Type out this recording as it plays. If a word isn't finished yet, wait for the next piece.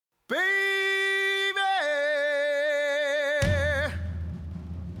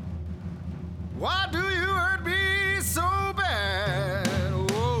Why do you hurt me so bad?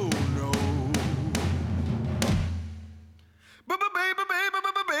 Oh no. Baby, baby,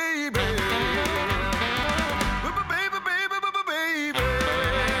 baby, baby.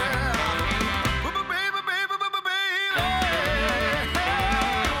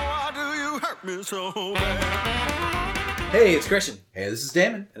 So Hey, it's Christian. Hey, this is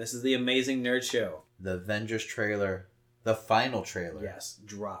Damon. And this is the Amazing Nerd Show. The Avengers trailer, the final trailer. Yes,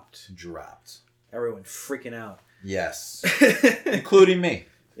 dropped. Everyone freaking out. Yes. Including me.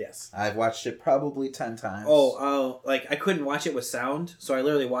 Yes. I've watched it probably 10 times. Like I couldn't watch it with sound, so I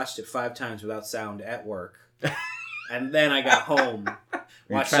literally watched it 5 times without sound at work. And then I got home,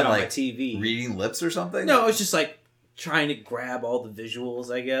 watched it on my TV. Reading lips or something? No, it was just like trying to grab all the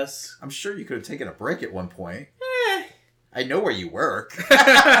visuals, I guess. I'm sure you could have taken a break at one point. I know where you work.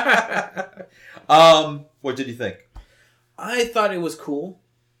 What did you think? I thought it was cool.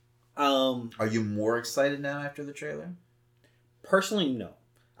 Are you more excited now after the trailer? Personally, no.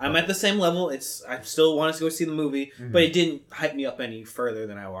 I'm at the same level. I still wanted to go see the movie, but it didn't hype me up any further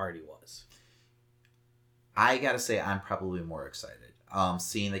than I already was. I gotta say, I'm probably more excited.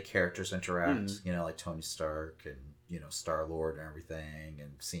 Seeing the characters interact, like Tony Stark and, Star-Lord and everything,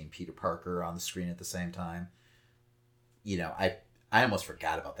 and seeing Peter Parker on the screen at the same time. I almost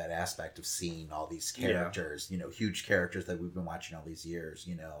forgot about that aspect of seeing all these characters, huge characters that we've been watching all these years,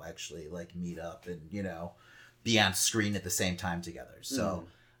 actually like meet up and, be on screen at the same time together. So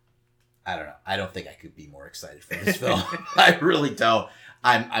I don't know. I don't think I could be more excited for this film. I really don't.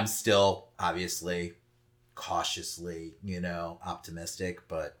 I'm still obviously cautiously, optimistic,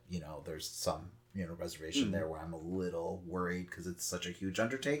 but, there's some, reservation there where I'm a little worried because it's such a huge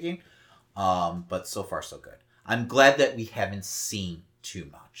undertaking. But so far so good. I'm glad that we haven't seen too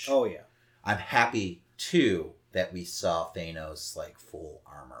much. Oh, yeah. I'm happy, too, that we saw Thanos, full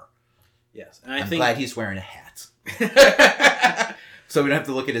armor. Yes. And I'm glad he's wearing a hat. So we don't have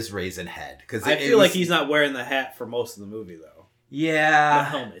to look at his raisin head. Cause I feel like he's not wearing the hat for most of the movie, though. Yeah. The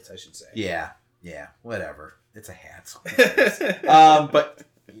helmet, I should say. Yeah. Whatever. It's a hat. But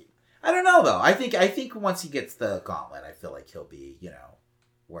I don't know, though. I think once he gets the gauntlet, I feel like he'll be,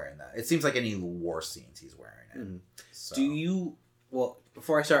 wearing that. It seems like any war scenes he's wearing it. Mm-hmm. So. Well,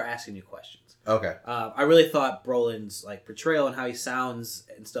 before I start asking you questions. Okay. I really thought Brolin's portrayal and how he sounds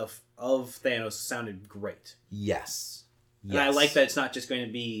and stuff of Thanos sounded great. Yes. And I like that it's not just going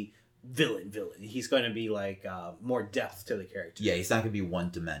to be villain. He's going to be more depth to the character. Yeah, he's not going to be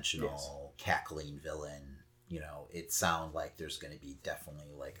one-dimensional, cackling villain. It sounds like there's going to be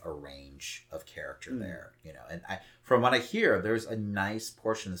definitely a range of character there. And from what I hear, there's a nice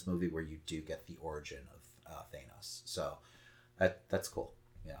portion of this movie where you do get the origin of Thanos. So that's cool.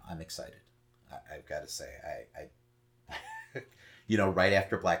 I'm excited. I've got to say, I right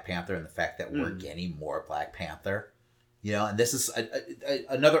after Black Panther and the fact that we're getting more Black Panther, and this is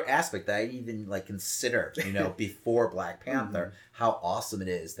another aspect that I even considered, before Black Panther, how awesome it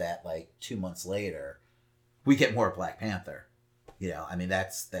is that 2 months later we get more Black Panther.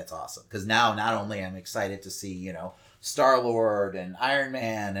 That's awesome. Because now not only am I excited to see, Star-Lord and Iron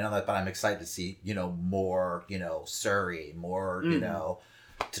Man and all that, but I'm excited to see, more, Shuri, more,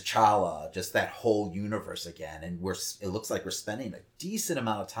 T'Challa, just that whole universe again. And it looks like we're spending a decent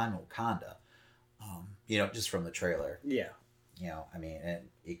amount of time in Wakanda, just from the trailer. Yeah. And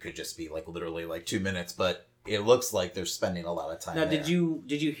it could just be literally 2 minutes, but it looks like they're spending a lot of time now, there. did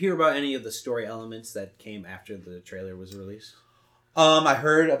you hear about any of the story elements that came after the trailer was released? I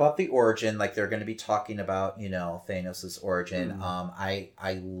heard about the origin, they're going to be talking about, Thanos' origin.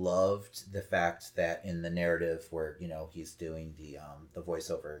 I loved the fact that in the narrative where, he's doing the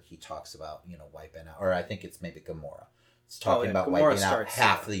voiceover, he talks about, wiping out, or I think it's maybe Gamora. It's talking about Gamora wiping out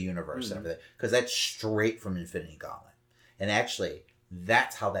half the universe and everything, because that's straight from Infinity Gauntlet. And actually,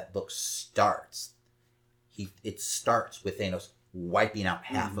 that's how that book starts. It starts with Thanos wiping out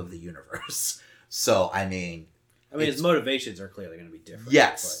half of the universe. So, his motivations are clearly going to be different.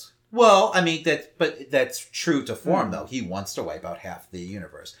 Yes. But... Well, that's true to form, though. He wants to wipe out half the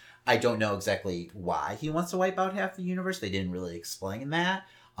universe. I don't know exactly why he wants to wipe out half the universe. They didn't really explain that.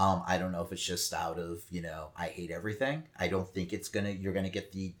 I don't know if it's just out of, I hate everything. I don't think you're going to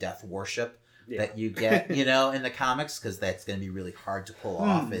get the death worship that you get, in the comics, because that's going to be really hard to pull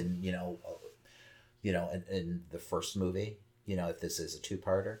off in, in the first movie, if this is a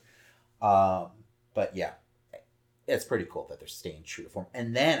two-parter. But yeah, it's pretty cool that they're staying true to form.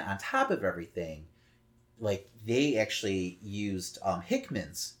 And then on top of everything, they actually used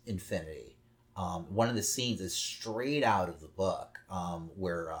Hickman's Infinity. One of the scenes is straight out of the book,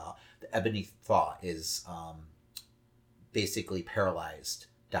 where the Ebony Thaw is basically paralyzed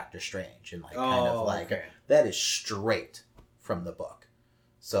Doctor Strange, and like kind of like okay. that is straight from the book.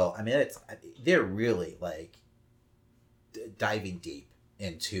 So I mean, they're really like diving deep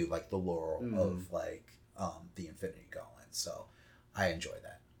into like the lore of like the Infinity Gauntlet. So I enjoy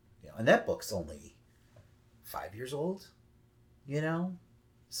that. And that book's only 5 years old.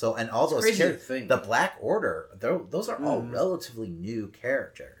 So and all those characters, the Black Order, those are all relatively new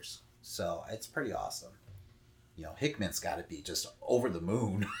characters. So it's pretty awesome. Hickman's got to be just over the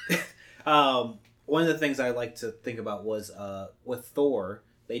moon. One of the things I like to think about was with Thor,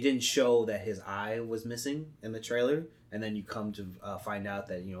 they didn't show that his eye was missing in the trailer, and then you come to find out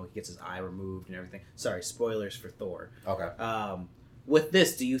that he gets his eye removed and everything. Sorry, spoilers for Thor. Okay. With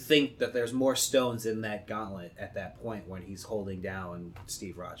this, do you think that there's more stones in that gauntlet at that point when he's holding down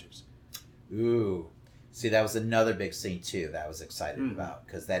Steve Rogers? Ooh. See, that was another big scene, too, that I was excited about,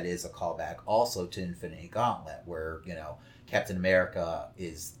 because that is a callback also to Infinity Gauntlet, where, Captain America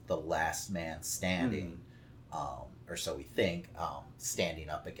is the last man standing, or so we think, standing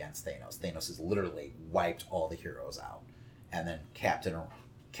up against Thanos. Thanos has literally wiped all the heroes out. And then Captain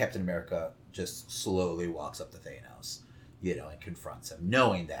America just slowly walks up to Thanos, and confronts him,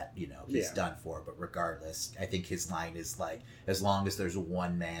 knowing that, he's done for. But regardless, I think his line is like, as long as there's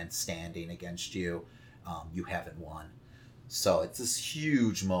one man standing against you, you haven't won. So it's this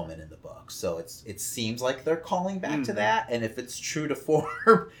huge moment in the book. So it seems like they're calling back to that. And if it's true to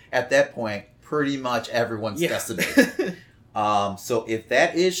form, at that point, pretty much everyone's decimated. So if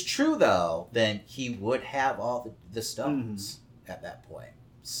that is true, though, then he would have all the stones at that point.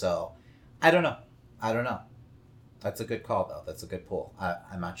 So I don't know. That's a good call, though. That's a good pull.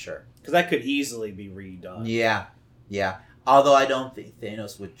 I'm not sure. Because that could easily be redone. Yeah. Although I don't think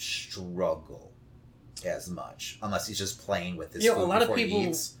Thanos would struggle as much unless he's just playing with his food a lot of he people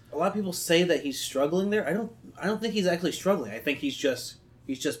eats. A lot of people say that he's struggling there. I don't think he's actually struggling. I think he's just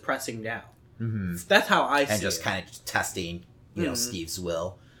pressing down. Mm-hmm. That's how I see it. And just kind of testing, Steve's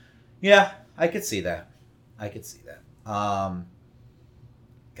will. Yeah, I could see that. God,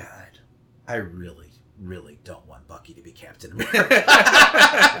 I really don't want Bucky to be Captain America.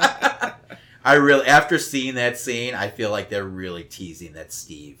 After seeing that scene, I feel like they're really teasing that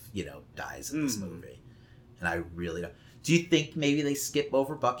Steve, dies in this movie. And I really don't. Do you think maybe they skip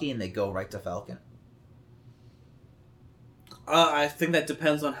over Bucky and they go right to Falcon? I think that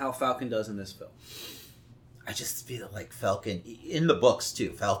depends on how Falcon does in this film. I just feel like Falcon, in the books too,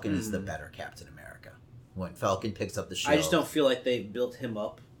 Falcon is the better Captain America. When Falcon picks up the shield. I just don't feel like they built him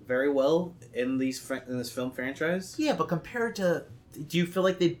up very well in this film franchise. Yeah, but compared to... Do you feel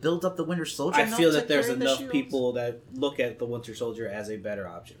like they built up the Winter Soldier? I feel that there's enough people that look at the Winter Soldier as a better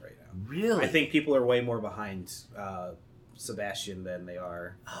option right now. Really? I think people are way more behind Sebastian than they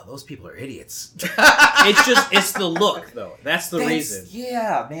are. Oh, those people are idiots. It's the look, though. That's the reason.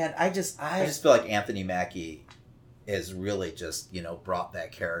 Yeah, man. I just feel like Anthony Mackie has really just, brought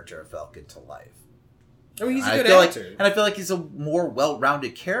that character of Falcon to life. I mean, he's a good actor. And I feel like he's a more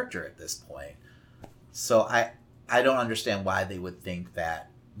well-rounded character at this point. So I don't understand why they would think that,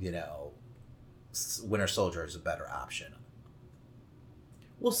 Winter Soldier is a better option.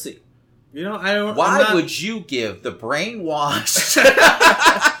 We'll see. I don't... Why would you give the brainwashed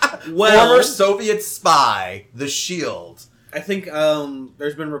former Soviet spy the shield? I think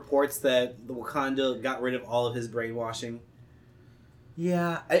there's been reports that the Wakanda got rid of all of his brainwashing.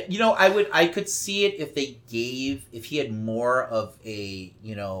 Yeah, I could see it if he had more of a,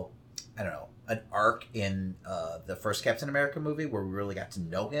 I don't know, an arc in the first Captain America movie where we really got to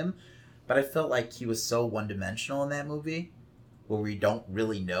know him. But I felt like he was so one-dimensional in that movie where we don't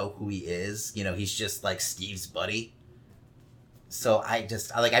really know who he is. He's just like Steve's buddy. So I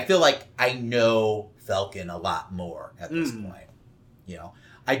feel like I know Falcon a lot more at this point.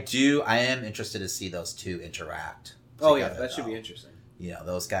 I am interested to see those two interact together, yeah, that should be interesting.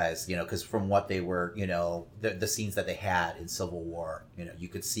 Those guys, because from what they were, the scenes that they had in Civil War, you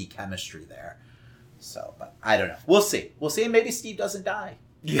could see chemistry there. So, but I don't know. We'll see. And maybe Steve doesn't die.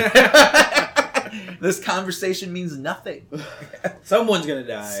 This conversation means nothing. Someone's going to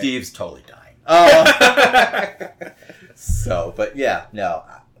die. Steve's totally dying. So, but yeah, no.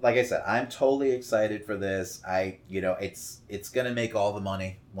 Like I said, I'm totally excited for this. It's going to make all the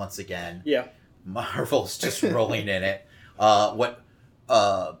money once again. Yeah. Marvel's just rolling in it.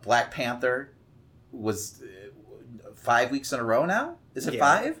 Black Panther was 5 weeks in a row now? Is it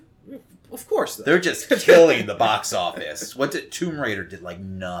 5? Of course. Though. They're just killing the box office. Tomb Raider did like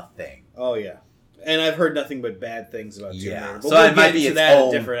nothing. Oh, yeah. And I've heard nothing but bad things about Tomb Raider. But so it might be its own...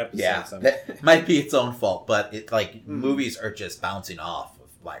 in a different episode. Yeah, that might be its own fault. But movies are just bouncing off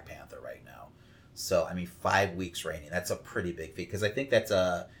of Black Panther right now. So, I mean, 5 weeks reigning. That's a pretty big feat. Because I think that's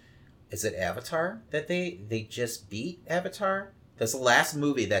is it Avatar that they just beat Avatar? That's the last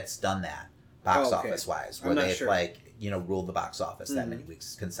movie that's done that, box office wise, where they've ruled the box office that many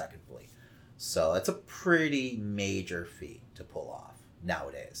weeks consecutively. So it's a pretty major feat to pull off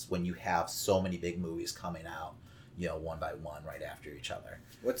nowadays when you have so many big movies coming out, one by one right after each other.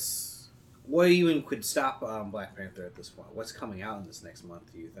 What even could stop Black Panther at this point? What's coming out in this next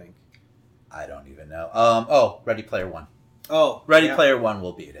month, do you think? I don't even know. Ready Player One. Oh, Ready Player One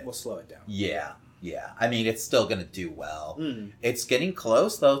will beat it. We'll slow it down. Yeah. I mean, it's still going to do well. Mm. It's getting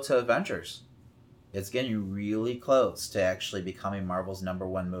close, though, to Avengers. It's getting really close to actually becoming Marvel's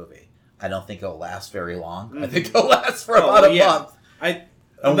 #1 movie. I don't think it'll last very long. I think it'll last for about a month.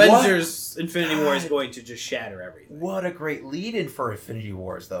 Avengers Infinity War is going to just shatter everything. What a great lead-in for Infinity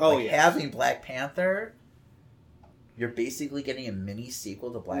Wars, though. Oh, Having Black Panther, you're basically getting a mini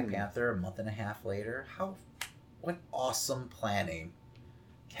sequel to Black Panther a month and a half later. What awesome planning.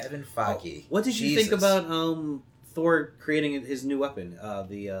 Kevin Feige. What did you think about Thor creating his new weapon?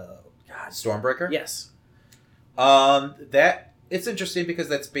 Stormbreaker? Yes. It's interesting because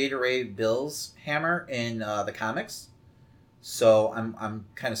that's Beta Ray Bill's hammer in the comics. So I'm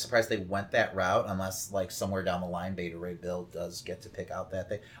kind of surprised they went that route, unless somewhere down the line Beta Ray Bill does get to pick out that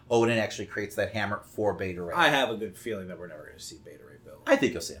thing. Odin actually creates that hammer for Beta Ray. I have a good feeling that we're never going to see Beta Ray Bill. I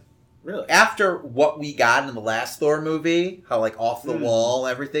think you'll see him. Really? After what we got in the last Thor movie, how off the wall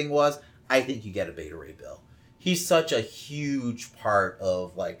everything was, I think you get a Beta Ray Bill. He's such a huge part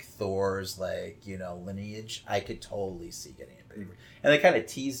of Thor's lineage. I could totally see getting a Beta Ray. And they kind of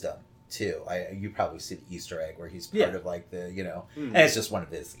teased him too. You probably see the Easter egg where he's part of and it's just one of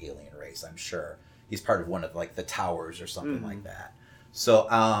his alien race, I'm sure. He's part of one of the towers or something like that. So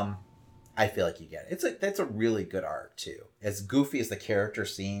I feel like you get it. That's a really good arc too. As goofy as the character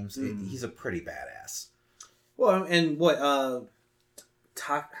seems, he's a pretty badass. Well, and what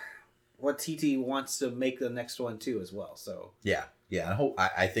TT wants to make the next one too as well. So yeah.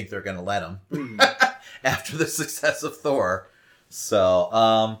 I think they're going to let him after the success of Thor. So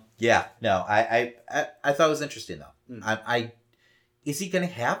I thought it was interesting though. Is he going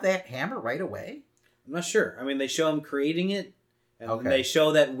to have that hammer right away? I'm not sure. I mean, they show him creating it. And they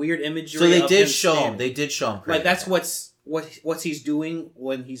show that weird imagery. So they did show him. They did show him. That's what he's doing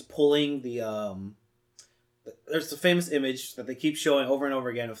when he's pulling the. There's the famous image that they keep showing over and over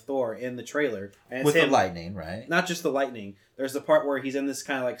again of Thor in the trailer, and it's with him, the lightning, right? Not just the lightning. There's the part where he's in this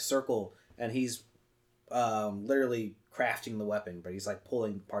kind of circle, and he's literally crafting the weapon, but he's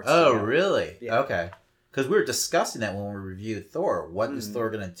pulling parts. Oh, together. really? Yeah. Okay. Because we were discussing that when we reviewed Thor. What is Thor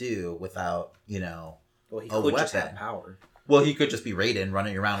gonna do without Well, he a could just weapon? have power. Well, he could just be Raiden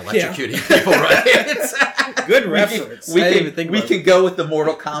running around electrocuting people, right? Good reference. We can go with the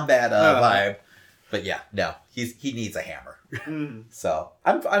Mortal Kombat vibe, but he needs a hammer. So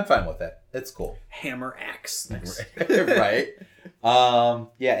I'm fine with it. It's cool. Hammer axe. Right.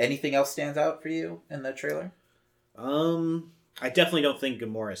 Anything else stands out for you in the trailer? I definitely don't think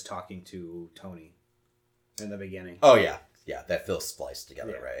Gamora is talking to Tony in the beginning. Oh yeah, that feels spliced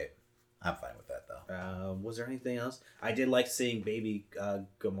together, right? I'm fine with that though. Was there anything else? I did like seeing baby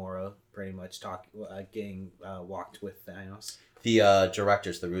Gamora pretty much getting walked with Thanos. The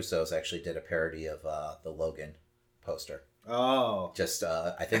directors, the Russos, actually did a parody of the Logan poster. Oh.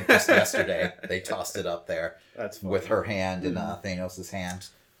 I think just yesterday they tossed it up there. That's funny. With her hand in Thanos' hand.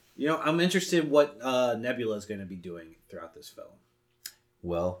 I'm interested what Nebula is going to be doing throughout this film.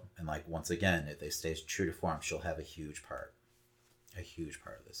 Well, and once again, if they stay true to form, she'll have a huge part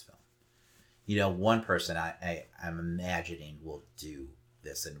of this film. One person I'm imagining will do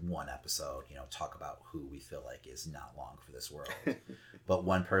this in one episode, talk about who we feel like is not long for this world. But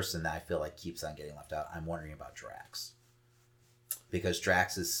one person that I feel like keeps on getting left out, I'm wondering about Drax. Because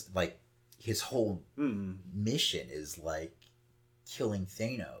Drax is his whole mission is killing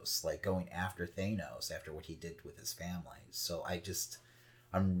Thanos, going after Thanos after what he did with his family. So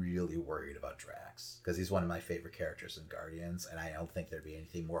I'm really worried about Drax because he's one of my favorite characters in Guardians, and I don't think there'd be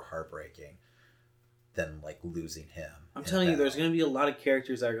anything more heartbreaking than losing him. I'm telling you, there's going to be a lot of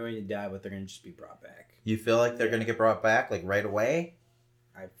characters that are going to die, but they're going to just be brought back. You feel like they're going to get brought back right away?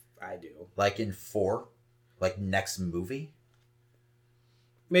 I do. In 4? Next movie?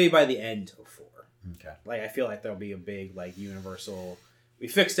 Maybe by the end of 4. Okay. I feel like there'll be a big universal. We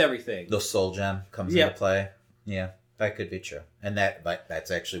fixed everything. The Soul Gem comes into play. Yeah. That could be true. And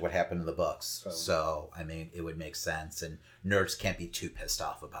that's actually what happened in the books. So, I mean, it would make sense. And nerds can't be too pissed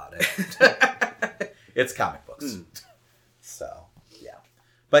off about it. It's comic books. So, yeah.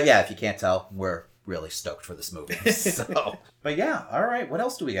 But yeah, if you can't tell, we're really stoked for this movie. So, But yeah, all right. What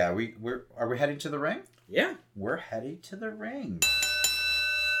else do we got? Are we heading to the ring? Yeah. We're heading to the ring.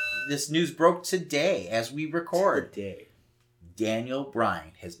 This news broke today as we record. Today. Daniel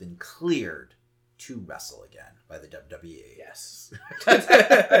Bryan has been cleared to wrestle again by the WWE. Yes.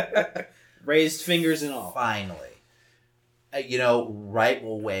 Raised fingers and all. Finally. Right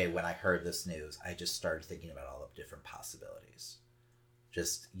away when I heard this news, I just started thinking about all the different possibilities.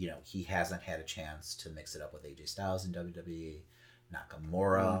 Just, he hasn't had a chance to mix it up with AJ Styles in WWE,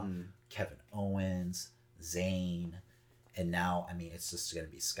 Nakamura, Kevin Owens, Zayn, and now, it's just going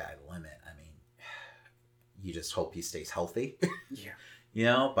to be sky the limit. You just hope he stays healthy.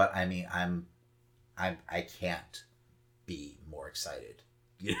 Yeah. But I can't be more excited,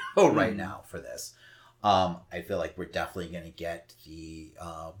 right now for this. I feel like we're definitely going to get the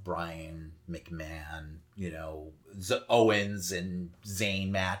Bryan McMahon, Owens and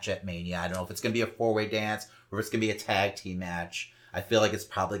Zayn match at Mania. I don't know if it's going to be a 4-way dance or if it's going to be a tag team match. I feel like it's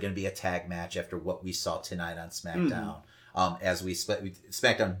probably going to be a tag match after what we saw tonight on SmackDown. As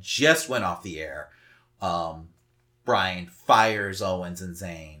SmackDown just went off the air. Bryan fires Owens and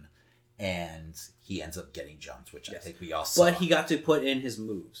Zayn, and he ends up getting jumped, which I think we all saw. But he got to put in his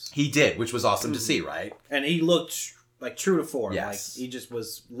moves. He did, which was awesome to see, right? And he looked like true to form. Yes. Like he just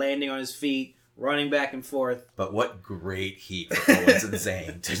was landing on his feet, running back and forth. But what great heat for Owens and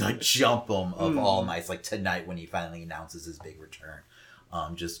Zayn to jump him of all nights, like tonight when he finally announces his big return.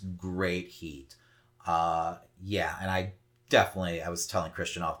 Just great heat. And I was telling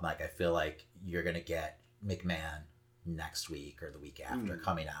Christian off mic, I feel like you're going to get McMahon next week or the week after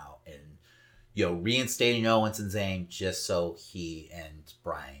coming out and reinstating Owens and Zayn just so he and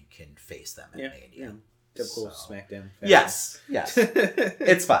Bryan can face them at Mania. Yeah. Typical SmackDown. Yes.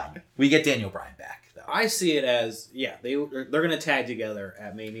 It's fine. We get Daniel Bryan back though. I see it as they're going to tag together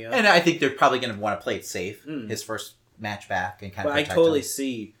at Mania, and I think they're probably going to want to play it safe. His first match back and kind of. But I totally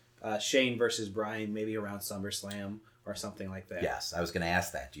see Shane versus Bryan maybe around SummerSlam or something like that. Yes, I was going to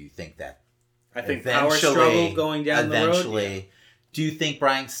ask that. Do you think that? I think power struggle going down the road. Yeah. Do you think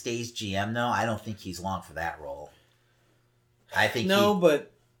Bryan stays GM though? I don't think he's long for that role. I think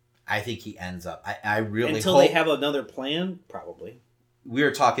but I think he ends up. I really until hope, they have another plan, probably. We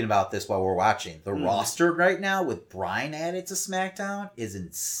were talking about this while we're watching. The roster right now with Bryan added to SmackDown is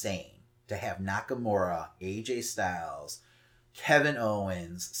insane. To have Nakamura, AJ Styles, Kevin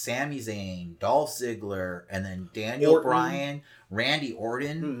Owens, Sami Zayn, Dolph Ziggler, and then Daniel Bryan, Randy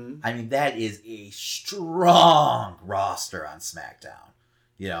Orton. That is a strong roster on SmackDown.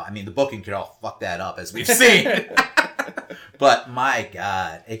 The booking could all fuck that up, as we've seen. But my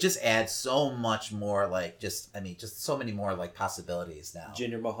God, it just adds so much more, just so many more, possibilities now.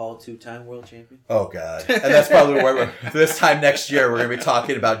 Jinder Mahal, 2-time world champion. Oh, God. And that's probably where this time next year, we're going to be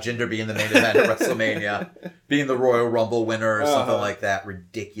talking about Jinder being the main event at WrestleMania, being the Royal Rumble winner or something like that.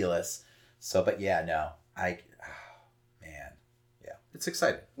 Ridiculous. So, but yeah, no. It's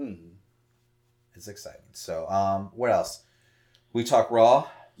exciting. It's exciting. So, what else? We talk Raw?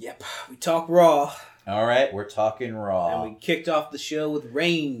 Yep, we talk Raw. All right, we're talking Raw. And we kicked off the show with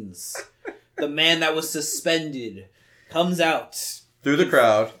Reigns, the man that was suspended, comes out. Through the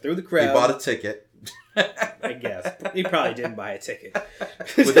crowd. He bought a ticket. I guess. He probably didn't buy a ticket.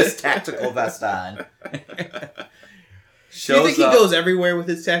 With his tactical vest on. Do you think he goes everywhere with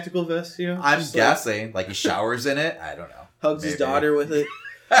his tactical vest? I'm guessing. Like he showers in it? I don't know. Hugs his daughter with it.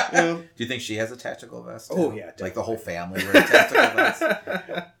 Do you think she has a tactical vest? Oh, yeah. Definitely. Like the whole family wears a tactical vest?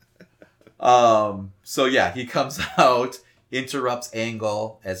 So yeah, he comes out, interrupts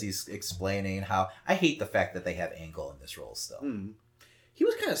Angle as he's explaining how I hate the fact that they have Angle in this role still. He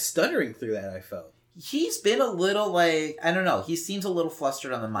was kind of stuttering through that, I felt. He's been a little I don't know, he seems a little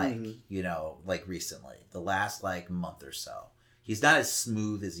flustered on the mic, recently. The last month or so. He's not as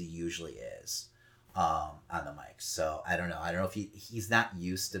smooth as he usually is on the mic. So I don't know. I don't know if he's not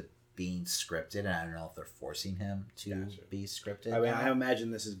used to being scripted, and I don't know if they're forcing him to be scripted. I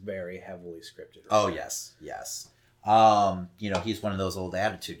imagine this is very heavily scripted. Oh yes. He's one of those old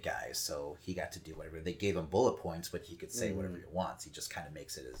attitude guys, so he got to do whatever. They gave him bullet points, but he could say whatever he wants. He just kind of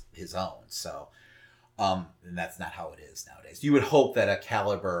makes it his own. So, and that's not how it is nowadays. You would hope that a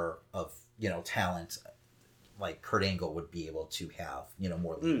caliber of talent like Kurt Angle would be able to have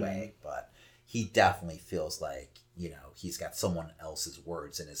more leeway, but he definitely feels like he's got someone else's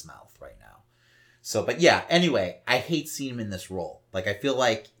words in his mouth right now. So, but yeah, anyway, I hate seeing him in this role. I feel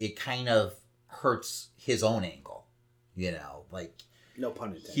like it kind of hurts his own angle, no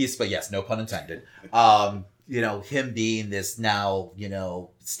pun intended. But yes, no pun intended. Him being this now,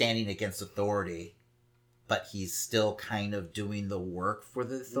 standing against authority, but he's still kind of doing the work for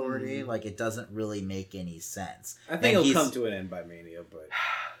the Authority. Like, it doesn't really make any sense. I think it'll come to an end by Mania, but...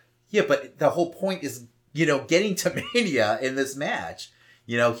 Yeah, but the whole point is, getting to Mania in this match.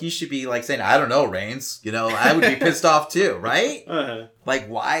 He should be, like, saying, I don't know, Reigns. I would be pissed off, too, right? Uh-huh. Like,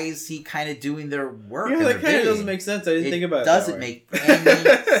 why is he kind of doing their work? Yeah, that kind of doesn't make sense. I didn't think about it. It doesn't make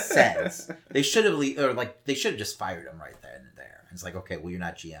any sense. They should have just fired him right then and there. It's like, okay, well, you're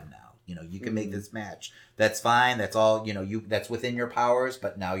not GM now. You can make this match. That's fine. That's all. That's within your powers.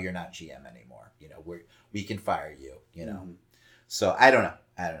 But now you're not GM anymore. We can fire you. So I don't know.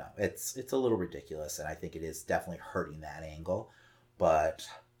 It's a little ridiculous, and I think it is definitely hurting that angle. But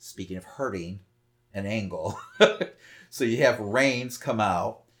speaking of hurting an angle, so you have Reigns come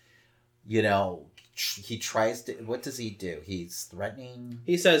out. He tries to. What does he do? He's threatening.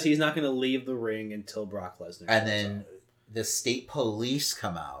 He says he's not going to leave the ring until Brock Lesnar. And then the state police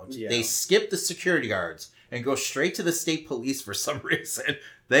come out. Yeah. They skip the security guards and go straight to the state police for some reason.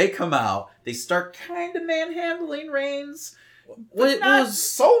 They come out. They start kind of manhandling Reigns. But not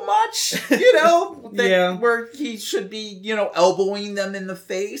so much, where he should be, elbowing them in the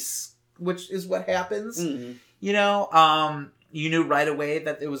face, which is what happens. Mm-hmm. You knew right away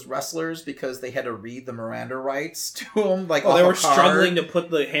that it was wrestlers because they had to read the Miranda rights to them. Like, they were struggling to put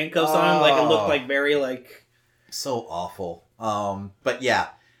the handcuffs on him. Like, it looked like very, so awful. But yeah,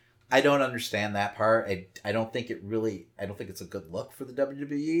 I don't understand that part. I don't think it's a good look for the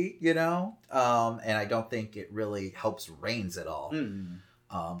WWE, and I don't think it really helps Reigns at all.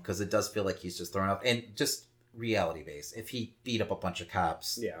 Because it does feel like he's just thrown off. And just reality based, if he beat up a bunch of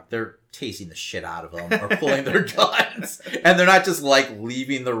cops, they're tasing the shit out of them or pulling their guns, and they're not just like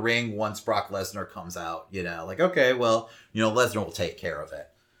leaving the ring once Brock Lesnar comes out. Like, okay, well, Lesnar will take care of it.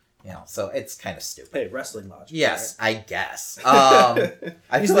 So it's kind of stupid. Hey, wrestling logic. Yes, right? I guess.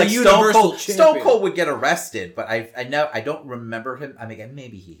 I feel like Stone Cold would get arrested, but I don't remember him. I mean,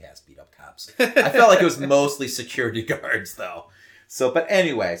 maybe he has beat up cops. I felt like it was mostly security guards, though. But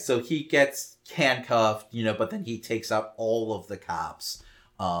anyway, so he gets handcuffed, but then he takes out all of the cops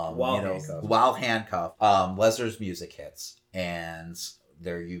while handcuffed. Lesnar's music hits, and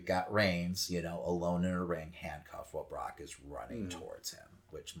there you've got Reigns, alone in a ring, handcuffed, while Brock is running towards him,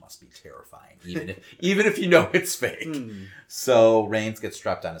 which must be terrifying, even if it's fake. So Reigns gets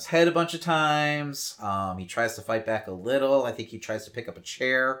strapped on his head a bunch of times. He tries to fight back a little. I think he tries to pick up a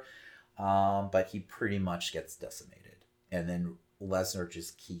chair, but he pretty much gets decimated. And then Lesnar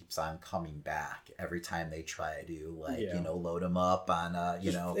just keeps on coming back every time they try to load him up on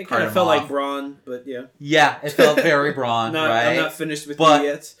it kind of felt like Braun, but yeah, it felt very Braun. Right? I'm not finished with you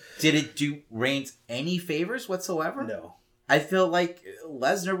yet. Did it do Reigns any favors whatsoever? No. I feel like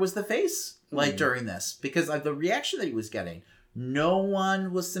Lesnar was the face during this because of the reaction that he was getting. No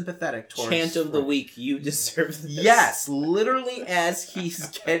one was sympathetic towards Chant of the week, you deserve this. Yes, literally as he's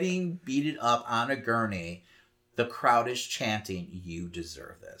getting beaten up on a gurney, the crowd is chanting, "You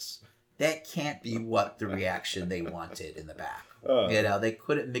deserve this." That can't be what the reaction they wanted in the back. They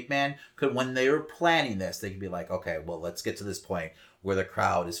couldn't. McMahon could, when they were planning this, they could be like, "Okay, well, let's get to this point where the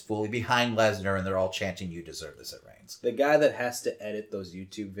crowd is fully behind Lesnar and they're all chanting, 'You deserve this' at Reigns." The guy that has to edit those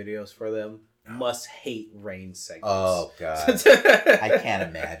YouTube videos for them must hate Reigns segments. Oh God, I can't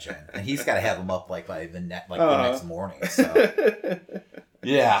imagine. And he's got to have them up by the next morning. So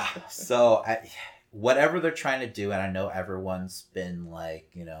yeah, so whatever they're trying to do, and I know everyone's been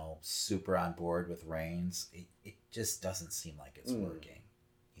super on board with Reigns, it just doesn't seem like it's working.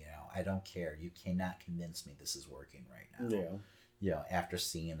 I don't care. You cannot convince me this is working right now. After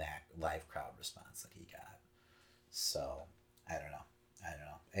seeing that live crowd response that he got. So, I don't know.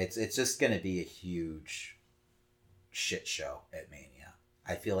 It's just going to be a huge shit show at Mania.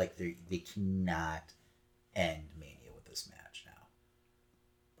 I feel like they cannot end Mania with this match now.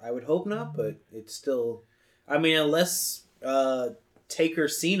 I would hope not, but it's still... I mean, unless Taker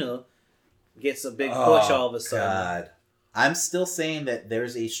Cena gets a big push all of a sudden. God. I'm still saying that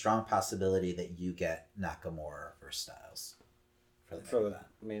there's a strong possibility that you get Nakamura versus Styles for the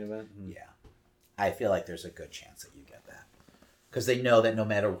main event. Yeah. I feel like there's a good chance that you get that. Because they know that no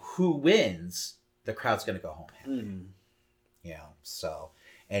matter who wins, the crowd's going to go home happy. So...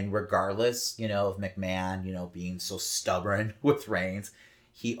 And regardless, of McMahon, being so stubborn with Reigns,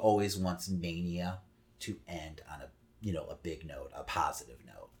 he always wants Mania to end on a big note, a positive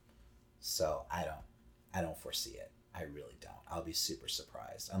note. So I don't foresee it. I really don't. I'll be super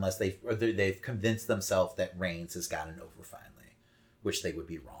surprised unless they've convinced themselves that Reigns has gotten over finally, which they would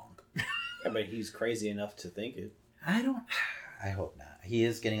be wrong. I mean, he's crazy enough to think it. I hope not. He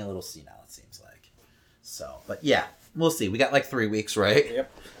is getting a little senile, it seems like. So, but yeah, we'll see. We got 3 weeks, right?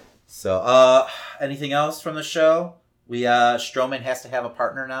 Yep. So, anything else from the show? Strowman has to have a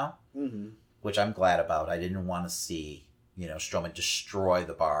partner now, which I'm glad about. I didn't want to see, Strowman destroy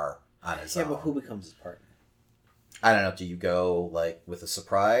the bar on his own. Yeah, but who becomes his partner? I don't know. Do you go, with a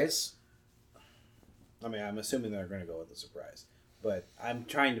surprise? I mean, I'm assuming they're going to go with a surprise. But I'm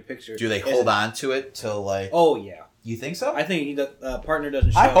trying to picture... Do they hold on to it till, Oh, yeah. You think so? I think the partner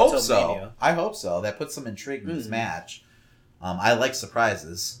doesn't show I up hope until so. Mania. I hope so. That puts some intrigue in this match. I like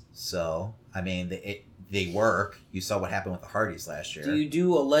surprises, so I mean they work. You saw what happened with the Hardys last year. Do you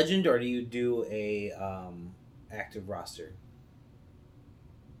do a legend or do you do a active roster?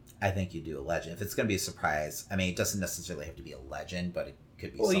 I think you do a legend. If it's going to be a surprise, I mean, it doesn't necessarily have to be a legend, but it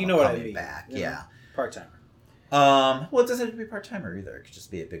could be someone coming back. Yeah, part timer. Well, it doesn't have to be part timer either. It could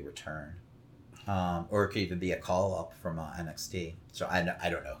just be a big return. Or it could even be a call up from NXT. So I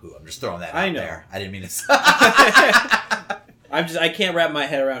don't know who. I'm just throwing that out there. I didn't mean to. I can't wrap my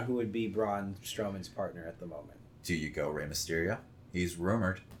head around who would be Braun Strowman's partner at the moment. Do you go Rey Mysterio? He's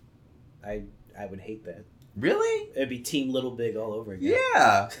rumored. I would hate that. Really? It'd be Team Little Big all over again.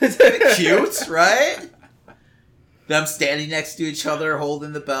 Yeah. Cute, right? Them standing next to each other,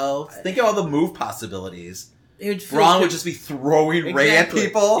 holding the belts. Think of all the move possibilities. Braun would just be throwing Rey at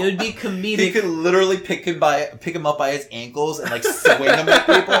people. It would be comedic. He could literally pick him up by his ankles and swing him at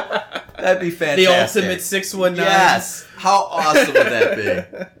people. That'd be fantastic. The ultimate 619. Yes. How awesome would that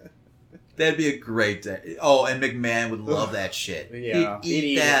be? That'd be a great day. Oh, and McMahon would love that shit. Yeah. He'd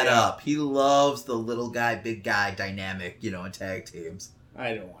eat that up. He loves the little guy, big guy dynamic, in tag teams.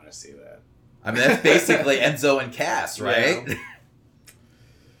 I don't want to see that. I mean, that's basically Enzo and Cass, right? Yeah.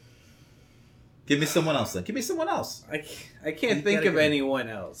 Give me someone else then. Give me someone else. I can't think of anyone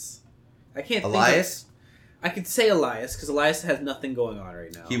else. I can't Elias? I could say Elias, because Elias has nothing going on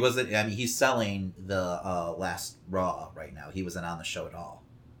right now. He wasn't... I mean, he's selling the last Raw right now. He wasn't on the show at all.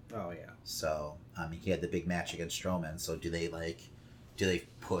 Oh, yeah. So, I mean, he had the big match against Strowman. So, do they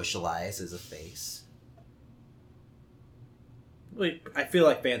push Elias as a face? I feel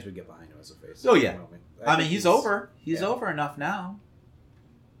like fans would get behind him as a face. Oh, yeah. I mean, he's over. He's over enough now.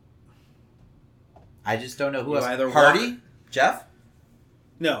 I just don't know who else. Hardy? Jeff?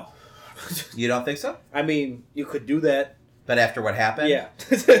 No. You don't think so? I mean, you could do that. But after what happened? Yeah.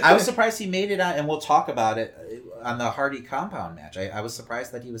 I was surprised he made it on, and we'll talk about it, on the Hardy compound match. I was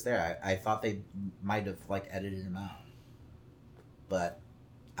surprised that he was there. I thought they might have, edited him out. But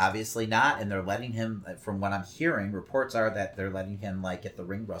obviously not, and they're letting him, from what I'm hearing, reports are that they're letting him, get the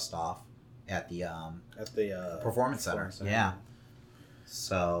ring rust off at the Performance Center. Yeah.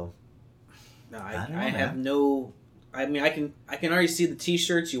 So... No, I have no... I mean, I can already see the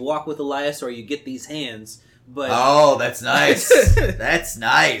T-shirts. You walk with Elias, or you get these hands. But oh, that's nice. That's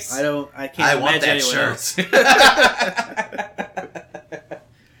nice. I can't imagine anyone else.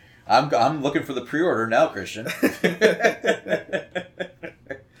 I'm looking for the pre-order now, Christian.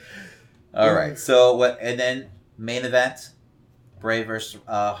 All right. So what? And then main event, Bray versus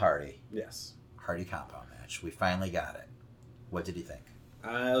Hardy. Yes. Hardy compound match. We finally got it. What did you think?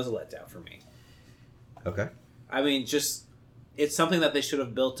 It was a letdown for me. Okay. I mean, it's something that they should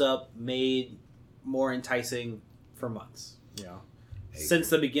have built up, made more enticing for months. Since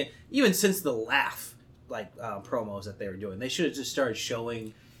the beginning, even since the laugh promos that they were doing, they should have just started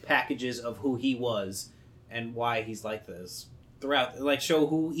showing packages of who he was and why he's like this throughout. Show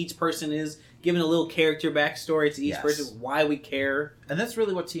who each person is, giving a little character backstory to each person, why we care. And that's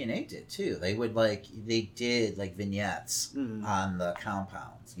really what TNA did too. They would they did vignettes on the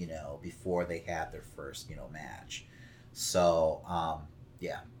compounds, before they had their first, match. So,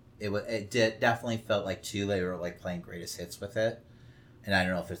 it definitely felt like too they were playing greatest hits with it. And I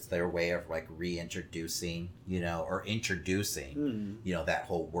don't know if it's their way of reintroducing, or introducing, that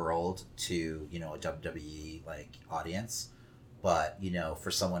whole world to, a WWE audience. But, for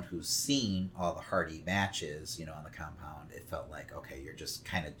someone who's seen all the Hardy matches, on the compound, it felt like, okay, you're just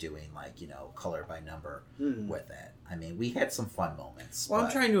kind of doing color by number with it. I mean, we had some fun moments. Well,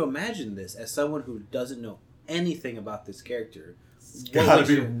 I'm trying to imagine this as someone who doesn't know anything about this character. It's gotta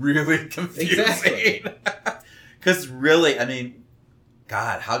be really confusing. Exactly. Because really, I mean,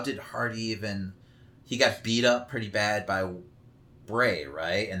 God, how did Hardy even... He got beat up pretty bad by Bray,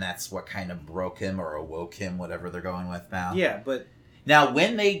 right? And that's what kind of broke him or awoke him, whatever they're going with now. Yeah, but... Now,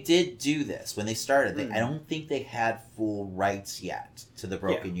 when they did do this, when they started, I don't think they had full rights yet to the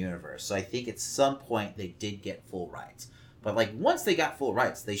Broken Universe. So I think at some point they did get full rights. But once they got full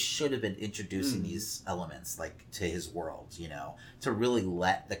rights, they should have been introducing these elements to his world, to really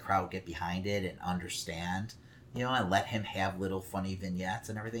let the crowd get behind it and understand, and let him have little funny vignettes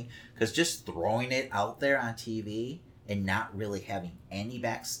and everything. Because just throwing it out there on TV and not really having any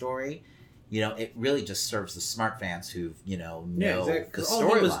backstory, it really just serves the smart fans who know exactly. the Because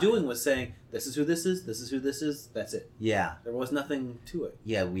all he was storyline. doing was saying, "This is who this is. This is who this is. That's it." Yeah. There was nothing to it.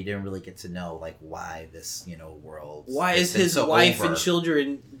 Yeah, we didn't really get to know why this world. Why has is been his so wife over. and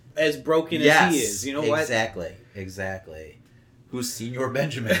children as broken Yes, as he is? You know what? Exactly. Who's Senor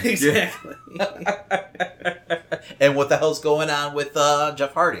Benjamin? Exactly. And what the hell's going on with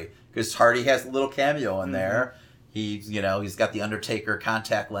Jeff Hardy? Because Hardy has a little cameo in there. He's he's got the Undertaker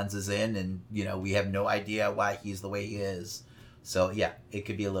contact lenses in, and we have no idea why he's the way he is. So yeah, it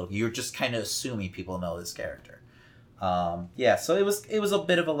could be a little. You're just kind of assuming people know this character. So it was a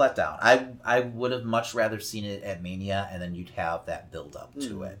bit of a letdown. I would have much rather seen it at Mania, and then you'd have that build up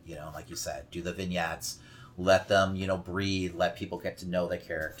to it. Like you said, do the vignettes, let them breathe, let people get to know the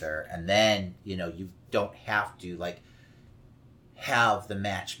character, and then you don't have to have the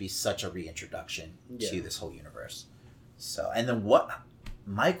match be such a reintroduction to this whole universe. So, and then what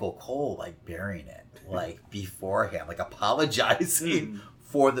Michael Cole burying it beforehand, apologizing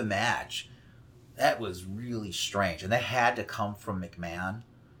for the match. That was really strange, and that had to come from McMahon.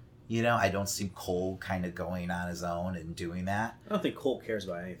 I don't see Cole kind of going on his own and doing that. I don't think Cole cares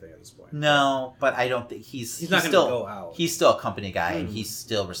about anything at this point. No, but I don't think he's not going to go out. He's still a company guy, and he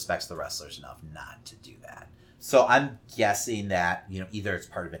still respects the wrestlers enough not to do that. So I'm guessing that either it's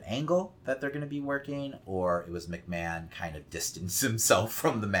part of an angle that they're going to be working, or it was McMahon kind of distanced himself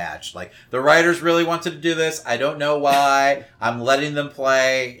from the match. The writers really wanted to do this. I don't know why. I'm letting them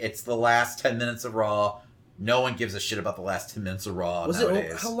play. It's the last 10 minutes of Raw. No one gives a shit about the last 10 minutes of Raw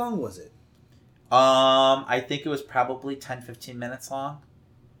nowadays. How long was it? I think it was probably 10, 15 minutes long,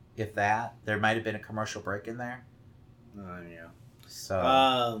 if that. There might have been a commercial break in there. Yeah.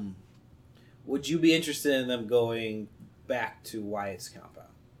 So. Would you be interested in them going back to Wyatt's compound?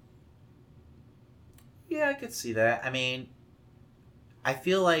 Yeah, I could see that. I mean, I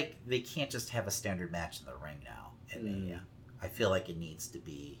feel like they can't just have a standard match in the ring now in Mania. I feel like it needs to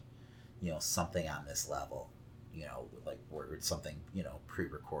be, something on this level. Where it's something,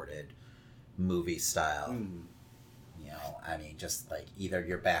 pre-recorded, movie style. I mean, just either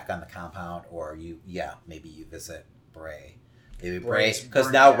you're back on the compound or maybe you visit Bray. Maybe Bray, because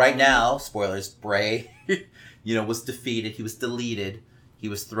right now, spoilers, Bray, was defeated. He was deleted. He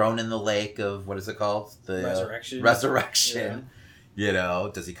was thrown in the lake of, what is it called? The Resurrection. Yeah.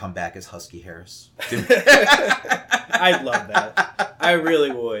 Does he come back as Husky Harris? I'd love that. I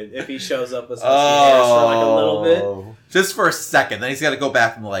really would if he shows up as Husky Harris for a little bit. Just for a second. Then he's got to go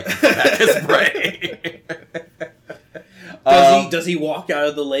back from the lake and come back as Bray. Does he walk out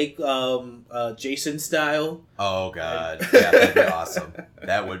of the lake Jason style? Oh God, yeah, that'd be awesome.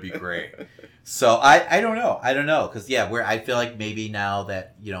 That would be great. So I don't know because I feel like maybe now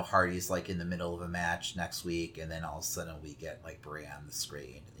that Hardy's in the middle of a match next week, and then all of a sudden we get Bray on the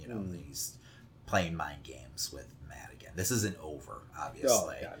screen. He's playing mind games with Matt again. This isn't over,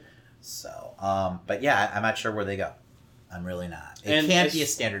 obviously. Oh, God. So but I'm not sure where they go. I'm really not. It can't be a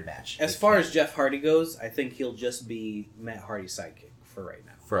standard match. As far as Jeff Hardy goes, I think he'll just be Matt Hardy's sidekick for right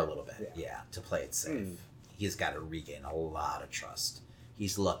now. For a little bit, to play it safe. He's got to regain a lot of trust.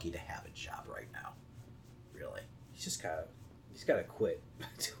 He's lucky to have a job right now. Really. He's got to quit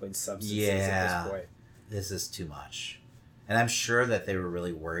doing substances at this point. This is too much. And I'm sure that they were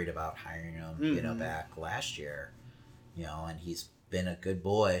really worried about hiring him, back last year. And he's been a good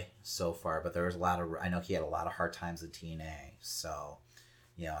boy so far, but there was I know he had a lot of hard times at TNA, so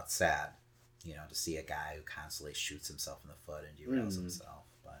it's sad to see a guy who constantly shoots himself in the foot and derails himself,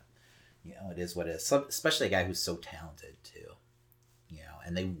 but it is what it is. So, especially a guy who's so talented too,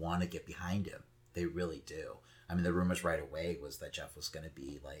 and they want to get behind him. They really do. I mean, the rumors right away was that Jeff was going to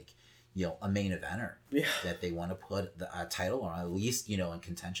be a main eventer, that they want to put a title on, at least in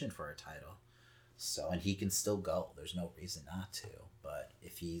contention for a title. So, and he can still go. There's no reason not to. But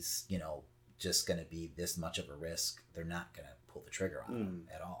if he's, just going to be this much of a risk, they're not going to pull the trigger on him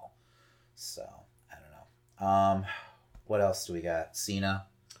at all. So, I don't know. What else do we got? Cena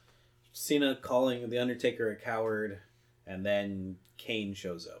calling The Undertaker a coward, and then Kane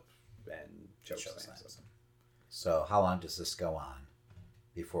shows up and chokes him. So, how long does this go on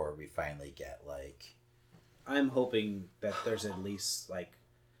before we finally get, I'm hoping that there's at least,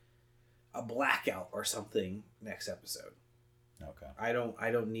 a blackout or something next episode. Okay. I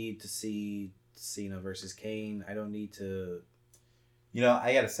don't need to see Cena versus Kane. I don't need to.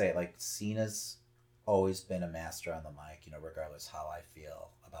 I gotta say, Cena's always been a master on the mic. Regardless how I feel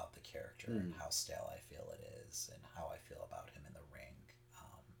about the character and how stale I feel it is, and how I feel about him in the ring.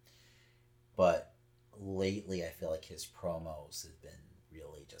 But lately, I feel like his promos have been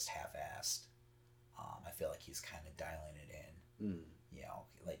really just half-assed. feel like he's kind of dialing it in. Mm. You know,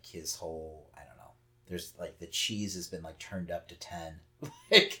 like his whole, I don't know. There's like the cheese has been like turned up to 10,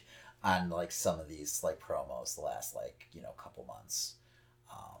 like on like some of these like promos the last like, you know, couple months.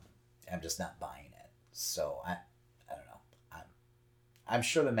 I'm just not buying it. So I don't know. I'm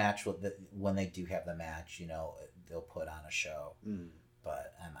sure the match will, when they do have the match, you know, they'll put on a show,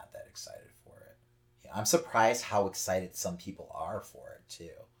 but I'm not that excited for it. Yeah, I'm surprised how excited some people are for it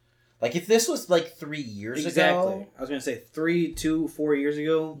too. Like if this was like 3 years ago, I was gonna say 3, 2, 4 years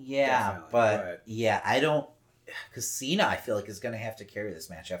ago. Yeah, but yeah, I don't, because Cena I feel like is gonna have to carry this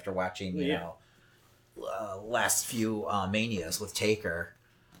match after watching you know last few Manias with Taker.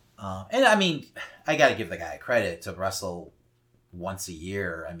 And I mean, I got to give the guy credit to wrestle once a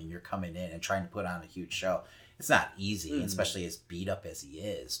year. I mean, you're coming in and trying to put on a huge show. It's not easy, especially as beat up as he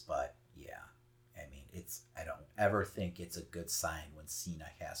is. But yeah, I mean, I don't ever think it's a good sign when Cena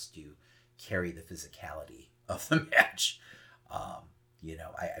has to carry the physicality of the match. You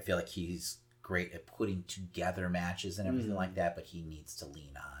know, I feel like he's great at putting together matches and everything like that, but he needs to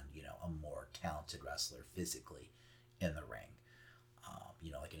lean on, you know, a more talented wrestler physically in the ring.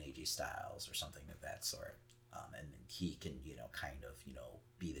 You know, like an AJ Styles or something of that sort. And he can, you know, kind of, you know,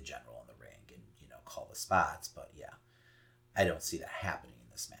 be the general in the ring and, you know, call the spots. But yeah, I don't see that happening in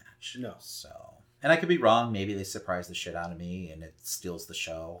this match. No. So, and I could be wrong. Maybe they surprise the shit out of me and it steals the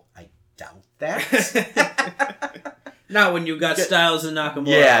show. I doubt that. Not when you got Styles and Nakamura.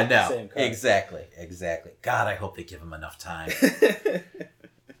 Yeah, no. Exactly. God, I hope they give him enough time.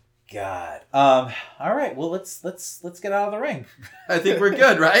 God. All right. Well, let's get out of the ring. I think we're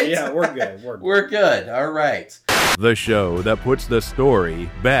good, right? Yeah, we're good. We're good. All right. The show that puts the story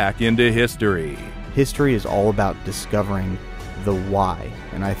back into history. History is all about discovering the why,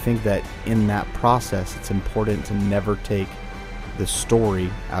 and I think that in that process, it's important to never take the story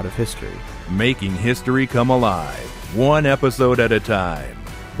out of history. Making history come alive, one episode at a time.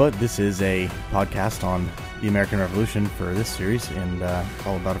 But this is a podcast on the American Revolution for this series, and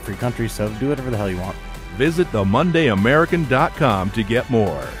all about a free country, so do whatever the hell you want. Visit theMondayAmerican.com to get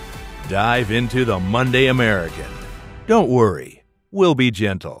more. Dive into the Monday American. Don't worry, we'll be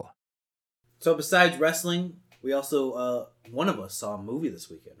gentle. So besides wrestling, we also, one of us saw a movie this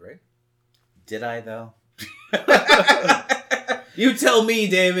weekend, right? Did I, though? You tell me,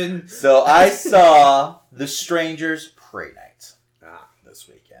 David. So I saw The Strangers Prey Night this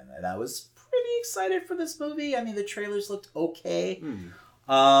weekend, and I was pretty excited for this movie. I mean, the trailers looked okay.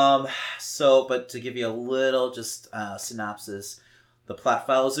 But to give you a little just synopsis, the plot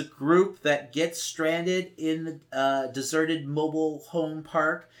follows a group that gets stranded in the deserted mobile home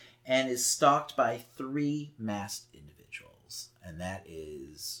park and is stalked by 3 masked individuals. And that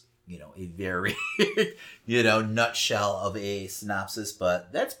is, you know, a very, you know, nutshell of a synopsis,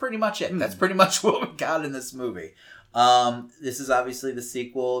 but that's pretty much it. That's pretty much what we got in this movie. This is obviously the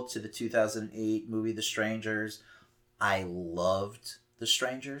sequel to the 2008 movie The Strangers. I loved The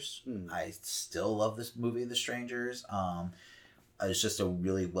Strangers. I still love this movie The Strangers. It's just a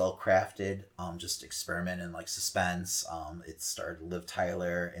really well crafted just experiment in like suspense. It starred Liv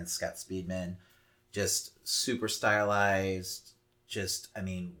Tyler and Scott Speedman. Just super stylized. Just, I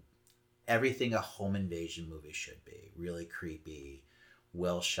mean, everything a home invasion movie should be. Really creepy,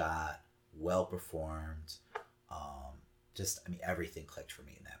 well shot, well performed. Just, I mean, everything clicked for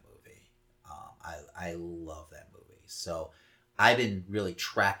me in that movie. I love that movie. So I've been really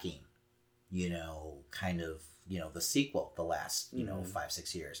tracking, you know, kind of, you know, the sequel the last, you know,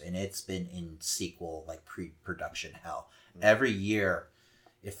 5-6 years. And it's been in sequel, like pre-production hell. Every year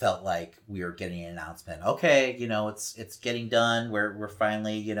it felt like we were getting an announcement. Okay, you know, it's getting done. We're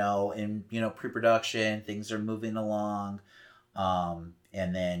finally, you know, in, you know, pre-production. Things are moving along. And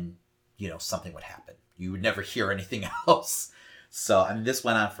then, you know, something would happen. You would never hear anything else. So, I mean, this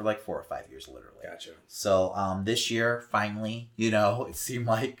went on for like 4 or 5 years, literally. Gotcha. So, this year, finally, you know, it seemed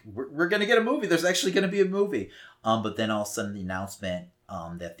like we're going to get a movie. There's actually going to be a movie. But then all of a sudden, the announcement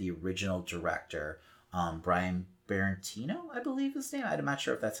that the original director, Brian Barantino, I believe his name. I'm not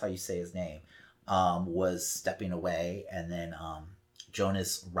sure if that's how you say his name, was stepping away. And then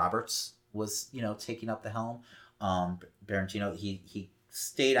Jonas Roberts was, you know, taking up the helm. Barantino, he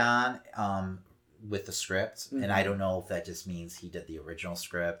stayed on with the script, and I don't know if that just means he did the original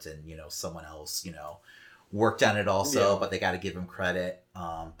script and, you know, someone else, you know, worked on it also, but they got to give him credit.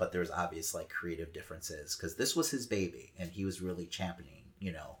 But there's obvious like creative differences because this was his baby and he was really championing,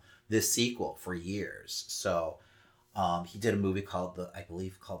 you know, this sequel for years. So he did a movie called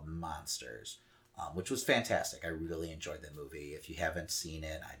called Monsters, which was fantastic. I really enjoyed that movie. If you haven't seen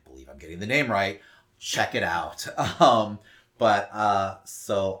it, I believe I'm getting the name right. Check it out. But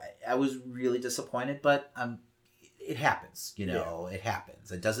so I was really disappointed, but it happens, you know, it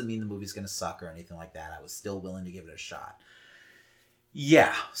happens. It doesn't mean the movie's going to suck or anything like that. I was still willing to give it a shot.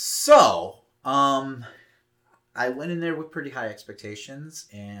 Yeah. So, I went in there with pretty high expectations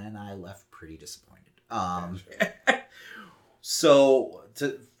and I left pretty disappointed. So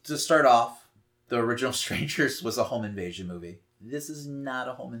to start off, the original Strangers was a home invasion movie. This is not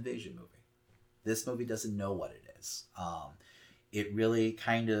a home invasion movie. This movie doesn't know what it is. It really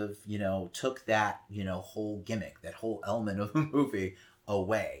kind of, you know, took that, you know, whole gimmick, that whole element of the movie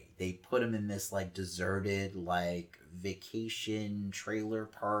away. They put him in this like deserted, like vacation trailer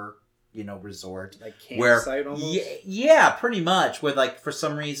park, you know, resort. Like campsite almost? Yeah, pretty much. Where like for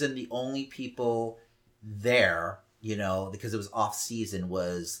some reason the only people there, you know, because it was off season,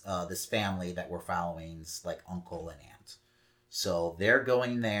 was this family that we're following's like uncle and aunt. So they're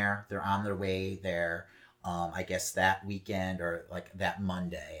going there. They're on their way there. I guess that weekend or like that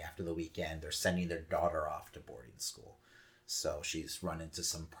Monday after the weekend, they're sending their daughter off to boarding school. So she's run into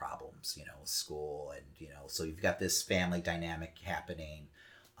some problems, you know, with school. And, you know, so you've got this family dynamic happening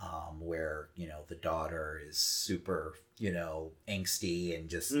where, you know, the daughter is super, you know, angsty and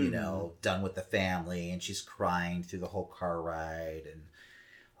just, you know, done with the family. And she's crying through the whole car ride.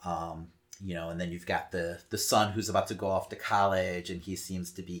 And, you know, and then you've got the son who's about to go off to college and he seems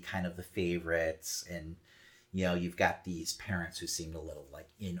to be kind of the favorite. And, you know, you've got these parents who seem a little like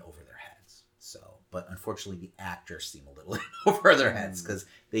in over their heads. So, but unfortunately the actors seem a little in over their heads because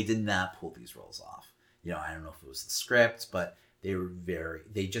they did not pull these roles off. You know, I don't know if it was the script, but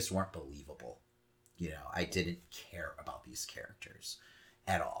they just weren't believable. You know, I didn't care about these characters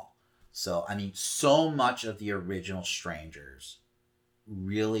at all. So, I mean, so much of the original Strangers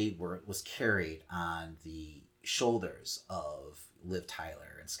really was carried on the shoulders of Liv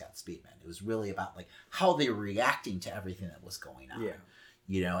Tyler and Scott Speedman. It was really about like how they were reacting to everything that was going on. Yeah.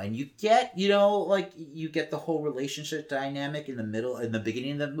 You know, and you get the whole relationship dynamic in the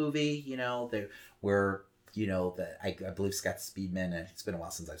beginning of the movie, you know, I believe Scott Speedman, and it's been a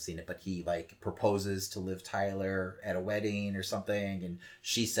while since I've seen it, but he like proposes to Liv Tyler at a wedding or something, and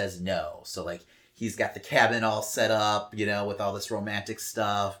she says no. So like he's got the cabin all set up, you know, with all this romantic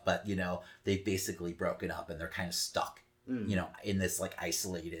stuff, but you know, they've basically broken up and they're kind of stuck, you know, in this like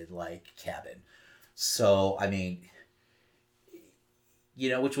isolated like cabin. So, I mean, you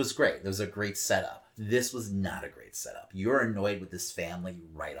know, which was great. It was a great setup. This was not a great setup. You're annoyed with this family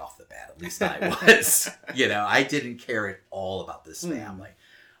right off the bat. At least I was. You know, I didn't care at all about this family.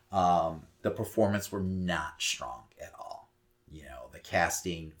 The performance were not strong at all. You know, the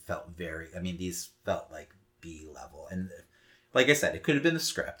casting felt these felt like B level. And like I said, it could have been the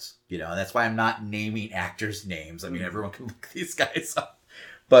script, you know, and that's why I'm not naming actors' names. I mean, everyone can look these guys up.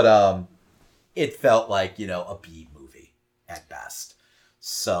 But it felt like, you know, a B movie at best.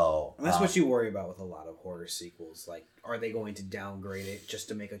 So and that's what you worry about with a lot of horror sequels. Like, are they going to downgrade it just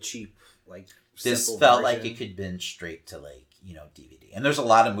to make a cheap, like, this simple felt version? like it could have been straight to, like, you know, DVD. And there's a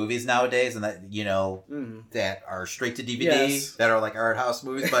lot of movies nowadays, and that, you know, that are straight to DVD, that are like art house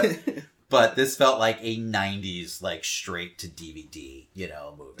movies, but this felt like a 90s, like, straight to DVD, you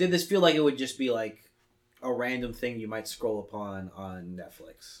know, movie. Did this feel like it would just be like a random thing you might scroll upon on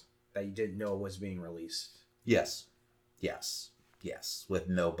Netflix that you didn't know was being released? Yes, with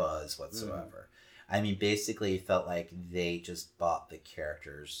no buzz whatsoever. I mean, basically, it felt like they just bought the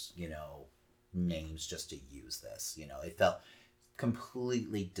characters, you know, names just to use this. You know, it felt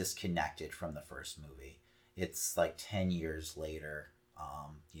completely disconnected from the first movie. It's like 10 years later,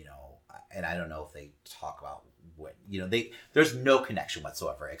 you know, and I don't know if they talk about what, you know, there's no connection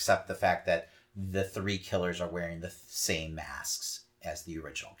whatsoever except the fact that the three killers are wearing the same masks as the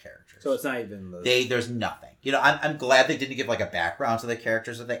original characters. So it's not even there's nothing. You know, I'm glad they didn't give like a background to the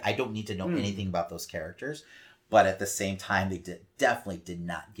characters. I don't need to know anything about those characters, but at the same time, they definitely did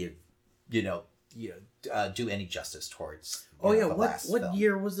not give, do any justice towards. What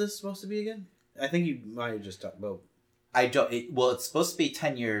year was this supposed to be again? I think you might have just talked about. It's supposed to be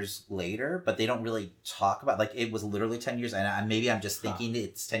 10 years later, but they don't really talk about, like, it was literally 10 years, and maybe I'm just thinking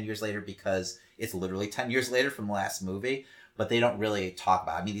it's 10 years later because it's literally 10 years later from the last movie. But they don't really talk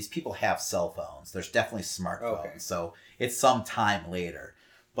about it. I mean, these people have cell phones. There's definitely smartphones. So it's some time later.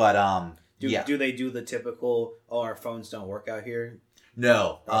 But, Do they do the typical, our phones don't work out here?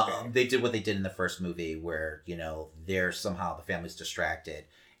 No. Okay. They did what they did in the first movie where, you know, somehow the family's distracted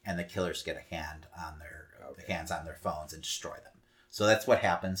and the killers get hands on their phones and destroy them. So that's what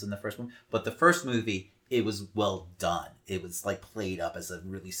happens in the first movie. But the first movie, it was well done. It was like played up as a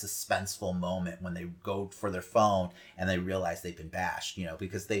really suspenseful moment when they go for their phone and they realize they've been bashed, you know,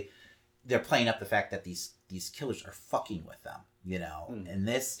 because they're playing up the fact that these these killers are fucking with them, you know. And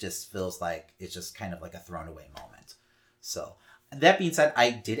this just feels like it's just kind of like a thrown away moment. So that being said,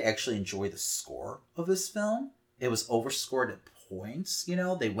 I did actually enjoy the score of this film. It was overscored at points, you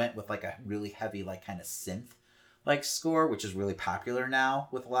know. They went with like a really heavy, like kind of synth like score, which is really popular now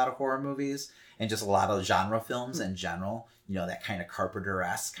with a lot of horror movies and just a lot of genre films in general. You know, that kind of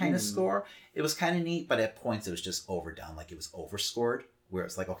Carpenter-esque kind of score. It was kind of neat, but at points it was just overdone, like it was overscored, where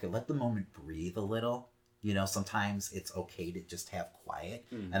it's like, okay, let the moment breathe a little. You know, sometimes it's okay to just have quiet.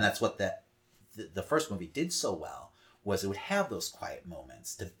 And that's what the first movie did so well, was it would have those quiet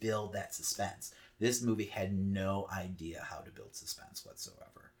moments to build that suspense. This movie had no idea how to build suspense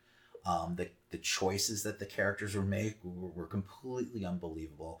whatsoever. The choices that the characters were made were completely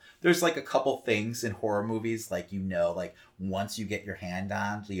unbelievable. There's like a couple things in horror movies, like, you know, like once you get your hand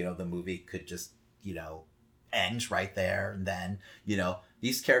on, you know, the movie could just, you know, end right there. And then, you know,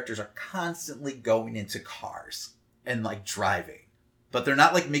 these characters are constantly going into cars and like driving, but they're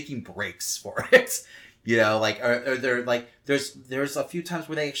not like making breaks for it. You know, like, or they're like, there's a few times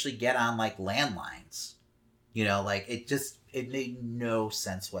where they actually get on like landlines. You know, like it made no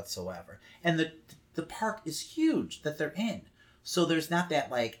sense whatsoever. And the park is huge that they're in. So there's not that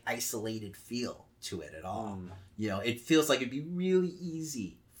like isolated feel to it at all. You know, it feels like it'd be really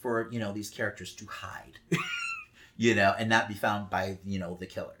easy for, you know, these characters to hide, you know, and not be found by, you know, the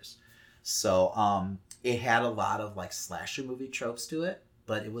killers. So it had a lot of like slasher movie tropes to it,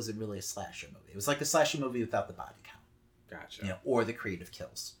 but it wasn't really a slasher movie. It was like a slasher movie without the body count. Gotcha. You know, or the creative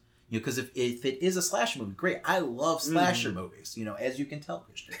kills. You know, because if it is a slasher movie, great. I love slasher movies, you know, as you can tell,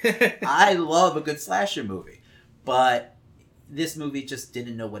 Christian. I love a good slasher movie. But this movie just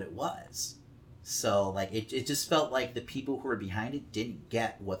didn't know what it was. So, like, it just felt like the people who were behind it didn't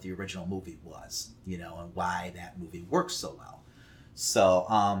get what the original movie was, you know, and why that movie works so well. So,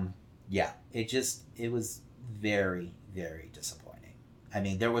 yeah, it was very, very disappointing. I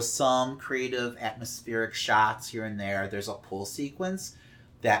mean, there was some creative atmospheric shots here and there. There's a pool sequence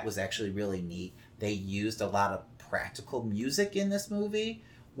that was actually really neat. They used a lot of practical music in this movie,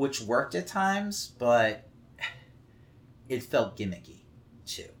 which worked at times, but it felt gimmicky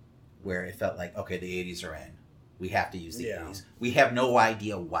too, where it felt like, okay, the 80s are in. We have to use the 80s. We have no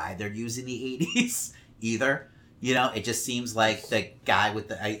idea why they're using the 80s either. You know, it just seems like the guy with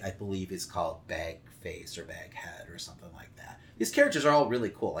the, I believe it's called Bag Face or Bag Head or something like that. These characters are all really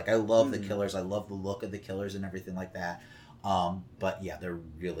cool. Like, I love the killers. I love the look of the killers and everything like that. But yeah, they're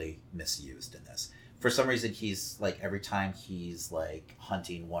really misused in this. For some reason, he's like, every time he's like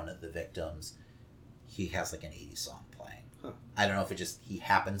hunting one of the victims, he has like an 80s song playing. I don't know if it just, he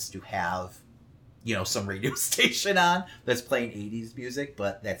happens to have, you know, some radio station on that's playing 80s music,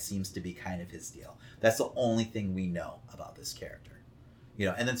 but that seems to be kind of his deal. That's the only thing we know about this character. You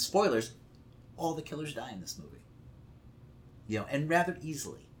know, and then spoilers, all the killers die in this movie. You know, and rather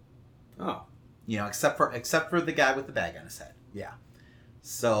easily. Oh. You know, except for the guy with the bag on his head. Yeah.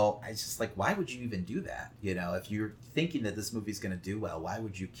 So I was just like, why would you even do that? You know, if you're thinking that this movie's going to do well, why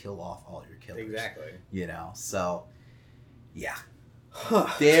would you kill off all your killers? Exactly. You know, so yeah.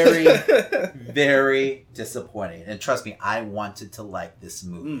 Very, very disappointing. And trust me, I wanted to like this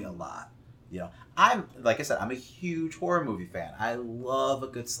movie a lot. You know, like I said, I'm a huge horror movie fan. I love a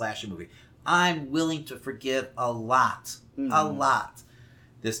good slasher movie. I'm willing to forgive a lot. A lot.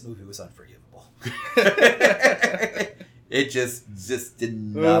 This movie was unforgivable. It just did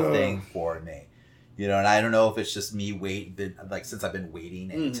nothing for me, you know. And I don't know if it's just me since I've been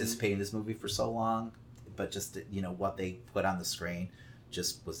waiting and anticipating this movie for so long, but just, you know, what they put on the screen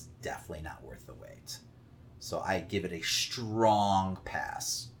just was definitely not worth the wait. So I give it a strong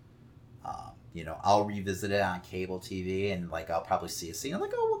pass. You know, I'll revisit it on cable TV and like I'll probably see a scene. I'm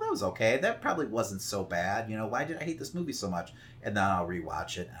like, oh well, that was okay. That probably wasn't so bad. You know, why did I hate this movie so much? And then I'll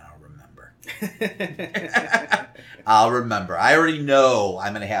rewatch it and I'll remember. I'll remember. I already know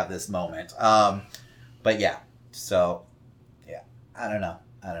I'm gonna have this moment. But yeah. So yeah. I don't know.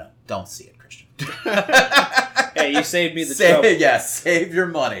 Don't see it, Christian. Hey, you saved me the trouble. Yes, save your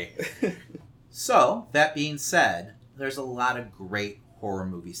money. So that being said, there's a lot of great horror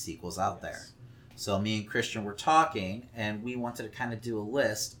movie sequels out there. So me and Christian were talking, and we wanted to kind of do a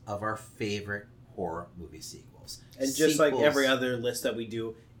list of our favorite horror movie sequels. And just like every other list that we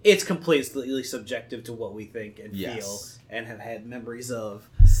do, it's completely subjective to what we think and feel and have had memories of.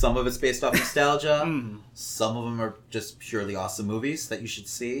 Some of it's based off nostalgia. Some of them are just purely awesome movies that you should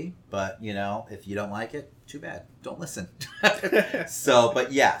see. But, you know, if you don't like it, too bad. Don't listen.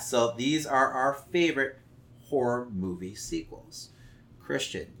 So these are our favorite horror movie sequels.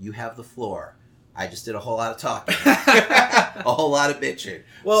 Christian, you have the floor. I just did a whole lot of talking. A whole lot of bitching.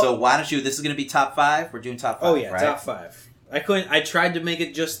 Well, so why don't you, this is going to be top 5? We're doing top 5, Oh, yeah, right? top 5. I tried to make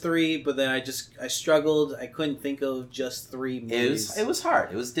it just 3, but then I struggled. I couldn't think of just 3 movies. It was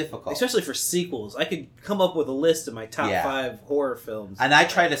hard. It was difficult. Especially for sequels. I could come up with a list of my top 5 horror films. And I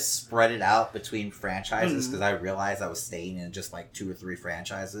tried to spread it out between franchises because I realized I was staying in just like 2 or 3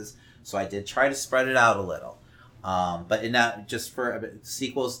 franchises. So I did try to spread it out a little. But not just for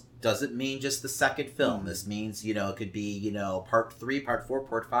sequels doesn't mean just the second film. This means, it could be, part 3, part 4,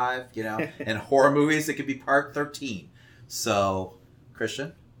 part 5, and horror movies, it could be part 13. So,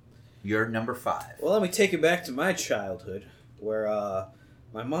 Christian, you're number 5. Well, let me take it back to my childhood, where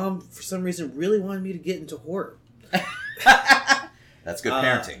my mom, for some reason, really wanted me to get into horror. That's good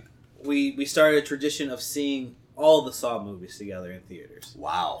parenting. We started a tradition of seeing all the Saw movies together in theaters.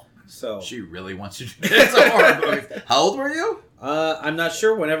 Wow. So she really wants you to get into horror movies. How old were you? I'm not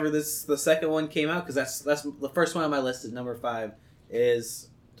sure. Whenever the second one came out, because that's the first one on my list is number 5 is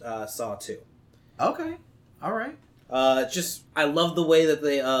Saw 2. Okay. All right. I love the way that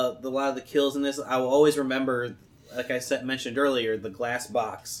they a lot of the kills in this. I will always remember, like I mentioned earlier, the glass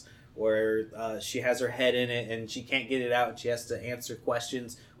box where she has her head in it and she can't get it out and she has to answer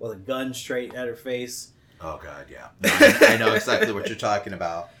questions with a gun straight at her face. Oh God, yeah. I know exactly what you're talking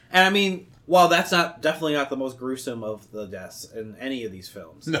about. And I mean, while that's definitely not the most gruesome of the deaths in any of these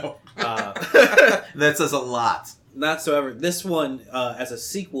films, no, that says a lot. Not so ever. This one, as a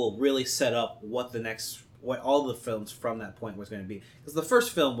sequel, really set up what all the films from that point was going to be. Because the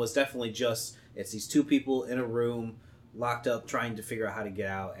first film was definitely just, it's these 2 people in a room, locked up, trying to figure out how to get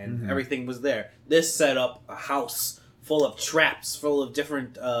out, and everything was there. This set up a house full of traps, full of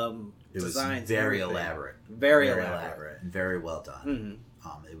different designs. It was very elaborate. Very elaborate. And very well done.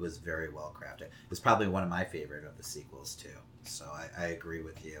 It was very well crafted. It's probably one of my favorite of the sequels, too. So I agree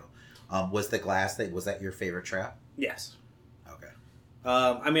with you. Was the glass was that your favorite trap? Yes. Okay.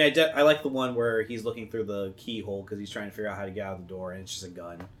 I mean, I like the one where he's looking through the keyhole because he's trying to figure out how to get out of the door, and it's just a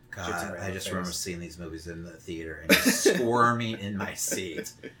gun. God, I just remember seeing these movies in the theater and just squirming in my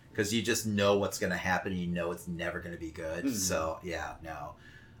seat because you just know what's going to happen. And you know it's never going to be good. So yeah, no.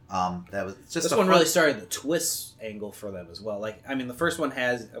 That was just this one really started the twist angle for them as well. Like, I mean, the first one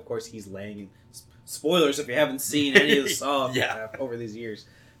has, of course, he's laying. Spoilers if you haven't seen any of the songs over these years,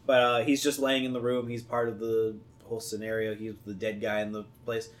 but he's just laying in the room. He's part of the whole scenario. He's the dead guy in the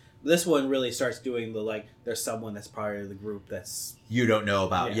place. This one really starts doing the there's someone that's part of the group that's you don't know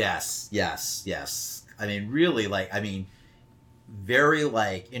about. Yeah. Yes. I mean, really, very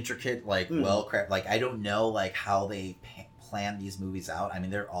intricate, well crafted. I don't know how they plan these movies out. I mean,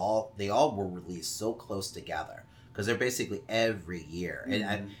 they all were released so close together because they're basically every year.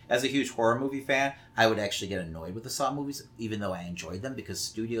 And as a huge horror movie fan, I would actually get annoyed with the Saw movies, even though I enjoyed them, because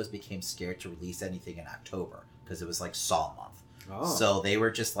studios became scared to release anything in October because it was Saw month. Oh. So they were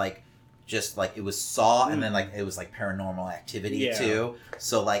just it was Saw, and then it was Paranormal Activity too.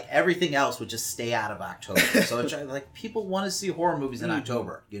 So everything else would just stay out of October. So it's people want to see horror movies in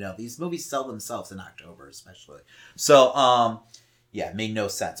October. These movies sell themselves in October, especially. So it made no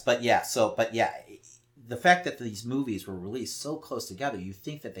sense. But the fact that these movies were released so close together, you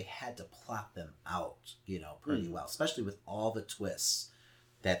think that they had to plot them out, pretty well, especially with all the twists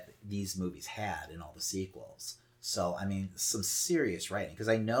that these movies had in all the sequels. So, I mean, some serious writing. Because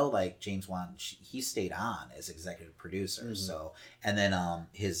I know, James Wan, he stayed on as executive producer. So, and then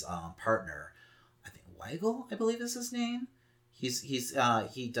his partner, I think Weigel, I believe is his name. He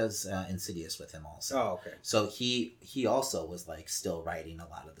does Insidious with him also. Oh, okay. So he also was still writing a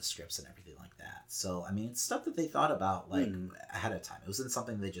lot of the scripts and everything like that. So, I mean, it's stuff that they thought about ahead of time. It wasn't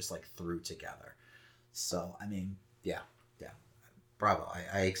something they just threw together. So, I mean, yeah. Bravo!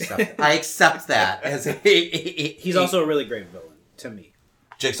 I accept. I accept that as he's also a really great villain to me.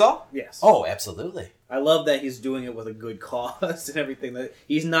 Jigsaw? Yes. Oh, absolutely. I love that he's doing it with a good cause and everything. That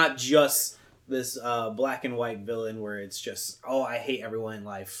he's not just this black and white villain where it's just, I hate everyone in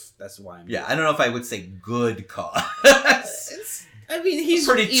life. That's why I'm. Yeah, I don't know if I would say good cause. I mean, he's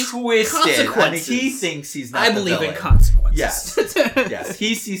pretty twisted. I mean, he thinks he's not. I believe in consequences. Yes.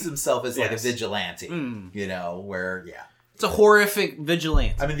 He sees himself as a vigilante. Where it's a horrific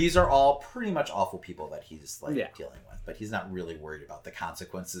vigilante. I mean, these are all pretty much awful people that he's dealing with, but he's not really worried about the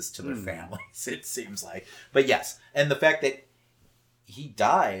consequences to their families, it seems like. But yes, and the fact that he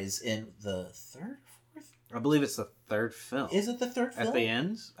dies in the third, fourth? I believe it's the third film. Is it the third film? At the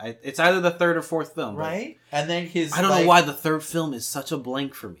end? It's either the third or fourth film. Right? And then I don't know why the third film is such a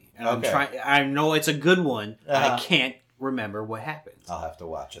blank for me. And I know it's a good one. I can't remember what happens. I'll have to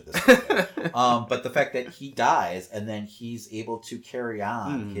watch it this weekend. But the fact that he dies and then he's able to carry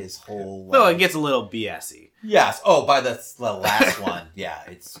on his whole life. No, it gets a little BS-y. Yes. Oh, by the last one, yeah,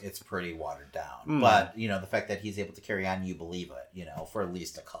 it's pretty watered down. But, you know, the fact that he's able to carry on, you believe it, you know, for at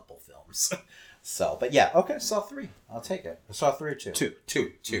least a couple films. So, but yeah, okay, Saw 3. I'll take it. Saw 3 or 2?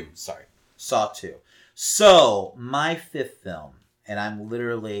 2. Sorry. Saw 2. So, my fifth film, and I'm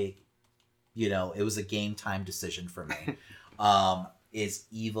literally, you know, it was a game time decision for me, is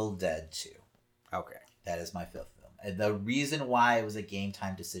Evil Dead 2. Okay. That is my fifth film. And the reason why it was a game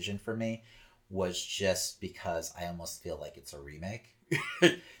time decision for me was just because I almost feel like it's a remake,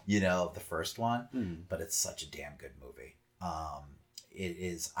 you know, of the first one, but it's such a damn good movie. It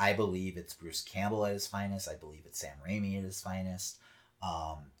is, I believe it's Bruce Campbell at his finest. I believe it's Sam Raimi at his finest.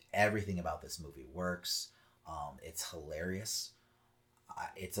 Everything about this movie works. It's hilarious.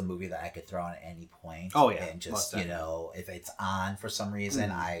 It's a movie that I could throw on at any point. Oh, yeah. And just, you know, if it's on for some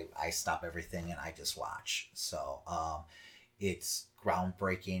reason, I stop everything and I just watch. So, it's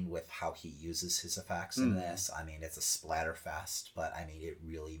groundbreaking with how he uses his effects in this. I mean, it's a splatter fest, but I mean, it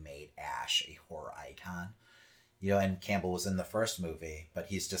really made Ash a horror icon. You know, and Campbell was in the first movie, but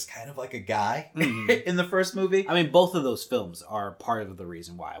he's just kind of like a guy in the first movie. I mean, both of those films are part of the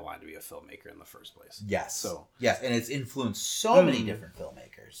reason why I wanted to be a filmmaker in the first place. Yes. So yes, and it's influenced so many different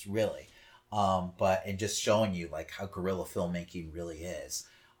filmmakers, really. And just showing you like how guerrilla filmmaking really is,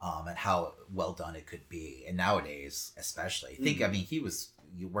 and how well done it could be. And nowadays, especially, I mean,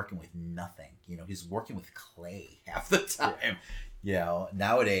 you're working with nothing. You know, he's working with clay half the time. Yeah. You know,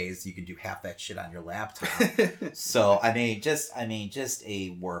 nowadays you can do half that shit on your laptop. So I mean, just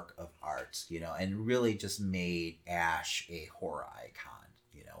a work of art, you know, and really just made Ash a horror icon.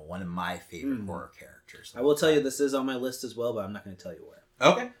 You know, one of my favorite horror characters. I will tell you this is on my list as well, but I'm not going to tell you where.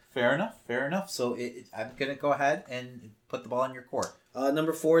 Okay, fair enough. So I'm gonna go ahead and put the ball in your court.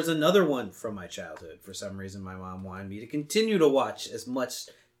 Number 4 is another one from my childhood. For some reason, my mom wanted me to continue to watch as much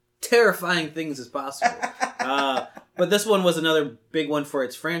terrifying things as possible. But this one was another big one for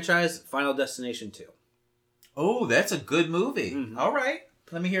its franchise, Final Destination 2. Oh, that's a good movie. All right.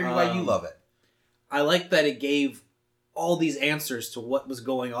 Let me hear why you love it. I like that it gave all these answers to what was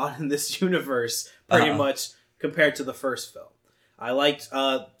going on in this universe, pretty much, compared to the first film. I liked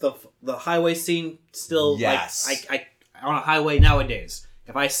the highway scene still. Yes. Like, I on a highway nowadays,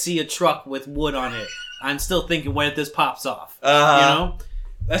 if I see a truck with wood on it, I'm still thinking, when this pops off? You know?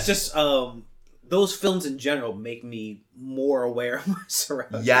 That's just... those films in general make me more aware of my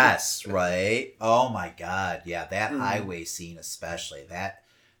surroundings. Yes, right? Oh my God. Yeah, that highway scene especially.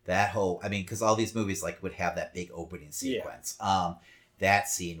 That whole... I mean, because all these movies like would have that big opening sequence. Yeah. That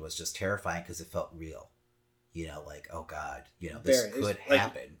scene was just terrifying because it felt real. You know, like, oh God, you know, this could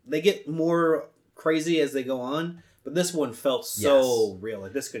happen. They get more crazy as they go on, but this one felt so real.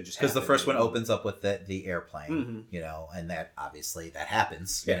 Like, this could just happen. Because the first one opens up with the airplane, you know, and that obviously that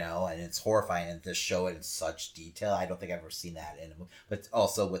happens, you know, and it's horrifying, and to show it in such detail, I don't think I've ever seen that in a movie. But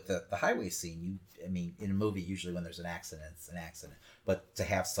also with the highway scene, I mean, in a movie, usually when there's an accident, it's an accident. But to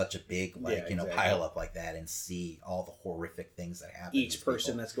have such a big, pile up like that and see all the horrific things that happen. Each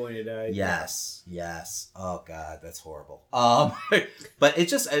person that's going to die. Yes. Oh God, that's horrible. But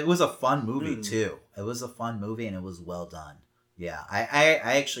it was a fun movie too. It was a fun movie and it was well done. Yeah, I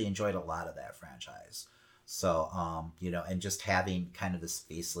actually enjoyed a lot of that franchise. So, you know, and just having kind of this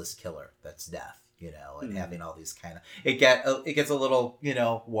faceless killer that's death. You know, and having all these kind of... It gets a little, you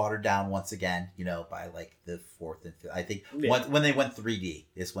know, watered down once again, you know, by like the fourth and fifth. I think when they went 3D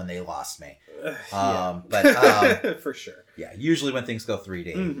is when they lost me. But for sure. Yeah, usually when things go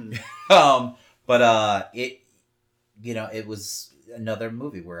 3D. It, you know, it was another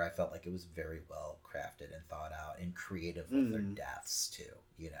movie where I felt like it was very well crafted and thought out and creative with their deaths too.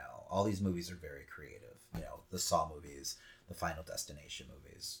 You know, all these movies are very creative. You know, the Saw movies, the Final Destination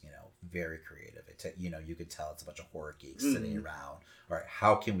movies, you know, very creative. You know, you could tell it's a bunch of horror geeks sitting around. All right,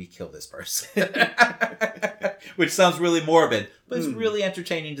 how can we kill this person? Which sounds really morbid, but it's really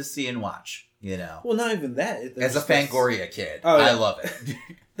entertaining to see and watch. You know, well, not even that. As a Fangoria kid, I love it.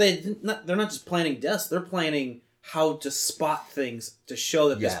 They're not just planning deaths; they're planning how to spot things to show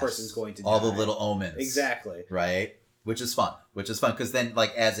that this person's going to die. All the little omens, exactly, right? Which is fun because then,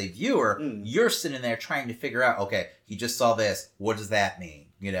 like, as a viewer, you're sitting there trying to figure out, okay, he just saw this. What does that mean?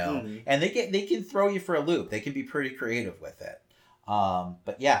 You know, and they can throw you for a loop. They can be pretty creative with it.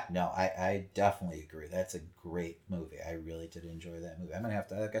 But yeah, no, I definitely agree. That's a great movie. I really did enjoy that movie.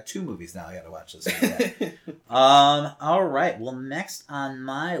 I've got 2 movies now I got to watch this weekend. All right. Well, next on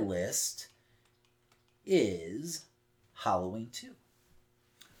my list is Halloween 2.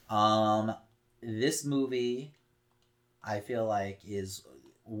 This movie I feel like is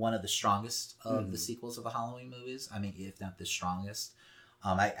one of the strongest of the sequels of the Halloween movies. I mean, if not the strongest.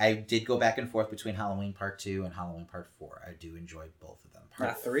 I did go back and forth between Halloween Part 2 and Halloween Part 4. I do enjoy both of them.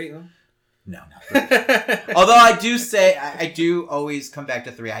 Not 3, huh? No, not 3. Although I do say, I do always come back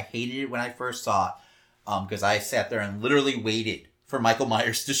to 3. I hated it when I first saw it because I sat there and literally waited for Michael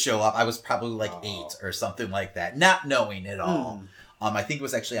Myers to show up. I was probably like 8 or something like that, not knowing at all. I think it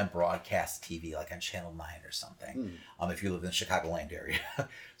was actually on broadcast TV, like on Channel 9 or something, if you live in the Chicagoland area.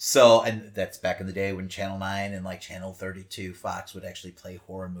 So, and that's back in the day when Channel 9 and like Channel 32, Fox would actually play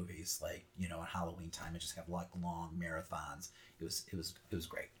horror movies, like, you know, at Halloween time and just have like long marathons. It was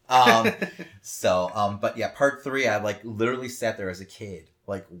great. But yeah, Part 3, I like literally sat there as a kid,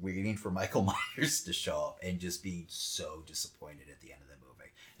 like waiting for Michael Myers to show up and just being so disappointed at the end of the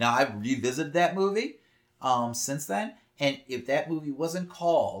movie. Now, I've revisited that movie since then. And if that movie wasn't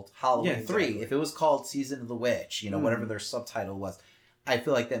called Halloween 3, if it was called Season of the Witch, you know, whatever their subtitle was, I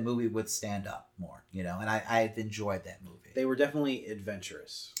feel like that movie would stand up more, you know, and I've enjoyed that movie. They were definitely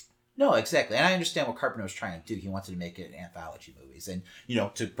adventurous. No, exactly. And I understand what Carpenter was trying to do. He wanted to make it anthology movies. And, you know,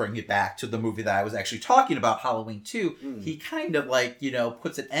 to bring it back to the movie that I was actually talking about, Halloween 2, he kind of like, you know,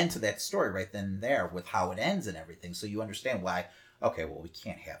 puts an end to that story right then and there with how it ends and everything. So you understand why, okay, well, we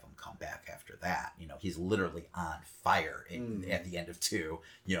can't have him come back after that. You know, he's literally on fire at the end of 2,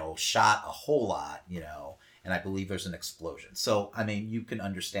 you know, shot a whole lot, you know, and I believe there's an explosion. So, I mean, you can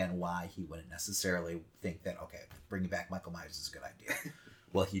understand why he wouldn't necessarily think that, okay, bringing back Michael Myers is a good idea.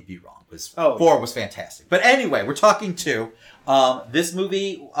 Well, he'd be wrong. 4 was fantastic. But anyway, we're talking 2. This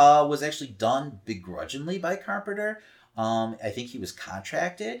movie was actually done begrudgingly by Carpenter. I think he was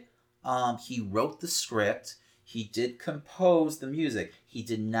contracted. He wrote the script. He did compose the music. He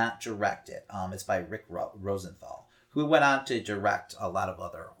did not direct it. It's by Rick Rosenthal, who went on to direct a lot of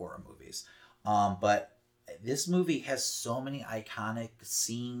other horror movies. But this movie has so many iconic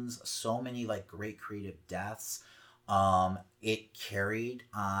scenes, so many like great creative deaths. It carried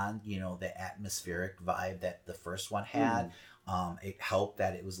on, you know, the atmospheric vibe that the first one had. It helped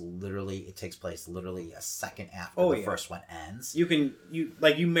that it was literally, it takes place literally a second after the first one ends.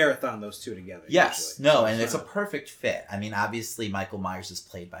 You marathon those two together. Yes. Usually. No, and it's a perfect fit. I mean, obviously Michael Myers is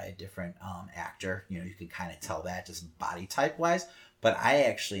played by a different actor. You know, you can kind of tell that just body type wise. But I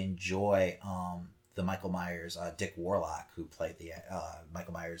actually enjoy the Michael Myers, Dick Warlock, who played the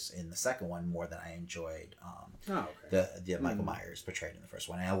Michael Myers in the second one more than I enjoyed the Michael Myers portrayed in the first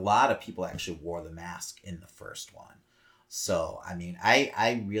one. And a lot of people actually wore the mask in the first one. So, I mean,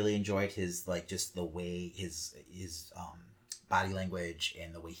 I really enjoyed his, like, just the way his body language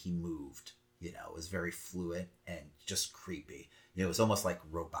and the way he moved, you know, was very fluid and just creepy. You know, it was almost like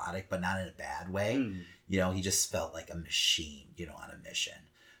robotic, but not in a bad way. You know, he just felt like a machine, you know, on a mission.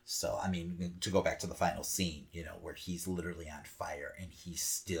 So, I mean, to go back to the final scene, you know, where he's literally on fire and he's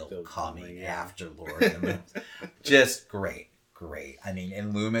still coming after Laurie and Loomis. Just great. I mean,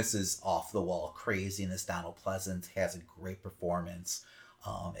 and Loomis is off the wall crazy, and this Donald Pleasance has a great performance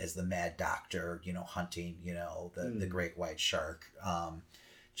as the mad doctor, you know, hunting, you know, the great white shark.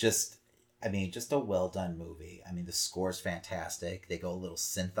 Just a well done movie. I mean, the score's fantastic. They go a little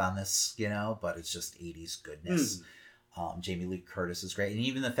synth on this, you know, but it's just 80s goodness. Jamie Lee Curtis is great. And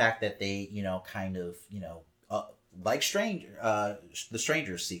even the fact that they, you know, kind of, you know, like the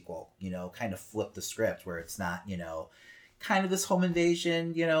Stranger sequel, you know, kind of flipped the script where it's not, you know, kind of this home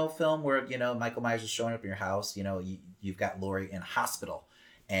invasion, you know, film where, you know, Michael Myers is showing up in your house, you know, you've got Laurie in a hospital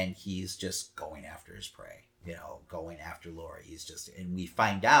and he's just going after his prey, you know, going after Laurie. He's just, and we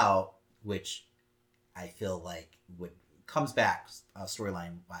find out, which I feel like comes back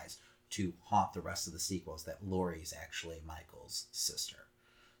storyline wise to haunt the rest of the sequels, that Laurie's actually Michael's sister.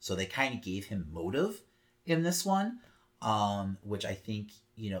 So they kind of gave him motive in this one, which I think,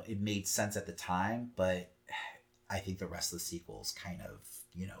 you know, it made sense at the time, but I think the rest of the sequels kind of,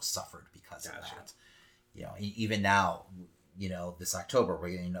 you know, suffered because of that. You know, even now, you know, this October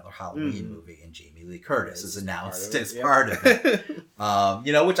we're getting another Halloween movie, and Jamie Lee Curtis is announced as part of it.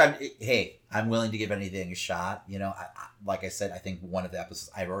 You know, which I'm willing to give anything a shot. You know, like I said, I think one of the episodes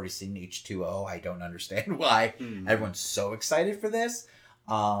I've already seen H2O. I don't understand why everyone's so excited for this.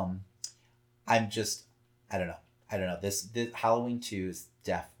 I don't know. This Halloween 2 is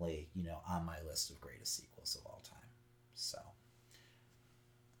definitely, you know, on my list of greatest sequels of all time. So.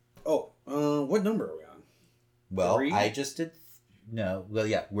 What number are we on? Well, 3? I just did. No, well,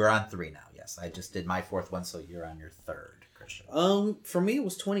 yeah, we're on 3 now. Yes, I just did my 4th one, so you're on your 3rd, Christian. For me, it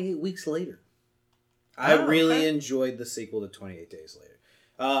was 28 Weeks Later. I really enjoyed the sequel to 28 Days Later.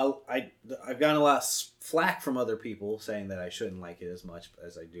 I've gotten a lot of flack from other people saying that I shouldn't like it as much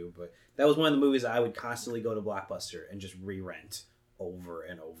as I do, but that was one of the movies I would constantly go to Blockbuster and just re-rent over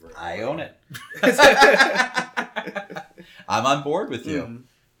and over. I own it. I'm on board with you. Mm-hmm.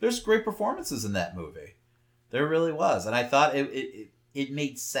 There's great performances in that movie. There really was, and I thought it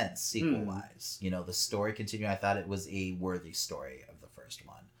made sense sequel wise. You know, the story continued. I thought it was a worthy story of the first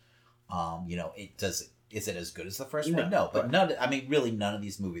one. You know, it does. Is it as good as the first one? No, but none. I mean, really, none of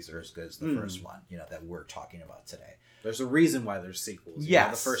these movies are as good as the first one. You know, that we're talking about today. There's a reason why there's sequels.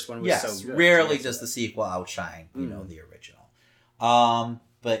 Yes, the first one was so good. Rarely does the sequel outshine, you know, the original.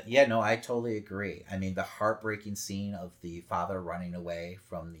 But yeah, no, I totally agree. I mean, the heartbreaking scene of the father running away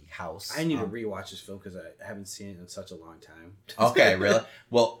from the house. I need to rewatch this film because I haven't seen it in such a long time. Okay, really?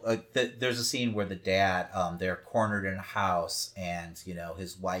 Well, there's a scene where the dad, they're cornered in a house, and you know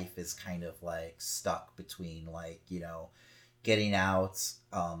his wife is kind of like stuck between like getting out,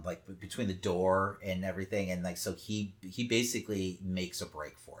 like between the door and everything, and like so he basically makes a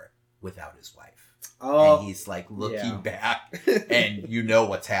break for it without his wife. Oh, and he's like looking back, and you know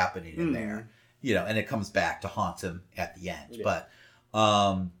what's happening in there, you know, and it comes back to haunt him at the end. Yeah. But,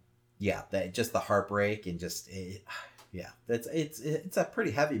 that just the heartbreak and just, it's a pretty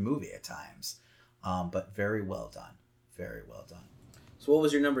heavy movie at times, but very well done, very well done. So, what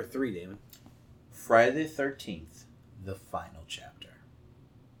was your number 3, Damon? Friday the 13th, the final chapter,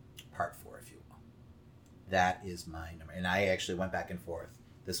 part 4, if you will. That is my number, and I actually went back and forth.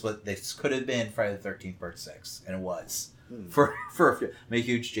 This could have been Friday the 13th Part 6, and it was. For a few. I'm a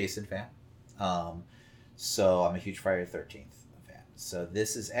huge Jason fan. So I'm a huge Friday the 13th fan. So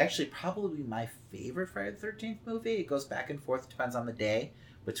this is actually probably my favorite Friday the 13th movie. It goes back and forth, depends on the day,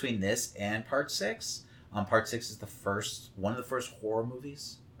 between this and Part 6. Part 6 is one of the first horror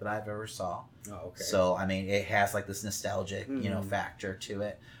movies that I've ever saw. Oh, okay. So, I mean, it has like this nostalgic, factor to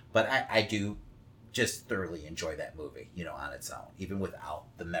it. But I do just thoroughly enjoy that movie, on its own, even without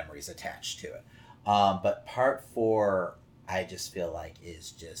the memories attached to it. But Part 4, I just feel like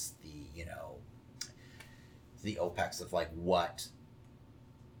is just the apex of like what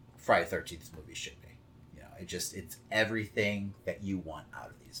Friday the 13th movie should be. It's everything that you want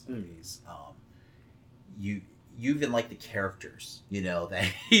out of these movies. You even like the characters,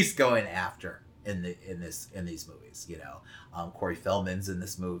 that he's going after in these movies. Corey Feldman's in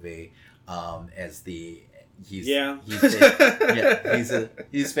this movie.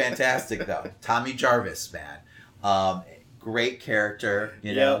 He's fantastic though. Tommy Jarvis, man, great character.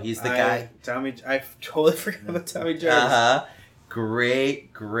 He's the guy. I totally forgot about Tommy Jarvis.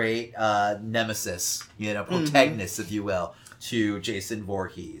 Great nemesis, protagonist, if you will, to Jason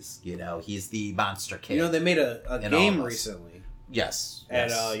Voorhees. He's the monster kid. They made a game recently. Yes.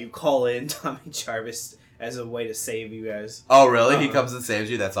 And you call in Tommy Jarvis as a way to save you guys. Oh, really? He comes and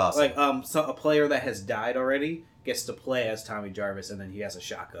saves you? That's awesome. Like, so a player that has died already gets to play as Tommy Jarvis, and then he has a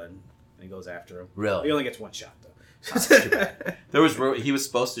shotgun, and he goes after him. Really? He only gets one shot, though. That's too bad. He was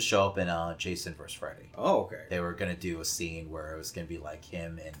supposed to show up in Jason vs. Freddy. Oh, okay. They were going to do a scene where it was going to be like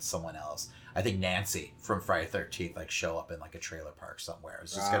him and someone else. I think Nancy from Friday the 13th, like, show up in like a trailer park somewhere. It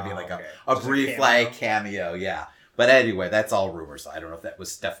was just going to be like a brief like cameo, yeah. But anyway, that's all rumors. I don't know if that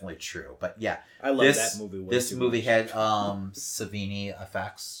was definitely true. But yeah. I love that movie. This movie had Savini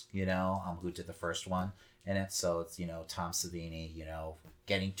effects, who did the first one in it. So it's, Tom Savini,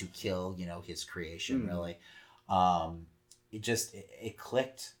 getting to kill, his creation, really. It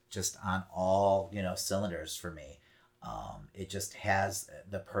clicked just on all, cylinders for me. It just has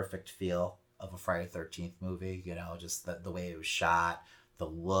the perfect feel of a Friday the 13th movie, just the way it was shot, the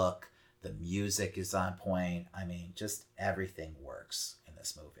look. The music is on point. I mean, just everything works in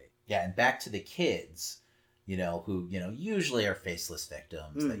this movie. Yeah, and back to the kids, who, usually are faceless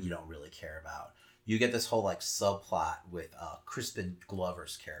victims that you don't really care about. You get this whole, like, subplot with Crispin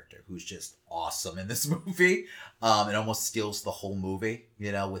Glover's character, who's just awesome in this movie. It almost steals the whole movie,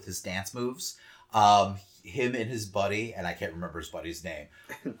 with his dance moves. Him and his buddy, and I can't remember his buddy's name,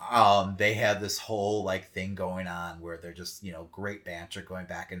 they have this whole like thing going on where they're just, great banter going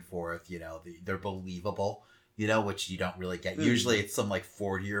back and forth, they're believable, which you don't really get. Usually it's some like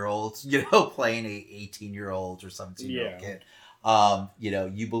 40-year-olds, playing a 18-year-old or 17-year-old kid.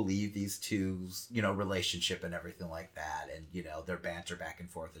 You believe these two's, relationship and everything like that. And, their banter back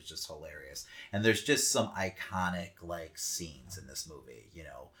and forth is just hilarious. And there's just some iconic like scenes in this movie,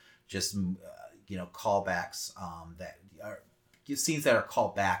 just, callbacks that are scenes that are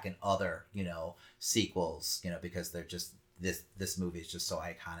called back in other, sequels, because they're just, this movie is just so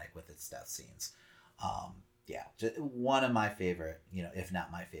iconic with its death scenes. Just one of my favorite, if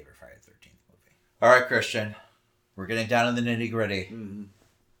not my favorite Friday the 13th movie. All right, Christian, we're getting down to the nitty gritty.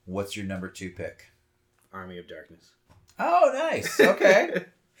 What's your number 2 pick? Army of Darkness. Oh, nice. Okay.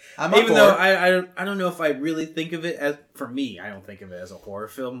 I'm Even though I don't know if I really think of it as, for me, I don't think of it as a horror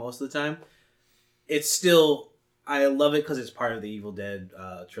film most of the time. It's still, I love it because it's part of the Evil Dead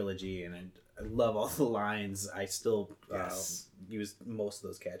trilogy, and I love all the lines. I still use most of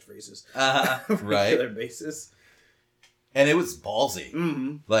those catchphrases on a regular basis. And it was ballsy.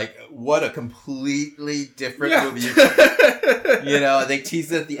 Mm-hmm. Like, what a completely different movie. You know, they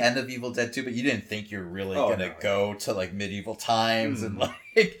teased it at the end of Evil Dead 2, but you didn't think you're really going to go to, like, medieval times and,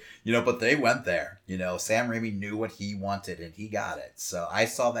 like, you know, but they went there. You know, Sam Raimi knew what he wanted, and he got it. So I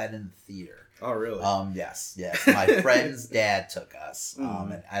saw that in the theater. Oh, really? Yes. My friend's dad took us,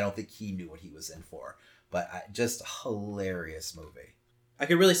 and I don't think he knew what he was in for. But just a hilarious movie. I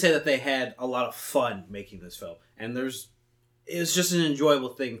could really say that they had a lot of fun making this film, and it's just an enjoyable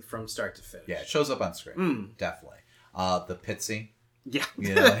thing from start to finish. Yeah, it shows up on screen. Definitely. The pit scene. Yeah.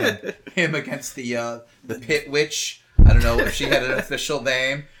 You know, him against the pit witch. I don't know if she had an official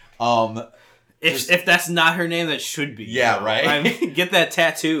name. If that's not her name, that should be. Yeah, right? I mean, get that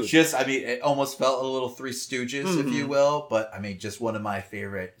tattooed. It almost felt a little Three Stooges, if you will. But, I mean, just one of my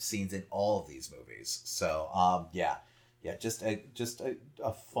favorite scenes in all of these movies. So, yeah, just a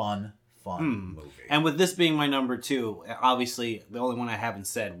fun movie. And with this being my number 2, obviously, the only one I haven't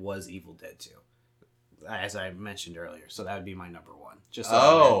said was Evil Dead 2. As I mentioned earlier. So that would be my number 1. Just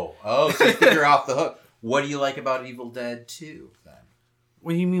so so you think you're off the hook. What do you like about Evil Dead 2, then?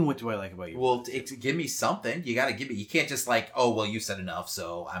 What do you mean, what do I like about you? Well, give me something. You got to give me. You can't just like, oh, well, you said enough,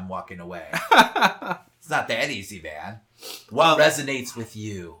 so I'm walking away. It's not that easy, man. What resonates with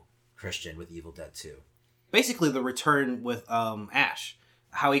you, Christian, with Evil Dead 2? Basically, the return with Ash.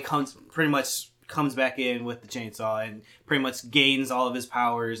 How he comes back in with the chainsaw and pretty much gains all of his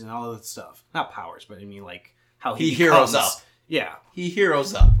powers and all of that stuff. Not powers, but I mean, like, how he heroes up. Yeah. He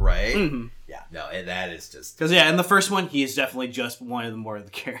heroes up, right? Mm-hmm. Yeah, no, and that is just... Because, in the first one, he is definitely just one of the more of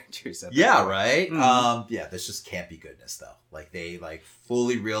the characters. Yeah, right? Mm-hmm. This just can't be goodness, though. Like, they, like,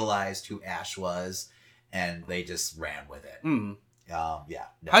 fully realized who Ash was, and they just ran with it. Mm-hmm. No.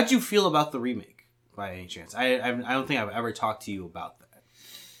 How'd you feel about the remake, by any chance? I don't think I've ever talked to you about that.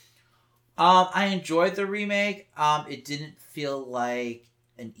 I enjoyed the remake. It didn't feel like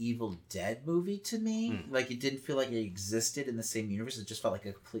an Evil Dead movie to me. Like, it didn't feel like it existed in the same universe. It just felt like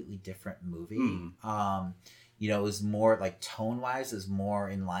a completely different movie. You know, it was more like tone-wise is more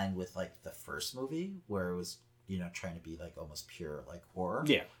in line with like the first movie, where it was, you know, trying to be like almost pure like horror.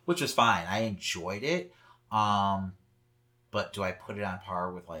 Yeah, which was fine. I enjoyed it. But do I put it on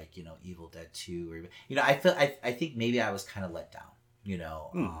par with like, you know, Evil Dead 2 or, you know, I think maybe I was kind of let down, you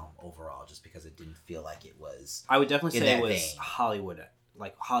know, overall, just because it didn't feel like it was. I would definitely say it was vein.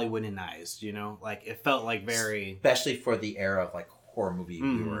 Hollywoodized, you know, like it felt like very, especially for the era of like horror movie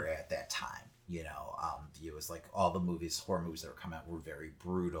we were at that time. You know, it was like all the horror movies that were coming out were very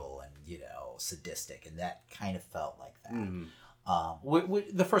brutal and, you know, sadistic, and that kind of felt like that.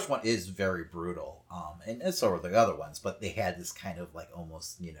 The first one is very brutal, and so were the other ones, but they had this kind of like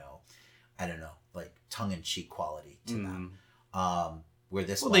almost, you know, I don't know, like tongue-in-cheek quality to them. Where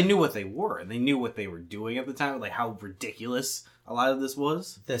this one, they knew what they were, and they knew what they were doing at the time, like how ridiculous a lot of this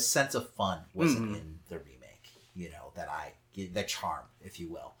was. The sense of fun wasn't in the remake, you know, the charm, if you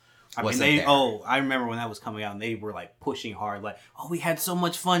will. I remember when that was coming out, and they were like pushing hard, like, oh, we had so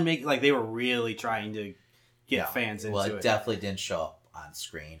much fun making, like they were really trying to get fans into it. Well, it definitely didn't show up on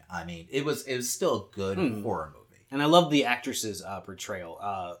screen. I mean, it was still a good horror movie. And I love the actress's portrayal.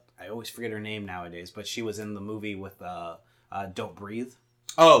 I always forget her name nowadays, but she was in the movie with Don't Breathe.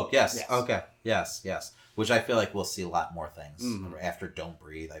 Oh, yes. Okay. Yes. Which I feel like we'll see a lot more things. After Don't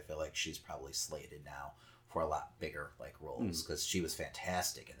Breathe, I feel like she's probably slated now for a lot bigger like roles, because she was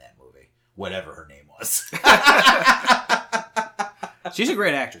fantastic in that movie, whatever her name was. She's a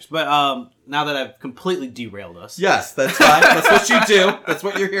great actress, but now that I've completely derailed us. Yes, that's fine. That's what you do. That's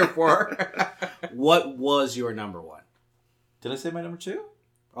what you're here for. What was your number 1? Did I say my number 2?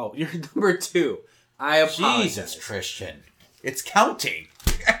 Oh, your number 2. I apologize. Jesus, Christian. It's counting.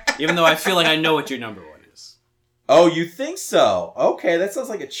 Even though I feel like I know what your number 1 is. Oh, you think so? Okay, that sounds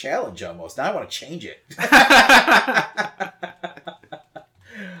like a challenge almost. Now I want to change it.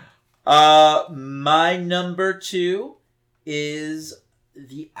 My number 2 is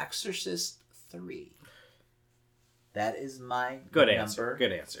The Exorcist 3. That is my Good number answer.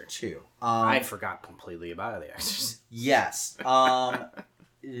 Good answer. 2. I forgot completely about The Exorcist. Yes.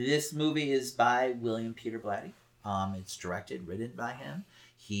 This movie is by William Peter Blatty. It's directed, written by him.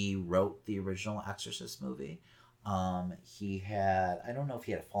 He wrote the original Exorcist movie. He had, I don't know if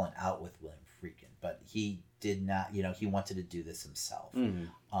he had fallen out with William Friedkin, but he did not, he wanted to do this himself.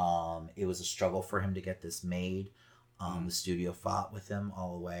 It was a struggle for him to get this made. The studio fought with him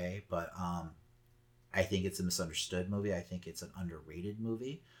all the way, but I think it's a misunderstood movie. I think it's an underrated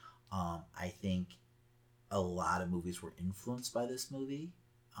movie. I think a lot of movies were influenced by this movie.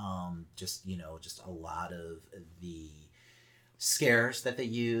 Just a lot of the scares that they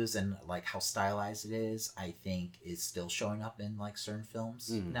use and like how stylized it is, I think is still showing up in like certain films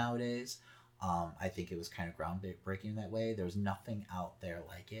nowadays. I think it was kind of groundbreaking that way. There's nothing out there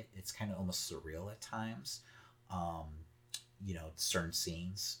like it. It's kind of almost surreal at times. Certain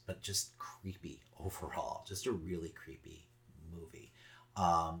scenes, but just creepy overall. Just a really creepy movie.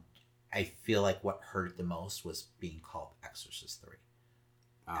 I feel like what hurt it the most was being called Exorcist 3.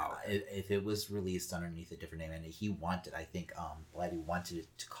 If it was released underneath a different name, and he wanted, I think, Blatty wanted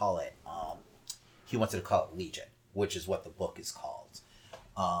to call it, he wanted to call it Legion, which is what the book is called.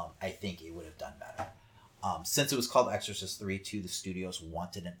 I think it would have done better. Since it was called Exorcist 3, too, the studios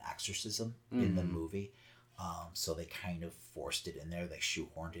wanted an exorcism in the movie, so they kind of forced it in there. They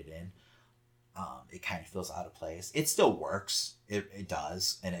shoehorned it in. It kind of feels out of place. It still works. It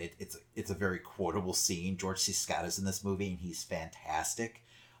does, and it's a very quotable scene. George C. Scott is in this movie, and he's fantastic.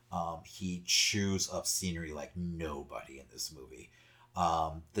 He chews up scenery like nobody in this movie.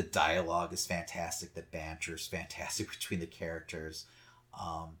 The dialogue is fantastic. The banter is fantastic between the characters.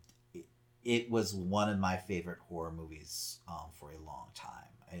 It was one of my favorite horror movies for a long time.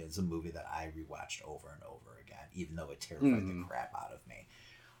 It's a movie that I rewatched over and over again, even though it terrified the crap out of me.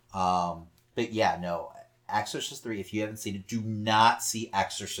 But yeah, no, Exorcist 3, if you haven't seen it, do not see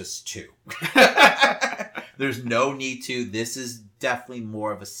Exorcist 2. There's no need to. This is definitely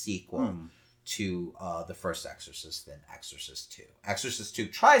more of a sequel to the first Exorcist than Exorcist 2. Exorcist 2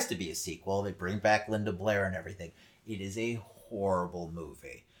 tries to be a sequel. They bring back Linda Blair and everything. It is a horrible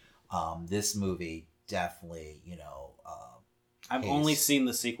movie. This movie definitely, I've only seen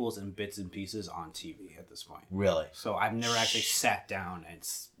the sequels in bits and pieces on TV at this point. Really? So I've never actually sat down and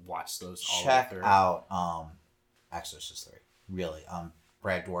watched those all Check through. out Exorcist 3. Really.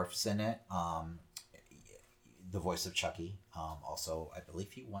 Brad Dourif's in it. The voice of Chucky. Also, I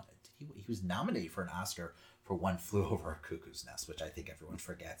believe he was nominated for an Oscar for One Flew Over a Cuckoo's Nest, which I think everyone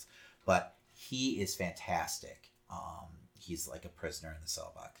forgets. But he is fantastic. He's like a prisoner in the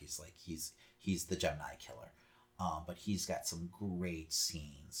cell block. He's the Gemini killer. But he's got some great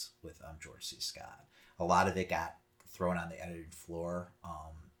scenes with George C. Scott. A lot of it got thrown on the editing floor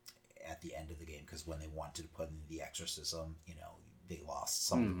at the end of the game because when they wanted to put in the exorcism, they lost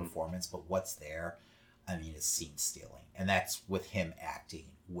some of the performance. But what's there, is scene stealing. And that's with him acting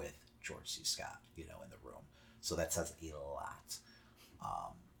with George C. Scott, in the room. So that says a lot.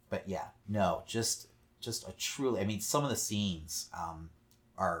 But yeah, no, just a truly, some of the scenes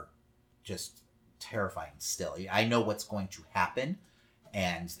are just terrifying still. I know what's going to happen,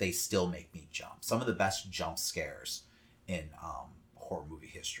 and they still make me jump. Some of the best jump scares in horror movie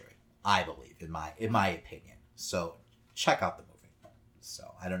history, I believe, in my opinion. So check out the movie.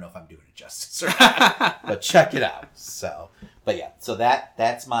 So I don't know if I'm doing it justice or not, but check it out. So, but yeah, so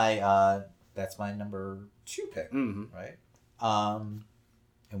that's my number 2 pick, right?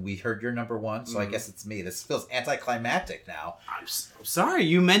 And we heard your number 1, so I guess it's me. This feels anticlimactic now. I'm sorry,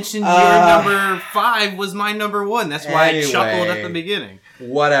 you mentioned your number 5 was my number 1. That's why I chuckled at the beginning.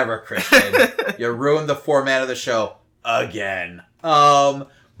 Whatever, Christian. You ruined the format of the show again.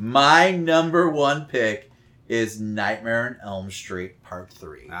 My number 1 pick is Nightmare on Elm Street Part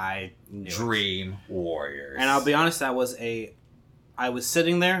 3. I knew Dream Warriors. And I'll be honest, I was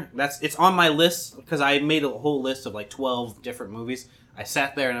sitting there. It's on my list because I made a whole list of like 12 different movies. I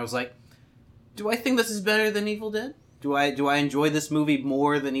sat there and I was like, do I think this is better than Evil Dead? Do I enjoy this movie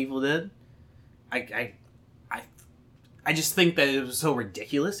more than Evil Dead? I just think that it was so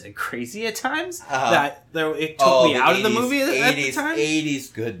ridiculous and crazy at times that it took me out of the movie at the time.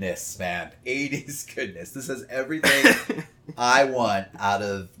 80s goodness, man. 80s goodness. This has everything I want out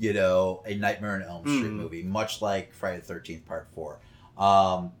of, a Nightmare on Elm Street movie, much like Friday the 13th Part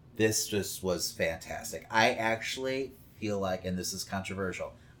 4. This just was fantastic. I actually feel like, and this is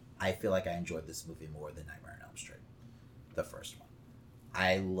controversial, I feel like I enjoyed this movie more than Nightmare on Elm Street, the first one.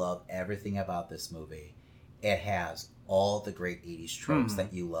 I love everything about this movie. It has all the great 80s tropes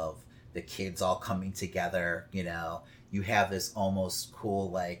that you love. The kids all coming together, you have this almost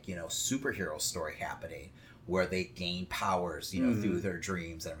cool, superhero story happening where they gain powers, through their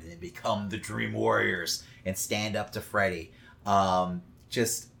dreams and everything, become the Dream Warriors and stand up to Freddy.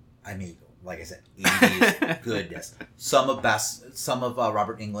 Like I said, 80s goodness. Some of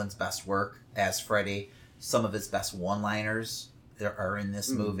Robert Englund's best work as Freddy. some of its best one-liners are in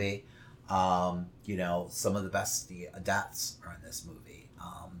this movie. You know, some of the best deaths are in this movie.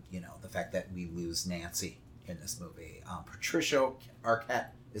 You know, the fact that we lose Nancy in this movie. Patricia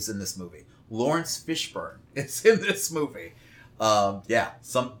Arquette is in this movie. Lawrence Fishburne is in this movie. Yeah,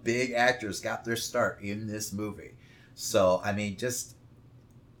 some big actors got their start in this movie. So, I mean, just...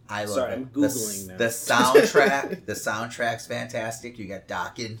 I love it. I'm Googling now. The soundtrack, the soundtrack's fantastic. You got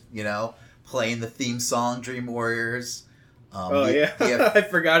Dokken, you know, playing the theme song, Dream Warriors. I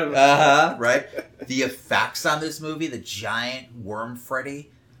forgot about right? The effects on this movie, the giant worm Freddy.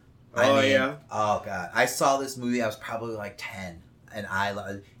 Yeah. Oh, God. I saw this movie, I was probably like 10. And I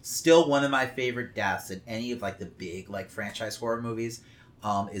love still one of my favorite deaths in any of like the big like franchise horror movies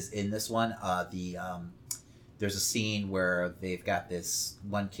is in this one. There's a scene where they've got this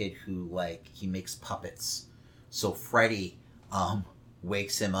one kid who like he makes puppets. So Freddy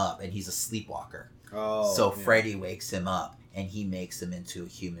wakes him up and he's a sleepwalker. Freddy wakes him up and he makes him into a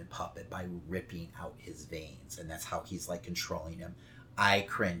human puppet by ripping out his veins, and that's how he's like controlling him. I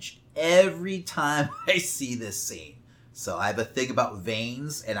cringed every time I see this scene. So I have a thing about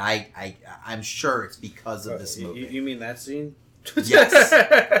veins, and I'm sure it's because of this movie. You mean that scene? Yes.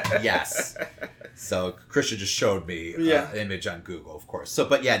 Yes. So Christian just showed me an image on Google, of course. So,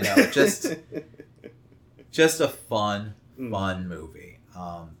 but yeah, no, just a fun movie.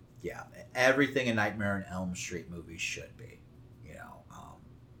 Yeah, everything a Nightmare on Elm Street movie should be.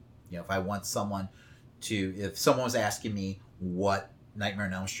 You know, if someone was asking me what Nightmare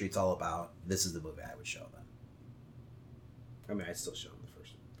on Elm Street's all about, this is the movie I would show them. I mean, I'd still show them the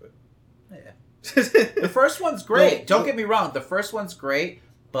first one, but yeah. The first one's great. Don't get me wrong. The first one's great,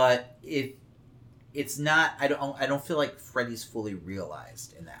 but it's not. I don't feel like Freddy's fully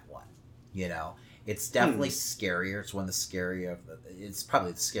realized in that one. You know, it's definitely scarier. It's one of the scarier. It's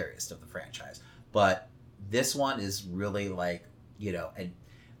probably the scariest of the franchise. But this one is really like, you know, and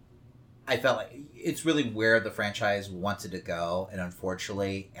I felt like it's really where the franchise wanted to go, and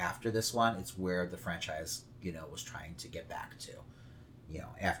unfortunately, after this one, it's where the franchise, you know, was trying to get back to. You know,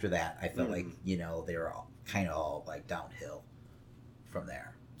 after that, I felt like, you know, they were all like downhill from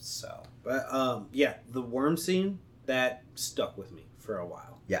there. So, but yeah, the worm scene that stuck with me for a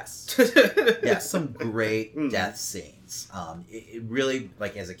while. Yes, yes, some great death scenes. It really,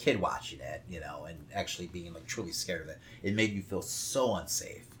 like as a kid watching it, you know, and actually being like truly scared of it, it made you feel so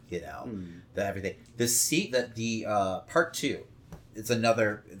unsafe. You know, that everything. The part 2, it's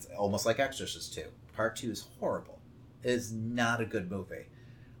almost like Exorcist 2. Part 2 is horrible. It is not a good movie.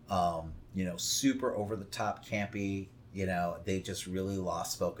 You know, super over the top, campy. You know, they just really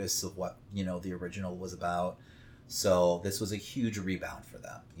lost focus of what, you know, the original was about. So this was a huge rebound for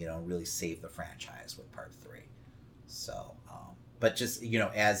them. You know, really saved the franchise with part 3. So, but just, you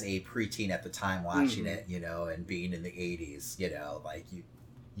know, as a preteen at the time watching it, you know, and being in the 80s, you know, like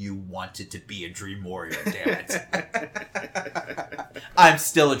you wanted to be a Dream Warrior, damn it. I'm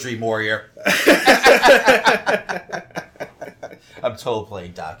still a Dream Warrior. I'm totally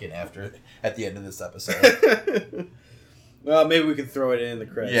playing Dokken at the end of this episode. Well, maybe we can throw it in the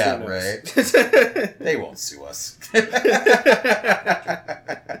credits. Yeah, right. They won't sue us.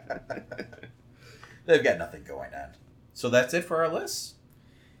 They've got nothing going on. So that's it for our list?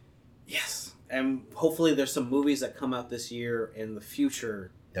 Yes. And hopefully there's some movies that come out this year in the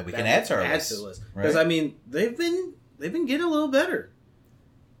future that we can add to our list. Because, I mean, they've been getting a little better.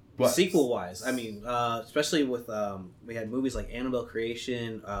 What? Sequel-wise. I mean, especially with, we had movies like Annabelle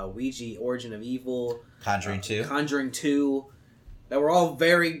Creation, Ouija, Origin of Evil. Conjuring 2. Conjuring 2. That were all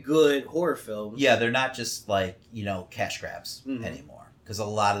very good horror films. Yeah, they're not just like, you know, cash grabs anymore. Because a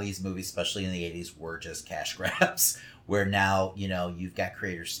lot of these movies, especially in the 80s, were just cash grabs. Where now, you know, you've got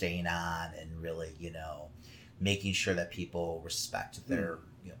creators staying on and really, you know, making sure that people respect their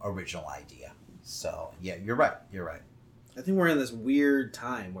original idea. So, yeah, you're right. I think we're in this weird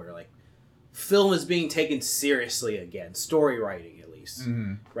time where, like, film is being taken seriously again. Story writing, at least.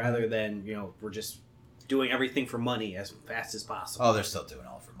 Rather than, you know, we're just doing everything for money as fast as possible. Oh, they're still doing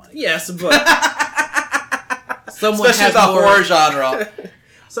all for money. Yes, but... someone especially has the more, horror genre.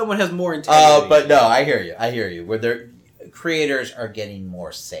 Someone has more integrity. But no, I hear you. Where their creators are getting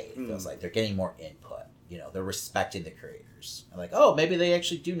more say. It feels like they're getting more input. You know, they're respecting the creators. Like, oh, maybe they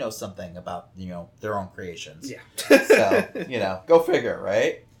actually do know something about, you know, their own creations. Yeah. So, you know, go figure,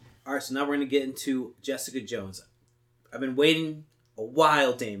 right? All right, so now we're going to get into Jessica Jones. I've been waiting a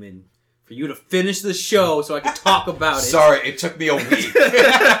while, Damon, for you to finish the show so I can talk about it. Sorry, it took me a week.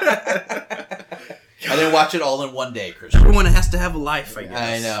 I didn't watch it all in one day, Christian. Everyone has to have a life, I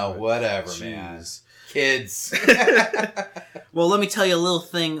guess. I know, whatever, man. Kids. Well, let me tell you a little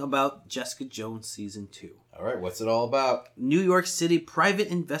thing about Jessica Jones Season 2. All right, what's it all about? New York City private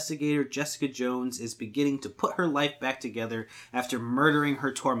investigator Jessica Jones is beginning to put her life back together after murdering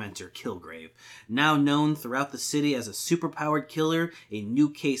her tormentor, Kilgrave. Now known throughout the city as a superpowered killer, a new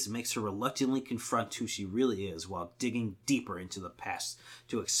case makes her reluctantly confront who she really is while digging deeper into the past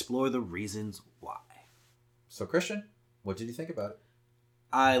to explore the reasons why. So, Christian, what did you think about it?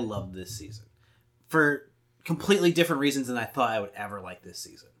 I love this season. For completely different reasons than I thought I would ever like this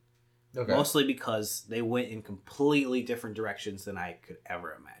season. Okay. Mostly because they went in completely different directions than I could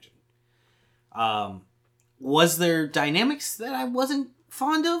ever imagine. Was there dynamics that I wasn't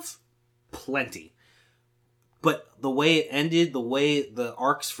fond of? Plenty. But the way it ended, the way the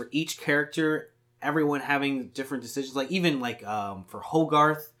arcs for each character, everyone having different decisions, like even like for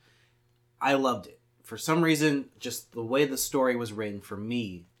Hogarth, I loved it. For some reason, just the way the story was written for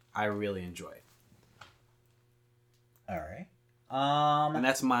me, I really enjoyed. All right. And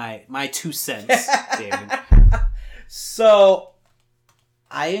that's my 2 cents, David. So,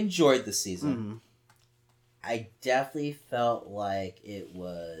 I enjoyed the season. Mm-hmm. I definitely felt like it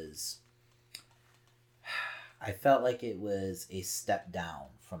was... I felt like it was a step down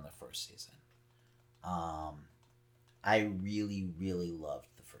from the first season. I really, really loved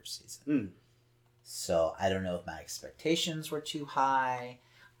the first season. Mm. So, I don't know if my expectations were too high.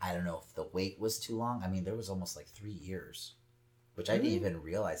 I don't know if the wait was too long. I mean, there was almost like 3 years. Which I didn't even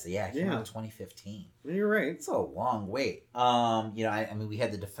realize. Yeah, it came out in 2015. You're right. It's a long wait. I mean, we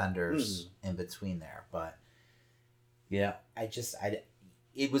had the Defenders in between there, but it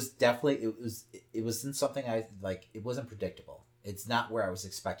was definitely it wasn't something I like. It wasn't predictable. It's not where I was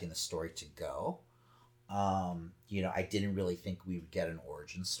expecting the story to go. I didn't really think we would get an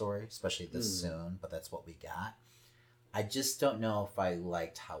origin story, especially this soon, but that's what we got. I just don't know if I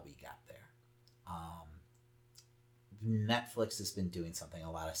liked how we got there. Netflix has been doing something a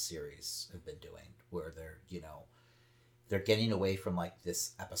lot of series have been doing where they're getting away from like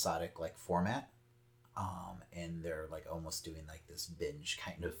this episodic like format and they're like almost doing like this binge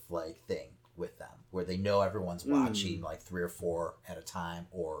kind of like thing with them where they know everyone's watching like 3 or 4 at a time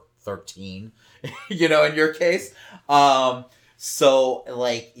or 13 in your case, so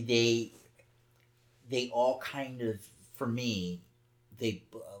like they all kind of, for me, they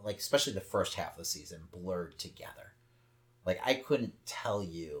like, especially the first half of the season, blurred together. Like, I couldn't tell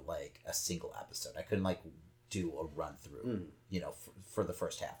you, like, a single episode. I couldn't, like, do a run-through, for the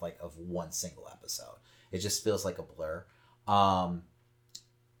first half, like, of one single episode. It just feels like a blur.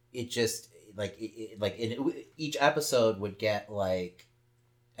 It just, like, each episode would get, like,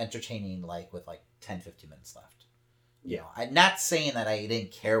 entertaining, like, with, like, 10, 15 minutes left. Yeah. I'm not saying that I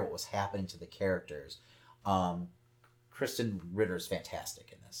didn't care what was happening to the characters. Kristen Ritter's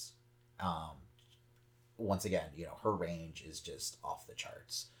fantastic in this. Once again, her range is just off the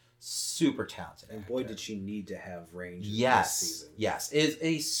charts. Super talented And actor. boy, did she need to have range Yes, this season. yes. It is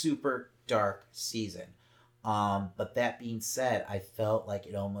a super dark season. But that being said, I felt like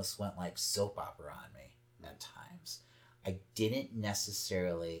it almost went like soap opera on me at times. I didn't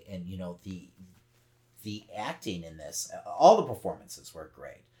necessarily, and the acting in this, all the performances were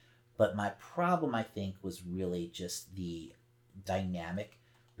great. But my problem, I think, was really just the dynamic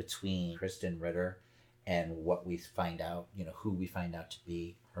between Kristen Ritter and what we find out, who we find out to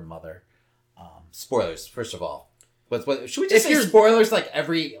be her mother. Spoilers, first of all. But should we just say spoilers like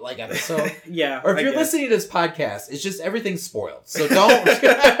every episode? Yeah. Or if you're listening to this podcast, it's just everything's spoiled. So don't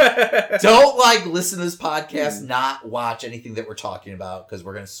listen to this podcast, not watch anything that we're talking about because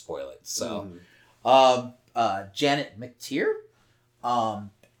we're gonna spoil it. So, Janet McTeer,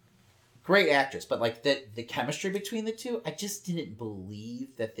 great actress, but like the chemistry between the two, I just didn't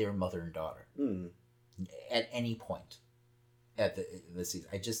believe that they were mother and daughter at any point at the season.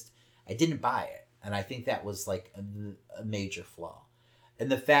 I didn't buy it. And I think that was like a major flaw.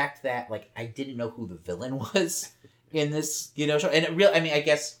 And the fact that like I didn't know who the villain was in this, show. And it really, I mean, I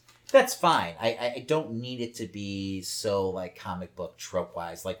guess that's fine. I don't need it to be so like comic book trope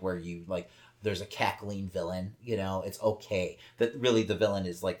wise, like where you like there's a cackling villain, it's okay. That really the villain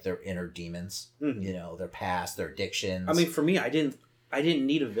is like their inner demons, their past, their addictions. I mean, for me, I didn't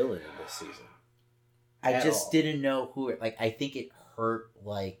need a villain in this season. I just didn't know who like I think it hurt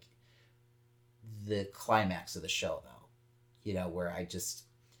like the climax of the show though, where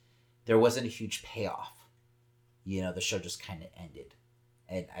there wasn't a huge payoff, the show just kind of ended.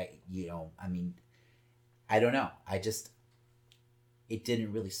 And I don't know. It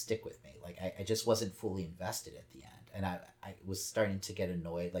didn't really stick with me. Like I just wasn't fully invested at the end. And I was starting to get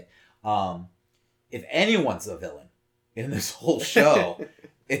annoyed. Like, if anyone's a villain in this whole show,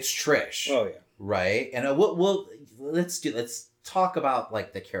 it's Trish. Oh yeah. right? And let's talk about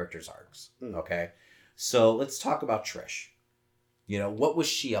like the characters' arcs, okay? So let's talk about Trish. You know, what was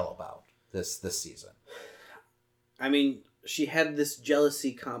she all about this season? I mean, she had this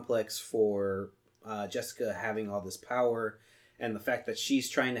jealousy complex for Jessica having all this power, and the fact that she's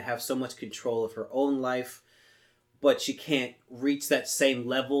trying to have so much control of her own life, but she can't reach that same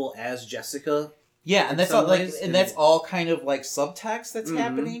level as Jessica. Yeah, and that's all that's all kind of like subtext that's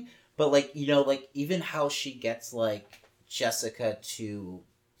happening. But like, you know, like even how she gets like Jessica to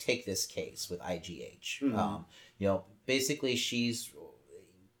take this case with IGH. You know, basically she's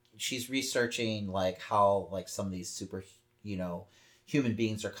researching like how like some of these super, you know, human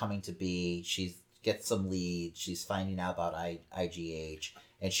beings are coming to be. She gets some leads. She's finding out about IGH,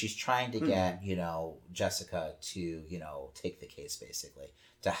 and she's trying to get, you know, Jessica to, you know, take the case basically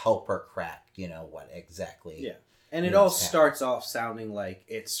to help her crack, you know, what exactly. Yeah. And it all starts off sounding like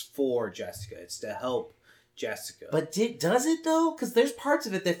it's for Jessica. It's to help Jessica. But does it though? Because there's parts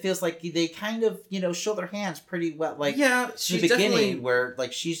of it that feels like they kind of, you know, show their hands pretty well. Like she's the beginning where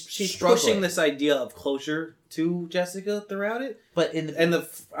like she's pushing this idea of closure to Jessica throughout it. But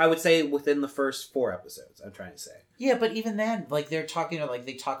I would say within the first 4 episodes, I'm trying to say. Yeah, but even then, like they're talking, like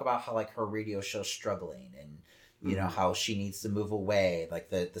they talk about how like her radio show's struggling and. You know, how she needs to move away. Like,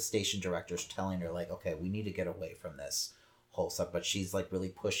 the station director's telling her, like, okay, we need to get away from this whole stuff. But she's, like, really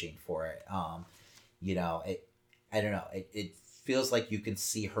pushing for it. You know, I don't know. It feels like you can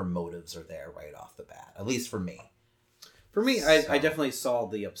see her motives are there right off the bat. At least for me. For me, I definitely saw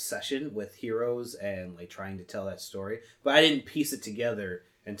the obsession with heroes and, like, trying to tell that story. But I didn't piece it together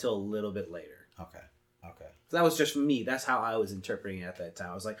until a little bit later. Okay. So that was just me. That's how I was interpreting it at that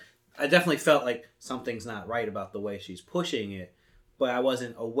time. I was like... I definitely felt like something's not right about the way she's pushing it, but I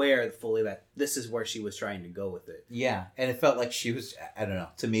wasn't aware fully that this is where she was trying to go with it. Yeah, and it felt like she was, I don't know,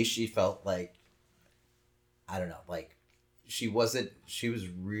 to me she felt like, I don't know, like she was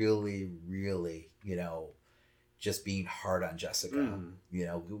really, really, you know, just being hard on Jessica. You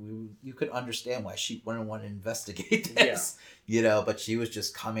know, you could understand why she wouldn't want to investigate this, you know, but she was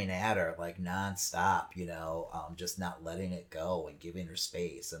just coming at her like nonstop, you know, just not letting it go and giving her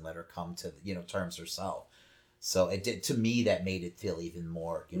space and let her come to, you know, terms herself. So it did, to me, that made it feel even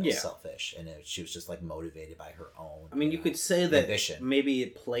more, you know, selfish. And she was just like motivated by her own. I mean, you could say that ambition. Maybe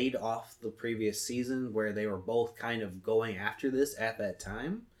it played off the previous season where they were both kind of going after this at that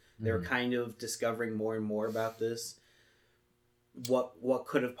time. They were kind of discovering more and more about this. What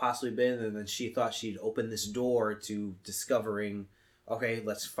could have possibly been, and then she thought she'd open this door to discovering, okay,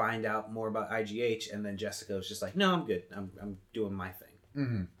 let's find out more about IGH, and then Jessica was just like, no, I'm good. I'm doing my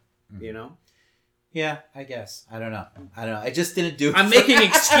thing. You know? Yeah, I guess. I don't know. I just didn't do it. I'm making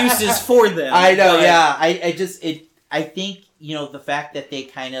excuses for them. I know, yeah. I think, you know, the fact that they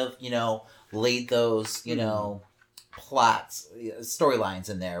kind of, you know, laid those, you know, plots, storylines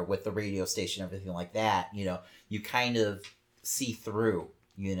in there with the radio station, everything like that, you know, you kind of see through,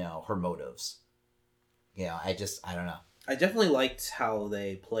 you know, her motives. You know, I don't know. I definitely liked how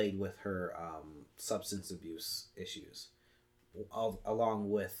they played with her substance abuse issues, along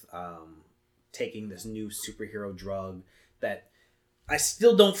with taking this new superhero drug that I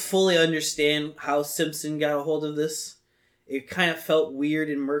still don't fully understand how Simpson got a hold of this. It kind of felt weird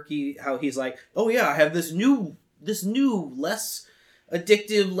and murky how he's like, oh yeah, I have this new, less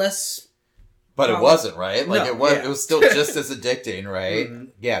addictive, less... But it wasn't, right? Like, no, it was still just as addicting, right?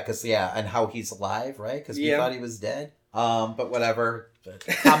 Yeah, because, and how he's alive, right? Because we thought he was dead. But whatever.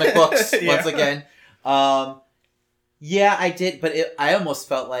 Comic books, once again. Yeah, I did, but I almost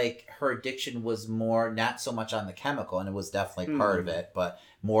felt like her addiction was more, not so much on the chemical, and it was definitely part of it, but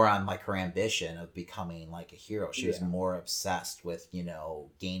more on, like, her ambition of becoming, like, a hero. She was more obsessed with, you know,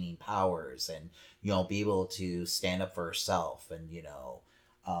 gaining powers and, you know, be able to stand up for herself and, you know,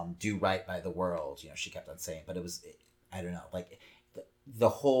 do right by the world, you know, she kept on saying. But it was, I don't know, like, the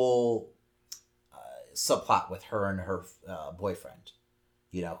whole subplot with her and her boyfriend,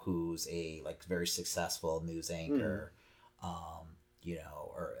 you know, who's a, like, very successful news anchor, you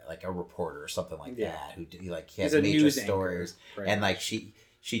know, or like a reporter or something like that, who like he has major stories, and like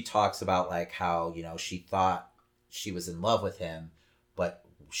she talks about like how, you know, she thought she was in love with him, but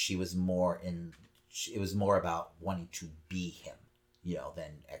it was more about wanting to be him, you know,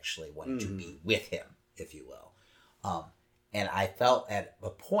 than actually wanting to be with him, if you will. And I felt at a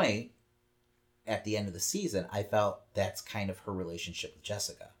point at the end of the season, I felt that's kind of her relationship with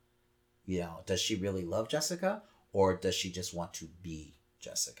Jessica. You know, does she really love Jessica, or does she just want to be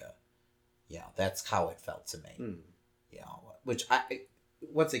Jessica? You know, that's how it felt to me. You know, which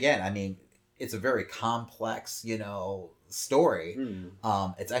once again, I mean, it's a very complex, story.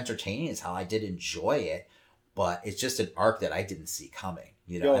 Mm. It's entertaining as hell. I did enjoy it, but it's just an arc that I didn't see coming,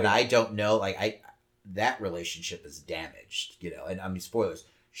 Oh, and yeah. I don't know, like that relationship is damaged, and I mean, spoilers,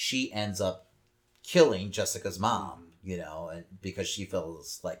 she ends up killing Jessica's mom, and because she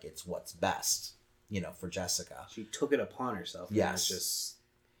feels like it's what's best, for Jessica. She took it upon herself. And Yes. it's just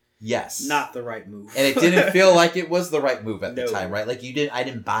Yes. not the right move. And it didn't feel like it was the right move at the No. time, right? Like I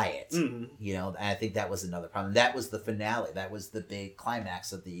didn't buy it. Mhm. And I think that was another problem. That was the finale. That was the big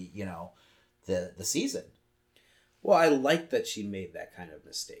climax of the, the season. Well, I like that she made that kind of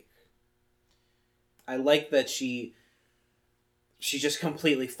mistake. I like that she just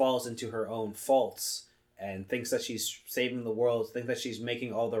completely falls into her own faults and thinks that she's saving the world, thinks that she's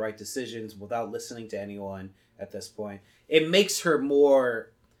making all the right decisions without listening to anyone at this point. It makes her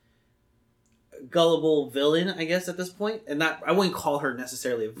more gullible villain, I guess, at this point. And I wouldn't call her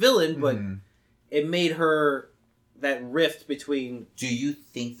necessarily a villain, but it made her that rift between... Do you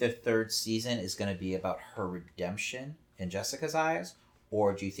think the third season is going to be about her redemption in Jessica's eyes?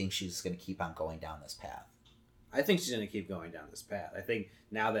 Or do you think she's going to keep on going down this path? I think she's going to keep going down this path. I think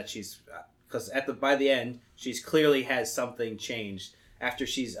now that she's... Because by the end, she's clearly has something changed. After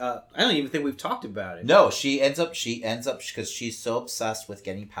she's... I don't even think we've talked about it. No, she ends up because she's so obsessed with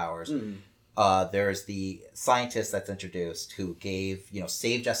getting powers. There's the scientist that's introduced who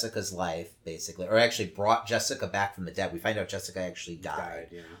saved Jessica's life, basically, or actually brought Jessica back from the dead. We find out Jessica actually died,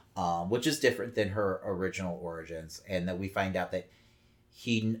 which is different than her original origins. And then we find out that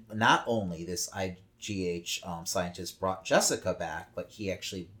he, not only this IGH scientist brought Jessica back, but he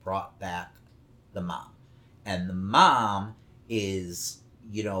actually brought back the mom. And the mom is,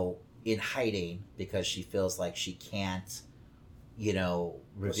 in hiding because she feels like she can't,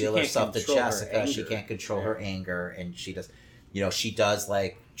 reveal herself to Jessica. She can't control her anger, and she does, she does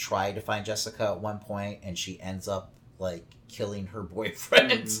like try to find Jessica at one point, and she ends up like killing her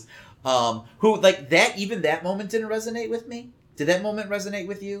boyfriend, who like that. Even that moment didn't resonate with me. Did that moment resonate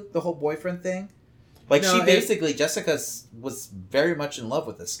with you? The whole boyfriend thing, like No, Jessica was very much in love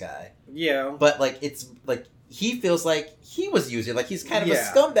with this guy. Yeah. But like it's like he feels like he was using, like he's kind of a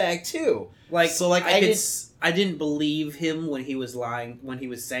Yeah. scumbag too. Like, So, like, I didn't believe him when he was lying, when he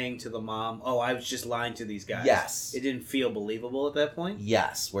was saying to the mom, "Oh, I was just lying to these guys." Yes. It didn't feel believable at that point.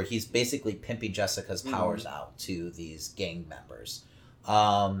 Yes, where he's basically pimping Jessica's powers out to these gang members.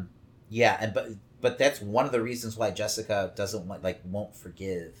 Yeah, and but that's one of the reasons why Jessica won't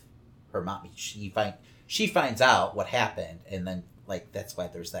forgive her mom. She finds out what happened, and then like that's why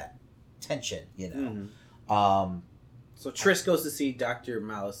there's that tension, So Trish goes to see Dr.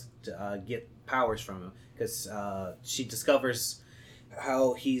 Malice to get powers from him because she discovers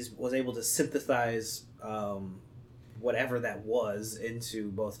how he was able to synthesize whatever that was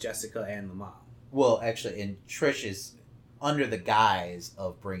into both Jessica and the mom. Well, actually, and Trish is under the guise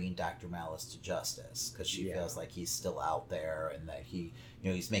of bringing Dr. Malice to justice because she feels like he's still out there and that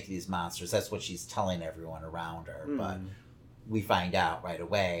he's making these monsters. That's what she's telling everyone around her. But we find out right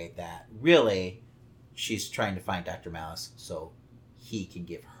away that really she's trying to find Dr. Malice so he can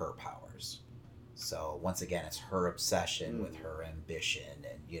give her powers. So once again, it's her obsession with her ambition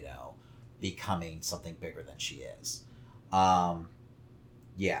and, becoming something bigger than she is. So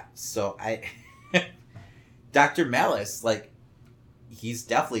Dr. Malice, like, he's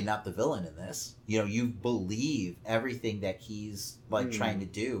definitely not the villain in this. You believe everything that he's, like, trying to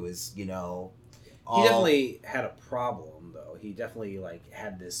do is, He definitely had a problem, though. He definitely, like,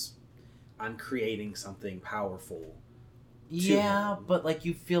 had this, I'm creating something powerful. Yeah, but, like,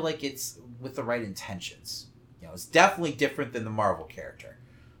 you feel like it's with the right intentions. It's definitely different than the Marvel character.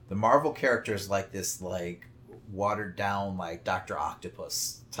 The Marvel character is, like, this, like, watered down, like, Dr.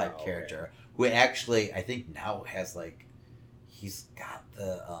 Octopus type character. Who actually, I think now has, like, he's got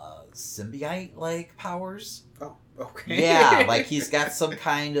the symbiote, like, powers. Oh, okay. Yeah, like, he's got some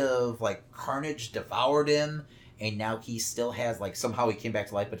kind of, like, carnage devoured him, and now he still has, like, somehow he came back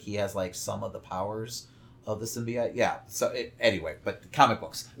to life, but he has, like, some of the powers of the symbiote. Yeah, so, anyway, but comic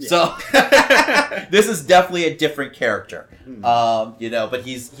books. Yeah. So, this is definitely a different character, but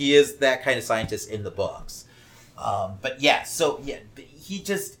he is that kind of scientist in the books. He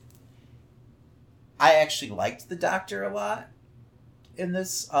just... I actually liked the Doctor a lot in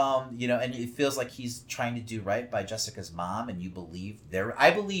this, and it feels like he's trying to do right by Jessica's mom, and I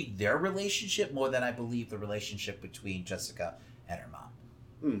believe their relationship more than I believe the relationship between Jessica and her mom.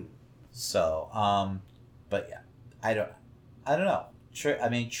 So, but yeah, I don't know.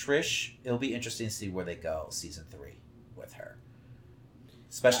 Trish, it'll be interesting to see where they go season 3 with her,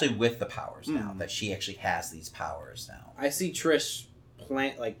 especially with the powers now that she actually has these powers now. I see Trish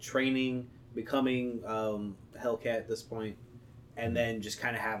training becoming Hellcat at this point, and then just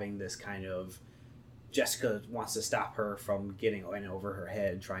kind of having this kind of Jessica wants to stop her from getting in over her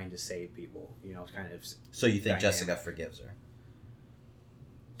head, trying to save people. You know, kind of. So you think dynamic. Jessica forgives her?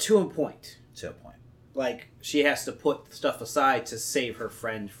 To a point. To a point. Like, she has to put stuff aside to save her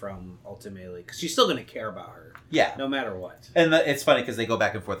friend from ultimately, because she's still going to care about her. Yeah. No matter what. And it's funny because they go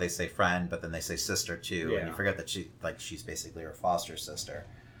back and forth. They say friend, but then they say sister too, Yeah. and you forget that she's basically her foster sister.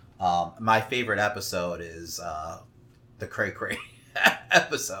 My favorite episode is the Cray Cray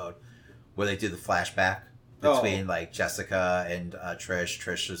episode where they do the flashback between like Jessica and Trish.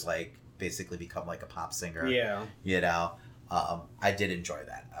 Trish is like basically become like a pop singer. Yeah. You know, I did enjoy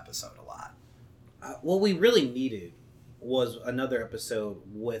that episode a lot. What we really needed was another episode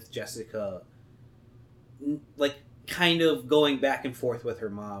with Jessica, like, kind of going back and forth with her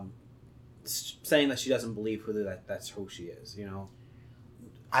mom, saying that she doesn't believe that's who she is, you know?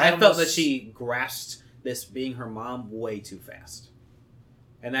 I felt that she grasped this being her mom way too fast.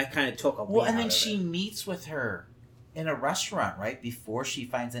 And that kind of took a Well, and out then of she it. meets with her in a restaurant, right? Before she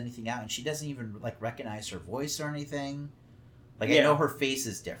finds anything out, and she doesn't even, like, recognize her voice or anything. Like, I Yeah. know her face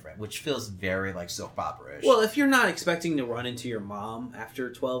is different, which feels very, like, soap opera-ish. Well, if you're not expecting to run into your mom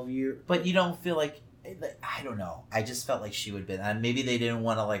after 12 years... But you don't feel like... I don't know. I just felt like she would have been... And maybe they didn't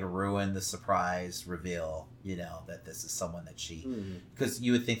want to, like, ruin the surprise reveal, you know, that this is someone that she... Because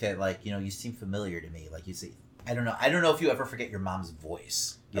you would think that, like, you know, you seem familiar to me. Like, you see... I don't know. I don't know if you ever forget your mom's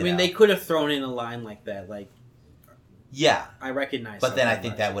voice. I mean, they could have thrown in a line like that, like... Yeah. I recognize But then I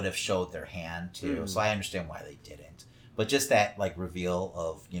something think like that would have showed their hand, too. So I understand why they didn't. But just that, like, reveal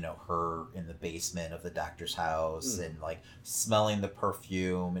of, you know, her in the basement of the doctor's house and, like, smelling the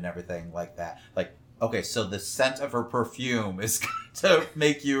perfume and everything like that. Like, okay, so the scent of her perfume is going to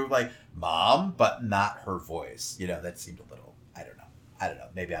make you, like, Mom, but not her voice. You know, that seemed a little, I don't know.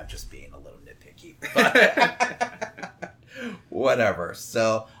 Maybe I'm just being a little nitpicky. But whatever.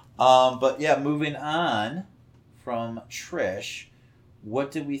 So, but yeah, moving on from Trish, what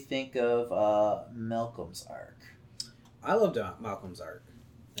did we think of Malcolm's arc? I loved Malcolm's arc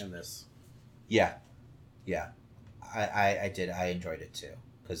in this. Yeah. I did. I enjoyed it too.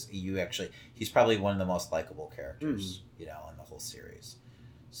 Because he's probably one of the most likable characters, you know, in the whole series.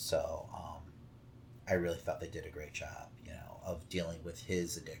 So, I really thought they did a great job, you know, of dealing with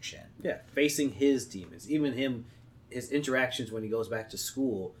his addiction. Yeah, facing his demons. Even his interactions when he goes back to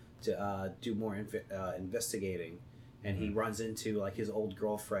school to do more investigating. And he runs into, like, his old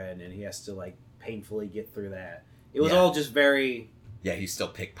girlfriend and he has to, like, painfully get through that. It was all just very... Yeah, he still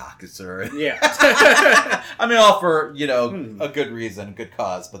pickpockets her. Yeah. I mean, all for, you know, a good reason, a good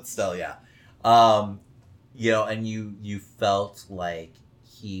cause, but still, yeah. You know, and you felt like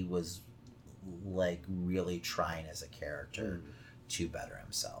he was, like, really trying as a character to better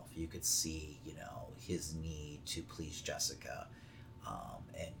himself. You could see, you know, his need to please Jessica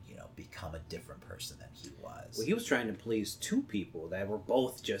and, you know, become a different person than he was. Well, he was trying to please two people that were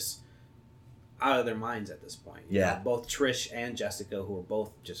both just... out of their minds at this point. You know, both Trish and Jessica, who are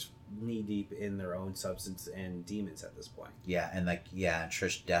both just knee deep in their own substance and demons at this point. Yeah, and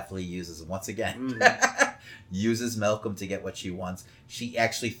Trish definitely uses, once again, uses Malcolm to get what she wants. She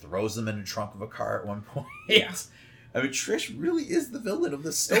actually throws him in the trunk of a car at one point. Yeah. I mean, Trish really is the villain of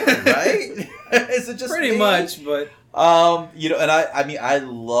this story, right? Is it just pretty me? much? But you know, and I mean, I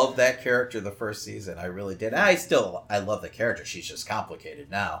love that character the first season. I really did. And I love the character. She's just complicated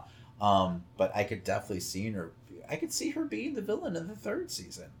now. But I could definitely see her. I could see her being the villain in the third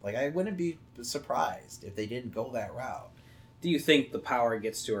season. Like, I wouldn't be surprised if they didn't go that route. do you think the power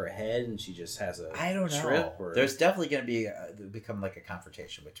gets to her head and she just has a I don't know. trip? Or... There's definitely going to be become like a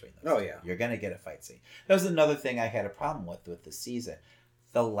confrontation between them. Oh, yeah. You're going to get a fight scene. That was another thing I had a problem with this season.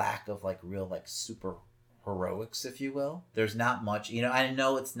 The lack of like real like super heroics, if you will. There's not much, you know, I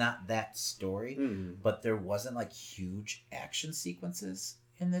know it's not that story, but there wasn't like huge action sequences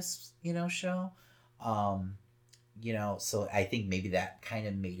in this, you know, show. You know, so I think maybe that kind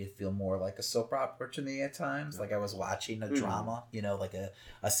of made it feel more like a soap opera to me at times. Like I was watching a drama, you know, like a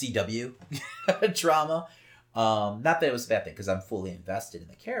CW drama. Not that it was a bad thing because I'm fully invested in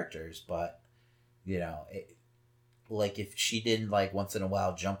the characters, but, you know, like if she didn't like once in a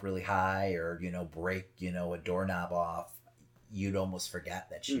while jump really high or, you know, break, you know, a doorknob off, you'd almost forget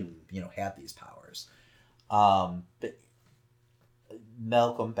that she, you know, had these powers. But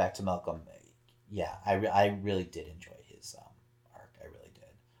Malcolm, back to Malcolm. Yeah, I really did enjoy his arc. I really did.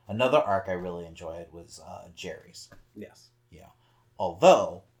 Another arc I really enjoyed was Jerry's. Yes. Yeah.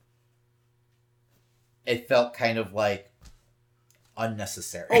 Although it felt kind of like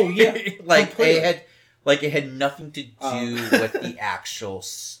unnecessary. Oh yeah. like Completely. it had nothing to do with the actual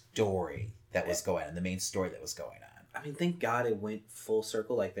story that was going on, the main story that was going on. I mean, thank God it went full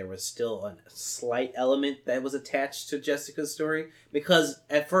circle. Like, there was still a slight element that was attached to Jessica's story. Because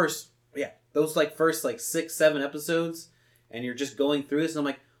at first, those, like, first, like, 6-7 episodes, and you're just going through this, and I'm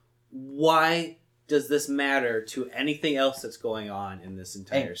like, why does this matter to anything else that's going on in this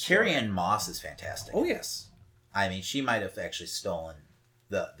entire story? Carrie-Anne Moss is fantastic. Oh, yes. I mean, she might have actually stolen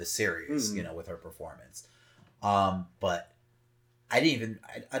the series, with her performance. But I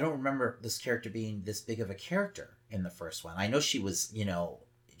don't remember this character being this big of a character in the first one. I know she was,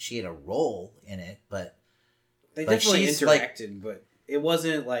 she had a role in it, but they like, definitely she's, interacted, but it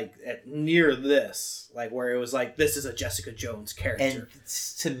wasn't like near this, like where it was like, this is a Jessica Jones character. And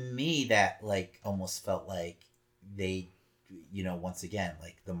to me, that like almost felt like they, once again,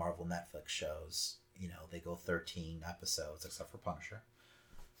 like the Marvel Netflix shows, they go 13 episodes except for Punisher,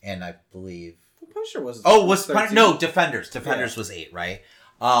 and I believe Punisher was Defenders. Defenders was 8, right?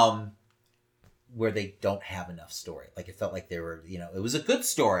 Where they don't have enough story. Like it felt like they were, it was a good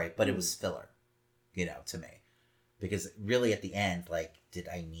story, but it was filler, to me. Because really at the end, like, did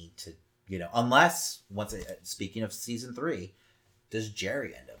I need to, unless, speaking of season 3, does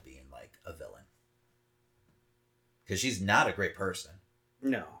Jerry end up being, like, a villain? Because she's not a great person.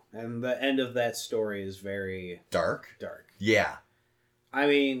 No. And the end of that story is very... Dark? Yeah. I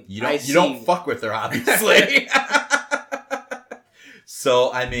mean, you don't fuck with her, obviously.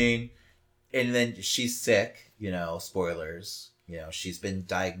 So, I mean, and then she's sick, spoilers. She's been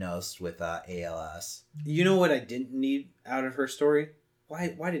diagnosed with ALS. You know what I didn't need out of her story?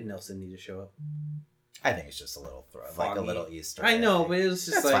 Why did Nelson need to show up? I think it's just a little like a little Easter. I know, but it was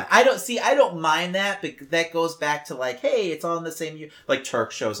just that's like... fine. I don't mind that, but that goes back to like, hey, it's all in the same... Like,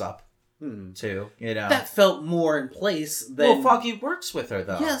 Turk shows up, too, That felt more in place than... Well, Foggy works with her,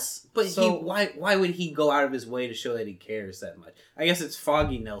 though. Yes, but why would he go out of his way to show that he cares that much? I guess it's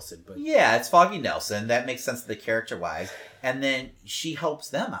Foggy Nelson, but... Yeah, it's Foggy Nelson. That makes sense to the character-wise. And then she helps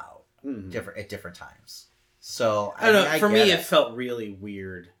them out at different times. So, I don't know. For me, it felt really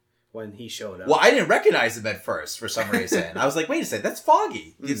weird when he showed up. Well, I didn't recognize him at first for some reason. I was like, wait a second, that's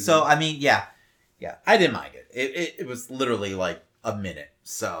Foggy. So, I mean, yeah, I didn't mind it. It was literally like a minute.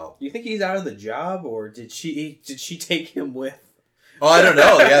 So, you think he's out of the job, or did she take him with? Oh, I don't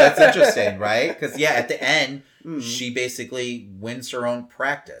know. Yeah, that's interesting, right? Because at the end, she basically wins her own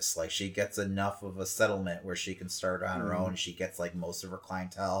practice. Like, she gets enough of a settlement where she can start on her own. She gets like most of her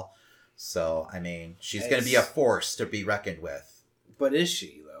clientele. So, I mean, she's going to be a force to be reckoned with. But is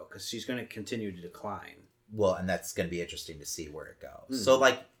she, though? Because she's going to continue to decline. Well, and that's going to be interesting to see where it goes. So,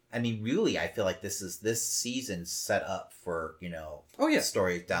 like, I mean, really, I feel like this season set up for,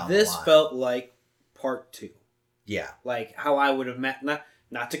 story down the line. This felt like part 2. Yeah. Like how I would have met,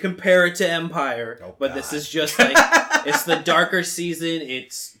 not to compare it to Empire, but this is just like, it's the darker season.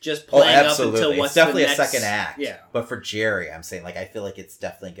 It's just playing up until what's it's definitely the next... a second act. Yeah. But for Jerry, I'm saying, like, I feel like it's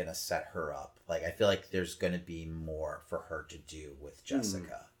definitely going to set her up. Like, I feel like there's going to be more for her to do with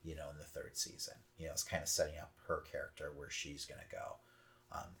Jessica, in the 3rd season. It's kind of setting up her character where she's going to go.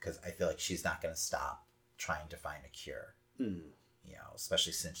 Because I feel like she's not going to stop trying to find a cure.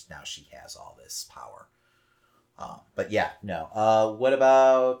 Especially since now she has all this power. But yeah, no. What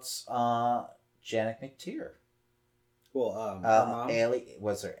about Janet McTeer? Well, her mom?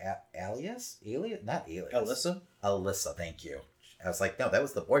 Was her Alias? Not Alias. Alyssa? Alyssa, thank you. I was like, no, that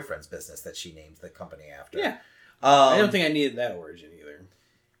was the boyfriend's business that she named the company after. Yeah. I don't think I needed that origin either.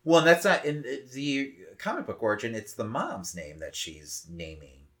 Well, and that's not in the comic book origin. It's the mom's name that she's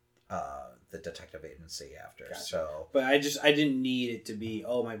naming the detective agency after. Gotcha. So, but I didn't need it to be,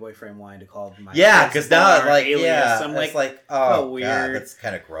 my boyfriend wanted to call my because now like Alias. I'm like oh weird. God, that's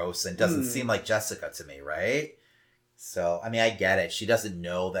kind of gross and doesn't seem like Jessica to me, right? So I mean, I get it. She doesn't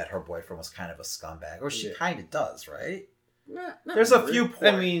know that her boyfriend was kind of a scumbag, or she kind of does, right? Not There's really. a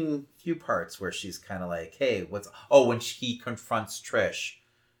few few parts where she's kind of like, hey, when he confronts Trish.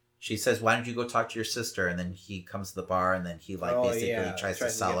 She says, why don't you go talk to your sister? And then he comes to the bar and then he basically tries to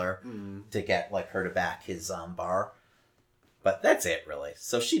sell her to get like her to back his bar. But that's it really.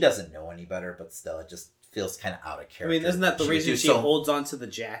 So she doesn't know any better, but still it just feels kind of out of character. I mean, isn't that the reason she holds on to the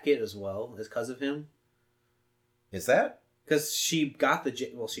jacket as well? Is because of him? Is that? Because she got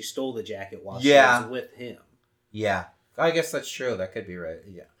she stole the jacket while she was with him. Yeah. I guess that's true. That could be right.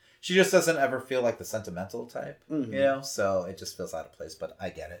 Yeah. She just doesn't ever feel like the sentimental type, so it just feels out of place, but I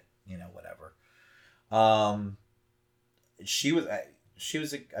get it. Whatever. She was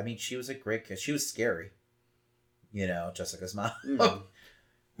a great kid. She was scary. Jessica's mom.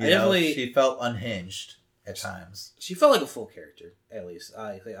 She felt unhinged at times. She felt like a full character, at least.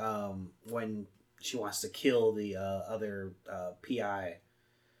 When she wants to kill the other PI.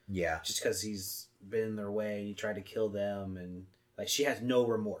 Yeah. just because he's been in their way and he tried to kill them, and like she has no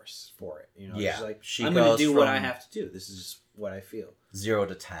remorse for it. You know, Yeah. she's like, She I'm going goes to do what from- I have to do. This is just what I feel. 0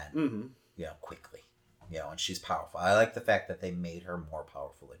 to 10. Mm-hmm. You know, quickly. You know, and she's powerful. I like the fact that they made her more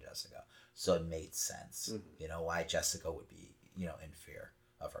powerful than Jessica. So it made sense. Mm-hmm. You know, why Jessica would be, you know, in fear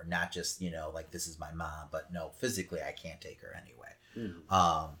of her. Not just, you know, like this is my mom, but no, physically I can't take her anyway.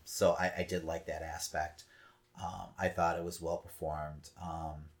 Mm-hmm. So I did like that aspect. I thought it was well performed.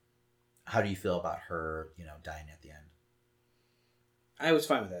 How do you feel about her, you know, dying at the end? I was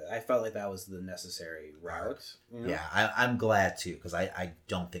fine with that. I felt like that was the necessary route. You know? Yeah, I'm glad too, because I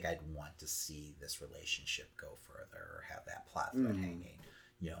don't think I'd want to see this relationship go further or have that plot thread hanging,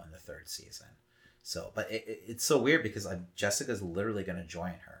 you know, in the 3rd season. So, but it's so weird because Jessica's literally going to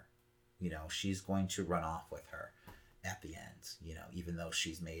join her. You know, she's going to run off with her at the end, you know, even though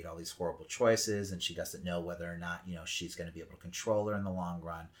she's made all these horrible choices and she doesn't know whether or not, you know, she's going to be able to control her in the long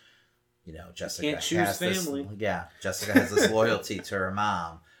run. You know, Jessica can't choose has family. Jessica has this loyalty to her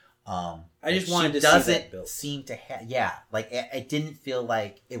mom. I just she wanted to see doesn't that built. seem to have, like it didn't feel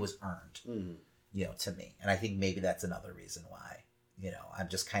like it was earned, Mm-hmm. you know, to me. And I think maybe that's another reason why, you know, I'm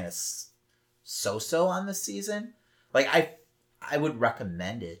just kind of so on this season. Like I would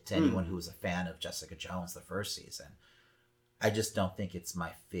recommend it to anyone who was a fan of Jessica Jones the 1st season. I just don't think it's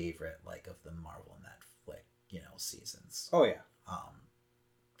my favorite, like, of the Marvel Netflix, you know, seasons. Oh yeah.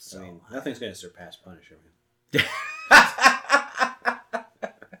 So I mean, nothing's going to surpass Punisher, man.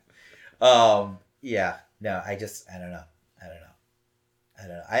 Yeah, no, I don't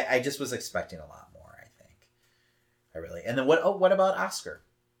know. I just was expecting a lot more, I think. I really. And then what about Oscar?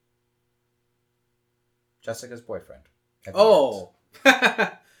 Jessica's boyfriend. at the Oh. Yeah,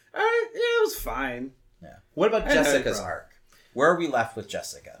 it was fine. end. Yeah. What about I had no Jessica's problem. arc? Where are we left with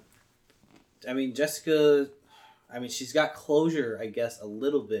Jessica? I mean, Jessica, she's got closure, I guess, a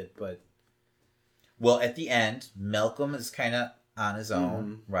little bit, but Well, at the end, Malcolm is kind of on his own,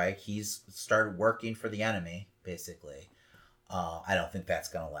 Mm-hmm. right? He's started working for the enemy, basically. I don't think that's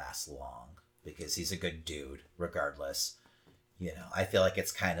going to last long because he's a good dude, regardless. You know, I feel like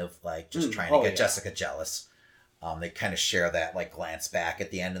it's kind of like just trying to get Jessica jealous. They kind of share that like glance back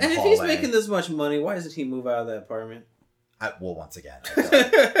at the end of the and if hallway. he's making this much money, why doesn't he move out of that apartment? Well, once again, I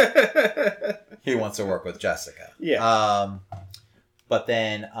feel like he wants to work with Jessica. Yeah. But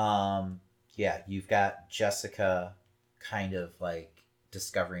then, yeah, you've got Jessica kind of like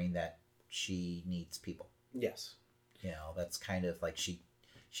discovering that she needs people. Yes. You know, that's kind of like she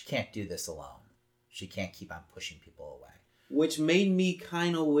can't do this alone. She can't keep on pushing people away. Which made me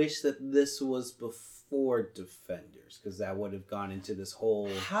kind of wish that this was before Defenders, because that would have gone into this whole...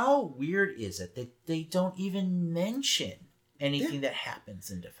 How weird is it that they don't even mention anything that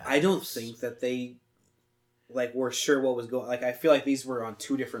happens in Defenders? I don't think that they were sure what was going... I feel like these were on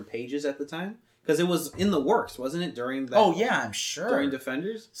 2 different pages at the time. Because it was in the works, wasn't it? During that... Oh, yeah, I'm sure. During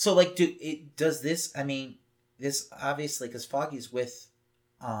Defenders? So, like, does this... I mean, this obviously... Because Foggy's with...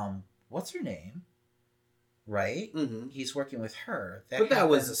 what's her name? Right? Mm-hmm. He's working with her. But that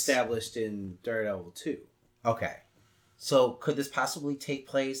was happens- established in Daredevil 2. Okay. So, could this possibly take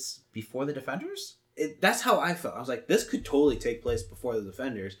place before the Defenders? That's how I felt. I was like, this could totally take place before the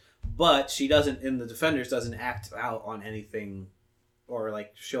Defenders, but she doesn't, in the Defenders, doesn't act out on anything or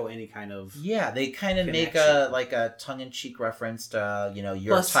show any kind of... Yeah, they kind of make connection. a tongue-in-cheek reference to,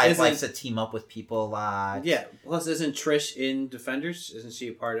 your Plus, type isn't- likes to team up with people a lot. Yeah, plus isn't Trish in Defenders? Isn't she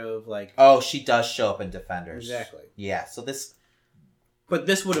a part of, Oh, she does show up in Defenders. Exactly. Yeah, so this... But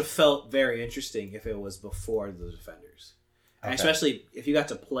this would have felt very interesting if it was before the Defenders. And Okay. especially if you got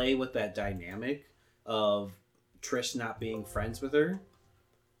to play with that dynamic of Trish not being friends with her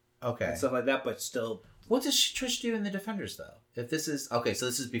Okay. and stuff like that, but still... What does Trish do in the Defenders, though? If this is... Okay, so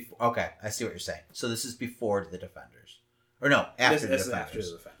this is before... Okay, I see what you're saying. So this is before the Defenders. Or no, after the this is Defenders. after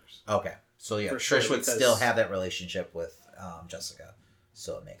the Defenders. Okay. So yeah, For Trish sure, would because- still have that relationship with Jessica.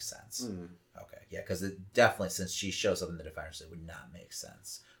 So it makes sense. Mm. Okay. Yeah, because it definitely, since she shows up in the Defenders, it would not make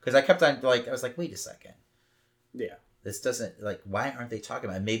sense. Because I kept on, I was like, wait a second. Yeah. This doesn't, why aren't they talking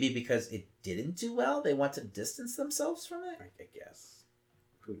about it? Maybe because it didn't do well? They want to distance themselves from it? I guess.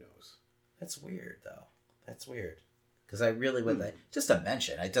 Who knows? That's weird, though. That's weird. Because I really would like, just a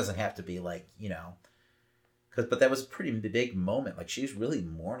mention. It doesn't have to be but that was a pretty big moment. She's really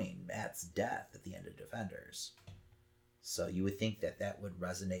mourning Matt's death at the end of Defenders. So you would think that would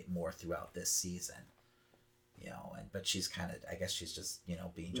resonate more throughout this season. But she's kind of, I guess she's just,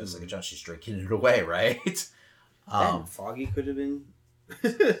 being Jessica Jones. She's drinking it away, right? Then Foggy could have been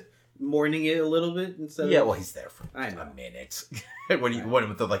mourning it a little bit instead of... Yeah, well, he's there for I know. a minute. What do you want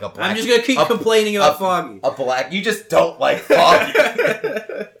with a black? I'm just going to keep complaining about Foggy. A black. You just don't like Foggy.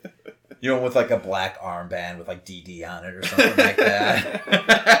 You know, with like a black armband with like DD on it or something like that.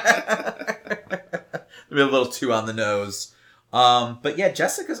 Maybe a little too on the nose. But yeah,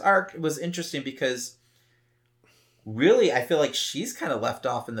 Jessica's arc was interesting because really I feel like she's kind of left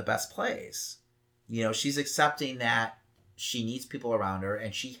off in the best place. You know, she's accepting that she needs people around her,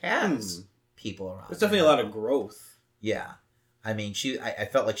 and she has people around her. There's definitely a lot of growth. Yeah. I mean, I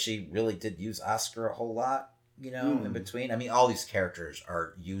felt like she really did use Oscar a whole lot, you know, in between. I mean, all these characters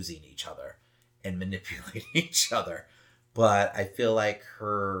are using each other and manipulating each other. But I feel like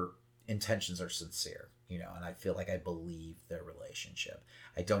her intentions are sincere, you know, and I feel like I believe their relationship.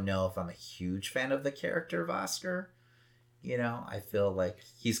 I don't know if I'm a huge fan of the character of Oscar. You know, I feel like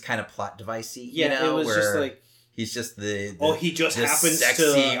he's kind of plot devicey, Yeah, you know, it was just like... He's just the he just happens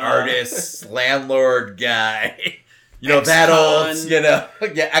sexy to... artist, landlord guy. You know, Ex-con. that old, you know,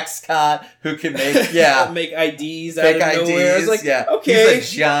 ex-con who can make, make IDs out fake of IDs. nowhere. I was like, yeah. okay.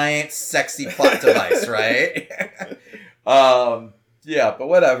 He's a giant, sexy plot device, right? Yeah, but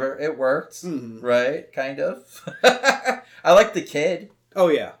whatever. It worked, right? Kind of. I like the kid. Oh,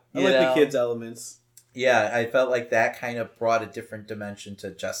 yeah. I You like know? the kids' elements. Yeah, I felt like that kind of brought a different dimension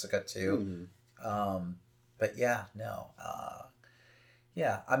to Jessica, too. But yeah, no.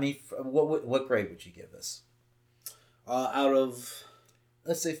 Yeah, I mean, what grade would you give this? Out of...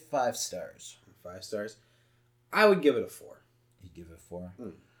 Let's say 5 stars. 5 stars. I would give it a 4. You give it 4?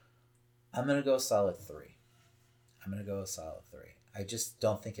 I'm going to go solid 3. I just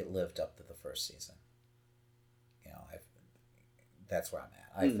don't think it lived up to the first season. You know, that's where I'm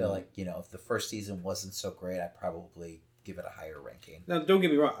at. I feel like, you know, if the first season wasn't so great, I'd probably give it a higher ranking. Now, don't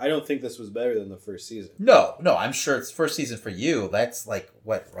get me wrong. I don't think this was better than the first season. No, I'm sure it's first season for you. That's like,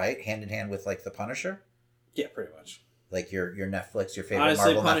 what, right? Hand in hand with like The Punisher? Yeah, pretty much. Like your Netflix, your favorite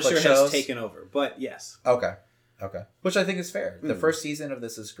Honestly, Marvel Punisher Netflix shows? has taken over, but yes. Okay. Which I think is fair. The first season of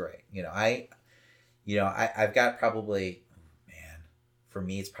this is great. You know, I've got probably, for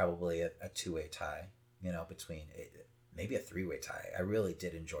me, it's probably a 2-way tie, you know, between maybe a 3-way tie. I really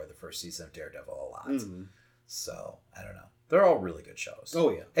did enjoy the first season of Daredevil a lot. So, I don't know. They're all really good shows. Oh,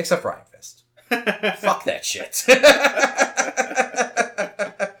 yeah. Except for Iron Fist. Fuck that shit.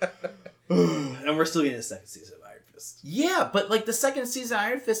 And we're still getting a second season of Iron Fist. Yeah, but like the second season of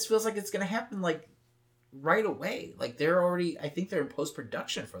Iron Fist feels like it's going to happen like right away. Like I think they're in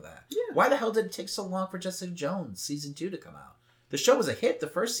post-production for that. Yeah. Why the hell did it take so long for Jessica Jones season 2 to come out? The show was a hit. The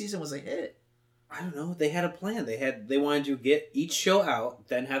first season was a hit. I don't know. They had a plan. They wanted to get each show out,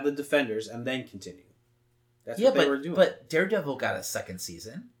 then have the Defenders, and then continue. That's what they were doing. But Daredevil got a second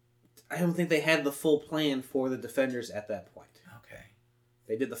season. I don't think they had the full plan for the Defenders at that point. Okay.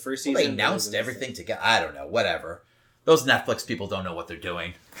 They did the first Well, season. they announced everything together. I don't know. Whatever. Those Netflix people don't know what they're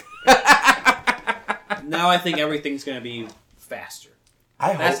doing. Now I think everything's going to be faster.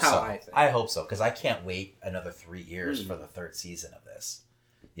 I hope so, because I can't wait another 3 years for the third season of this.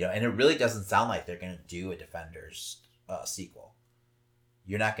 You know, and it really doesn't sound like they're going to do a Defenders sequel.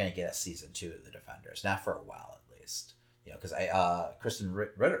 You're not going to get a season 2 of the Defenders, not for a while at least. You know, because Kristen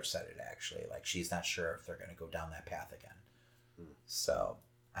Ritter said it actually, like she's not sure if they're going to go down that path again. So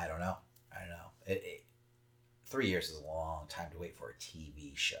I don't know. 3 years is a long time to wait for a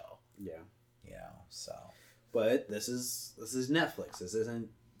TV show. Yeah. You know, so. But this is Netflix. This isn't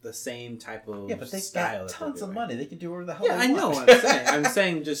the same type of Yeah, but they've style got tons of money. They can do whatever the hell Yeah, they I know want. what I'm saying. I'm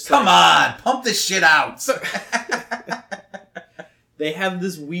saying just Come on, pump this shit out. They have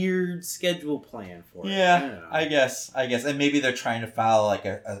this weird schedule plan for it. Yeah, I guess, and maybe they're trying to follow like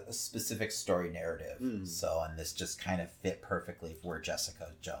a specific story narrative. So, and this just kind of fit perfectly for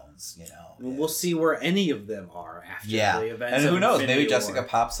Jessica Jones. You know, We'll see where any of them are after the events. and of who knows? Maybe Infinity Jessica War.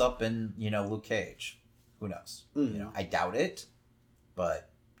 pops up in Luke Cage. Who knows? You know, I doubt it, but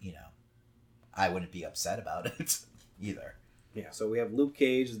you know, I wouldn't be upset about it either. Yeah, so we have Luke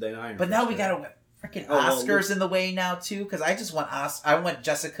Cage, then Iron. But Fist, now we right? got freaking Oscar's in the way now too, because I just want I want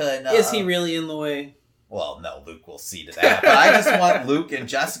Jessica and Is he really in the way? Well, no, Luke will see to that, but I just want Luke and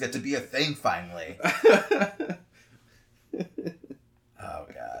Jessica to be a thing finally. Oh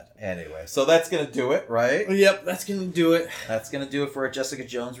God. Anyway, so that's gonna do it, right? Yep, that's gonna do it. That's gonna do it for a Jessica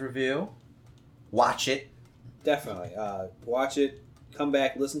Jones review. Watch it Definitely. Watch it. Come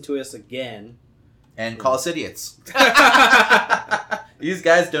back. Listen to us again. and call us idiots. These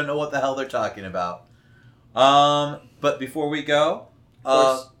guys don't know what the hell they're talking about. But before we go,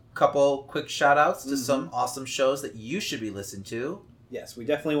 a couple quick shout outs to some awesome shows that you should be listening to. Yes, we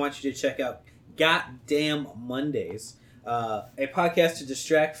definitely want you to check out Goddamn Mondays, a podcast to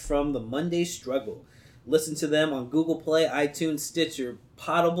distract from the Monday struggle. Listen to them on Google Play, iTunes, Stitcher,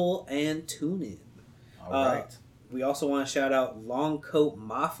 Potable, and TuneIn. All right. we also want to shout out Long Coat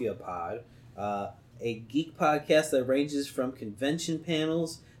Mafia Pod, a geek podcast that ranges from convention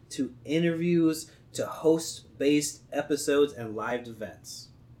panels to interviews to host-based episodes and live events.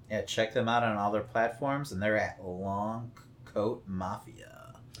 Yeah, check them out on all their platforms, and they're at Long Coat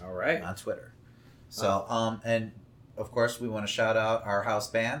Mafia. All right. On Twitter. So, and of course, we want to shout out our house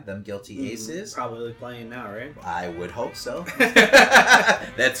band, Them Guilty Aces. Probably playing now, right? I would hope so.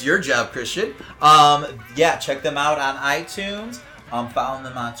 That's your job, Christian. Yeah, check them out on iTunes. Follow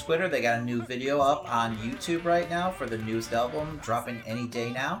them on Twitter. They got a new video up on YouTube right now for the newest album, dropping any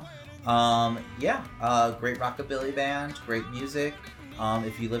day now. Great rockabilly band, great music.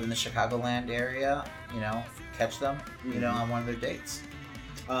 If you live in the Chicagoland area, catch them, on one of their dates.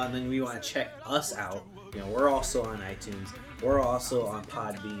 Then we want to check us out. We're also on iTunes. We're also on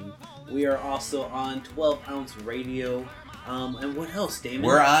Podbean. We are also on 12 Ounce Radio. And what else, Damon?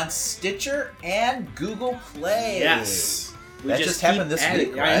 We're on Stitcher and Google Play. Yes. That just happened this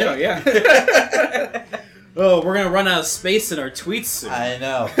week, right? I know, yeah. Oh, we're going to run out of space in our tweets soon. I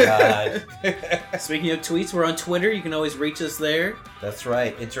know, God. Speaking of tweets, we're on Twitter. You can always reach us there. That's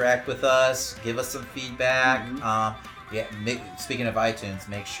right. Interact with us. Give us some feedback. Speaking of iTunes,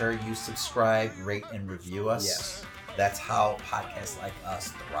 make sure you subscribe, rate, and review us. Yes. That's how podcasts like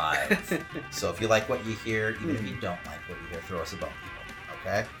us thrive. So if you like what you hear, even if you don't like what you hear, throw us a bone, people.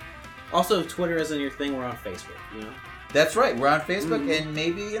 Okay? Also, if Twitter isn't your thing, we're on Facebook, That's right. We're on Facebook and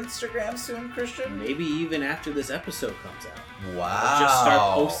maybe Instagram soon, Christian. Maybe even after this episode comes out.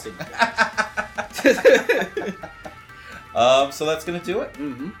 Wow. We'll just start posting. So that's going to do it.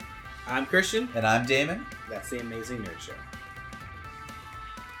 I'm Christian. And I'm Damon. That's the Amazing Nerd Show.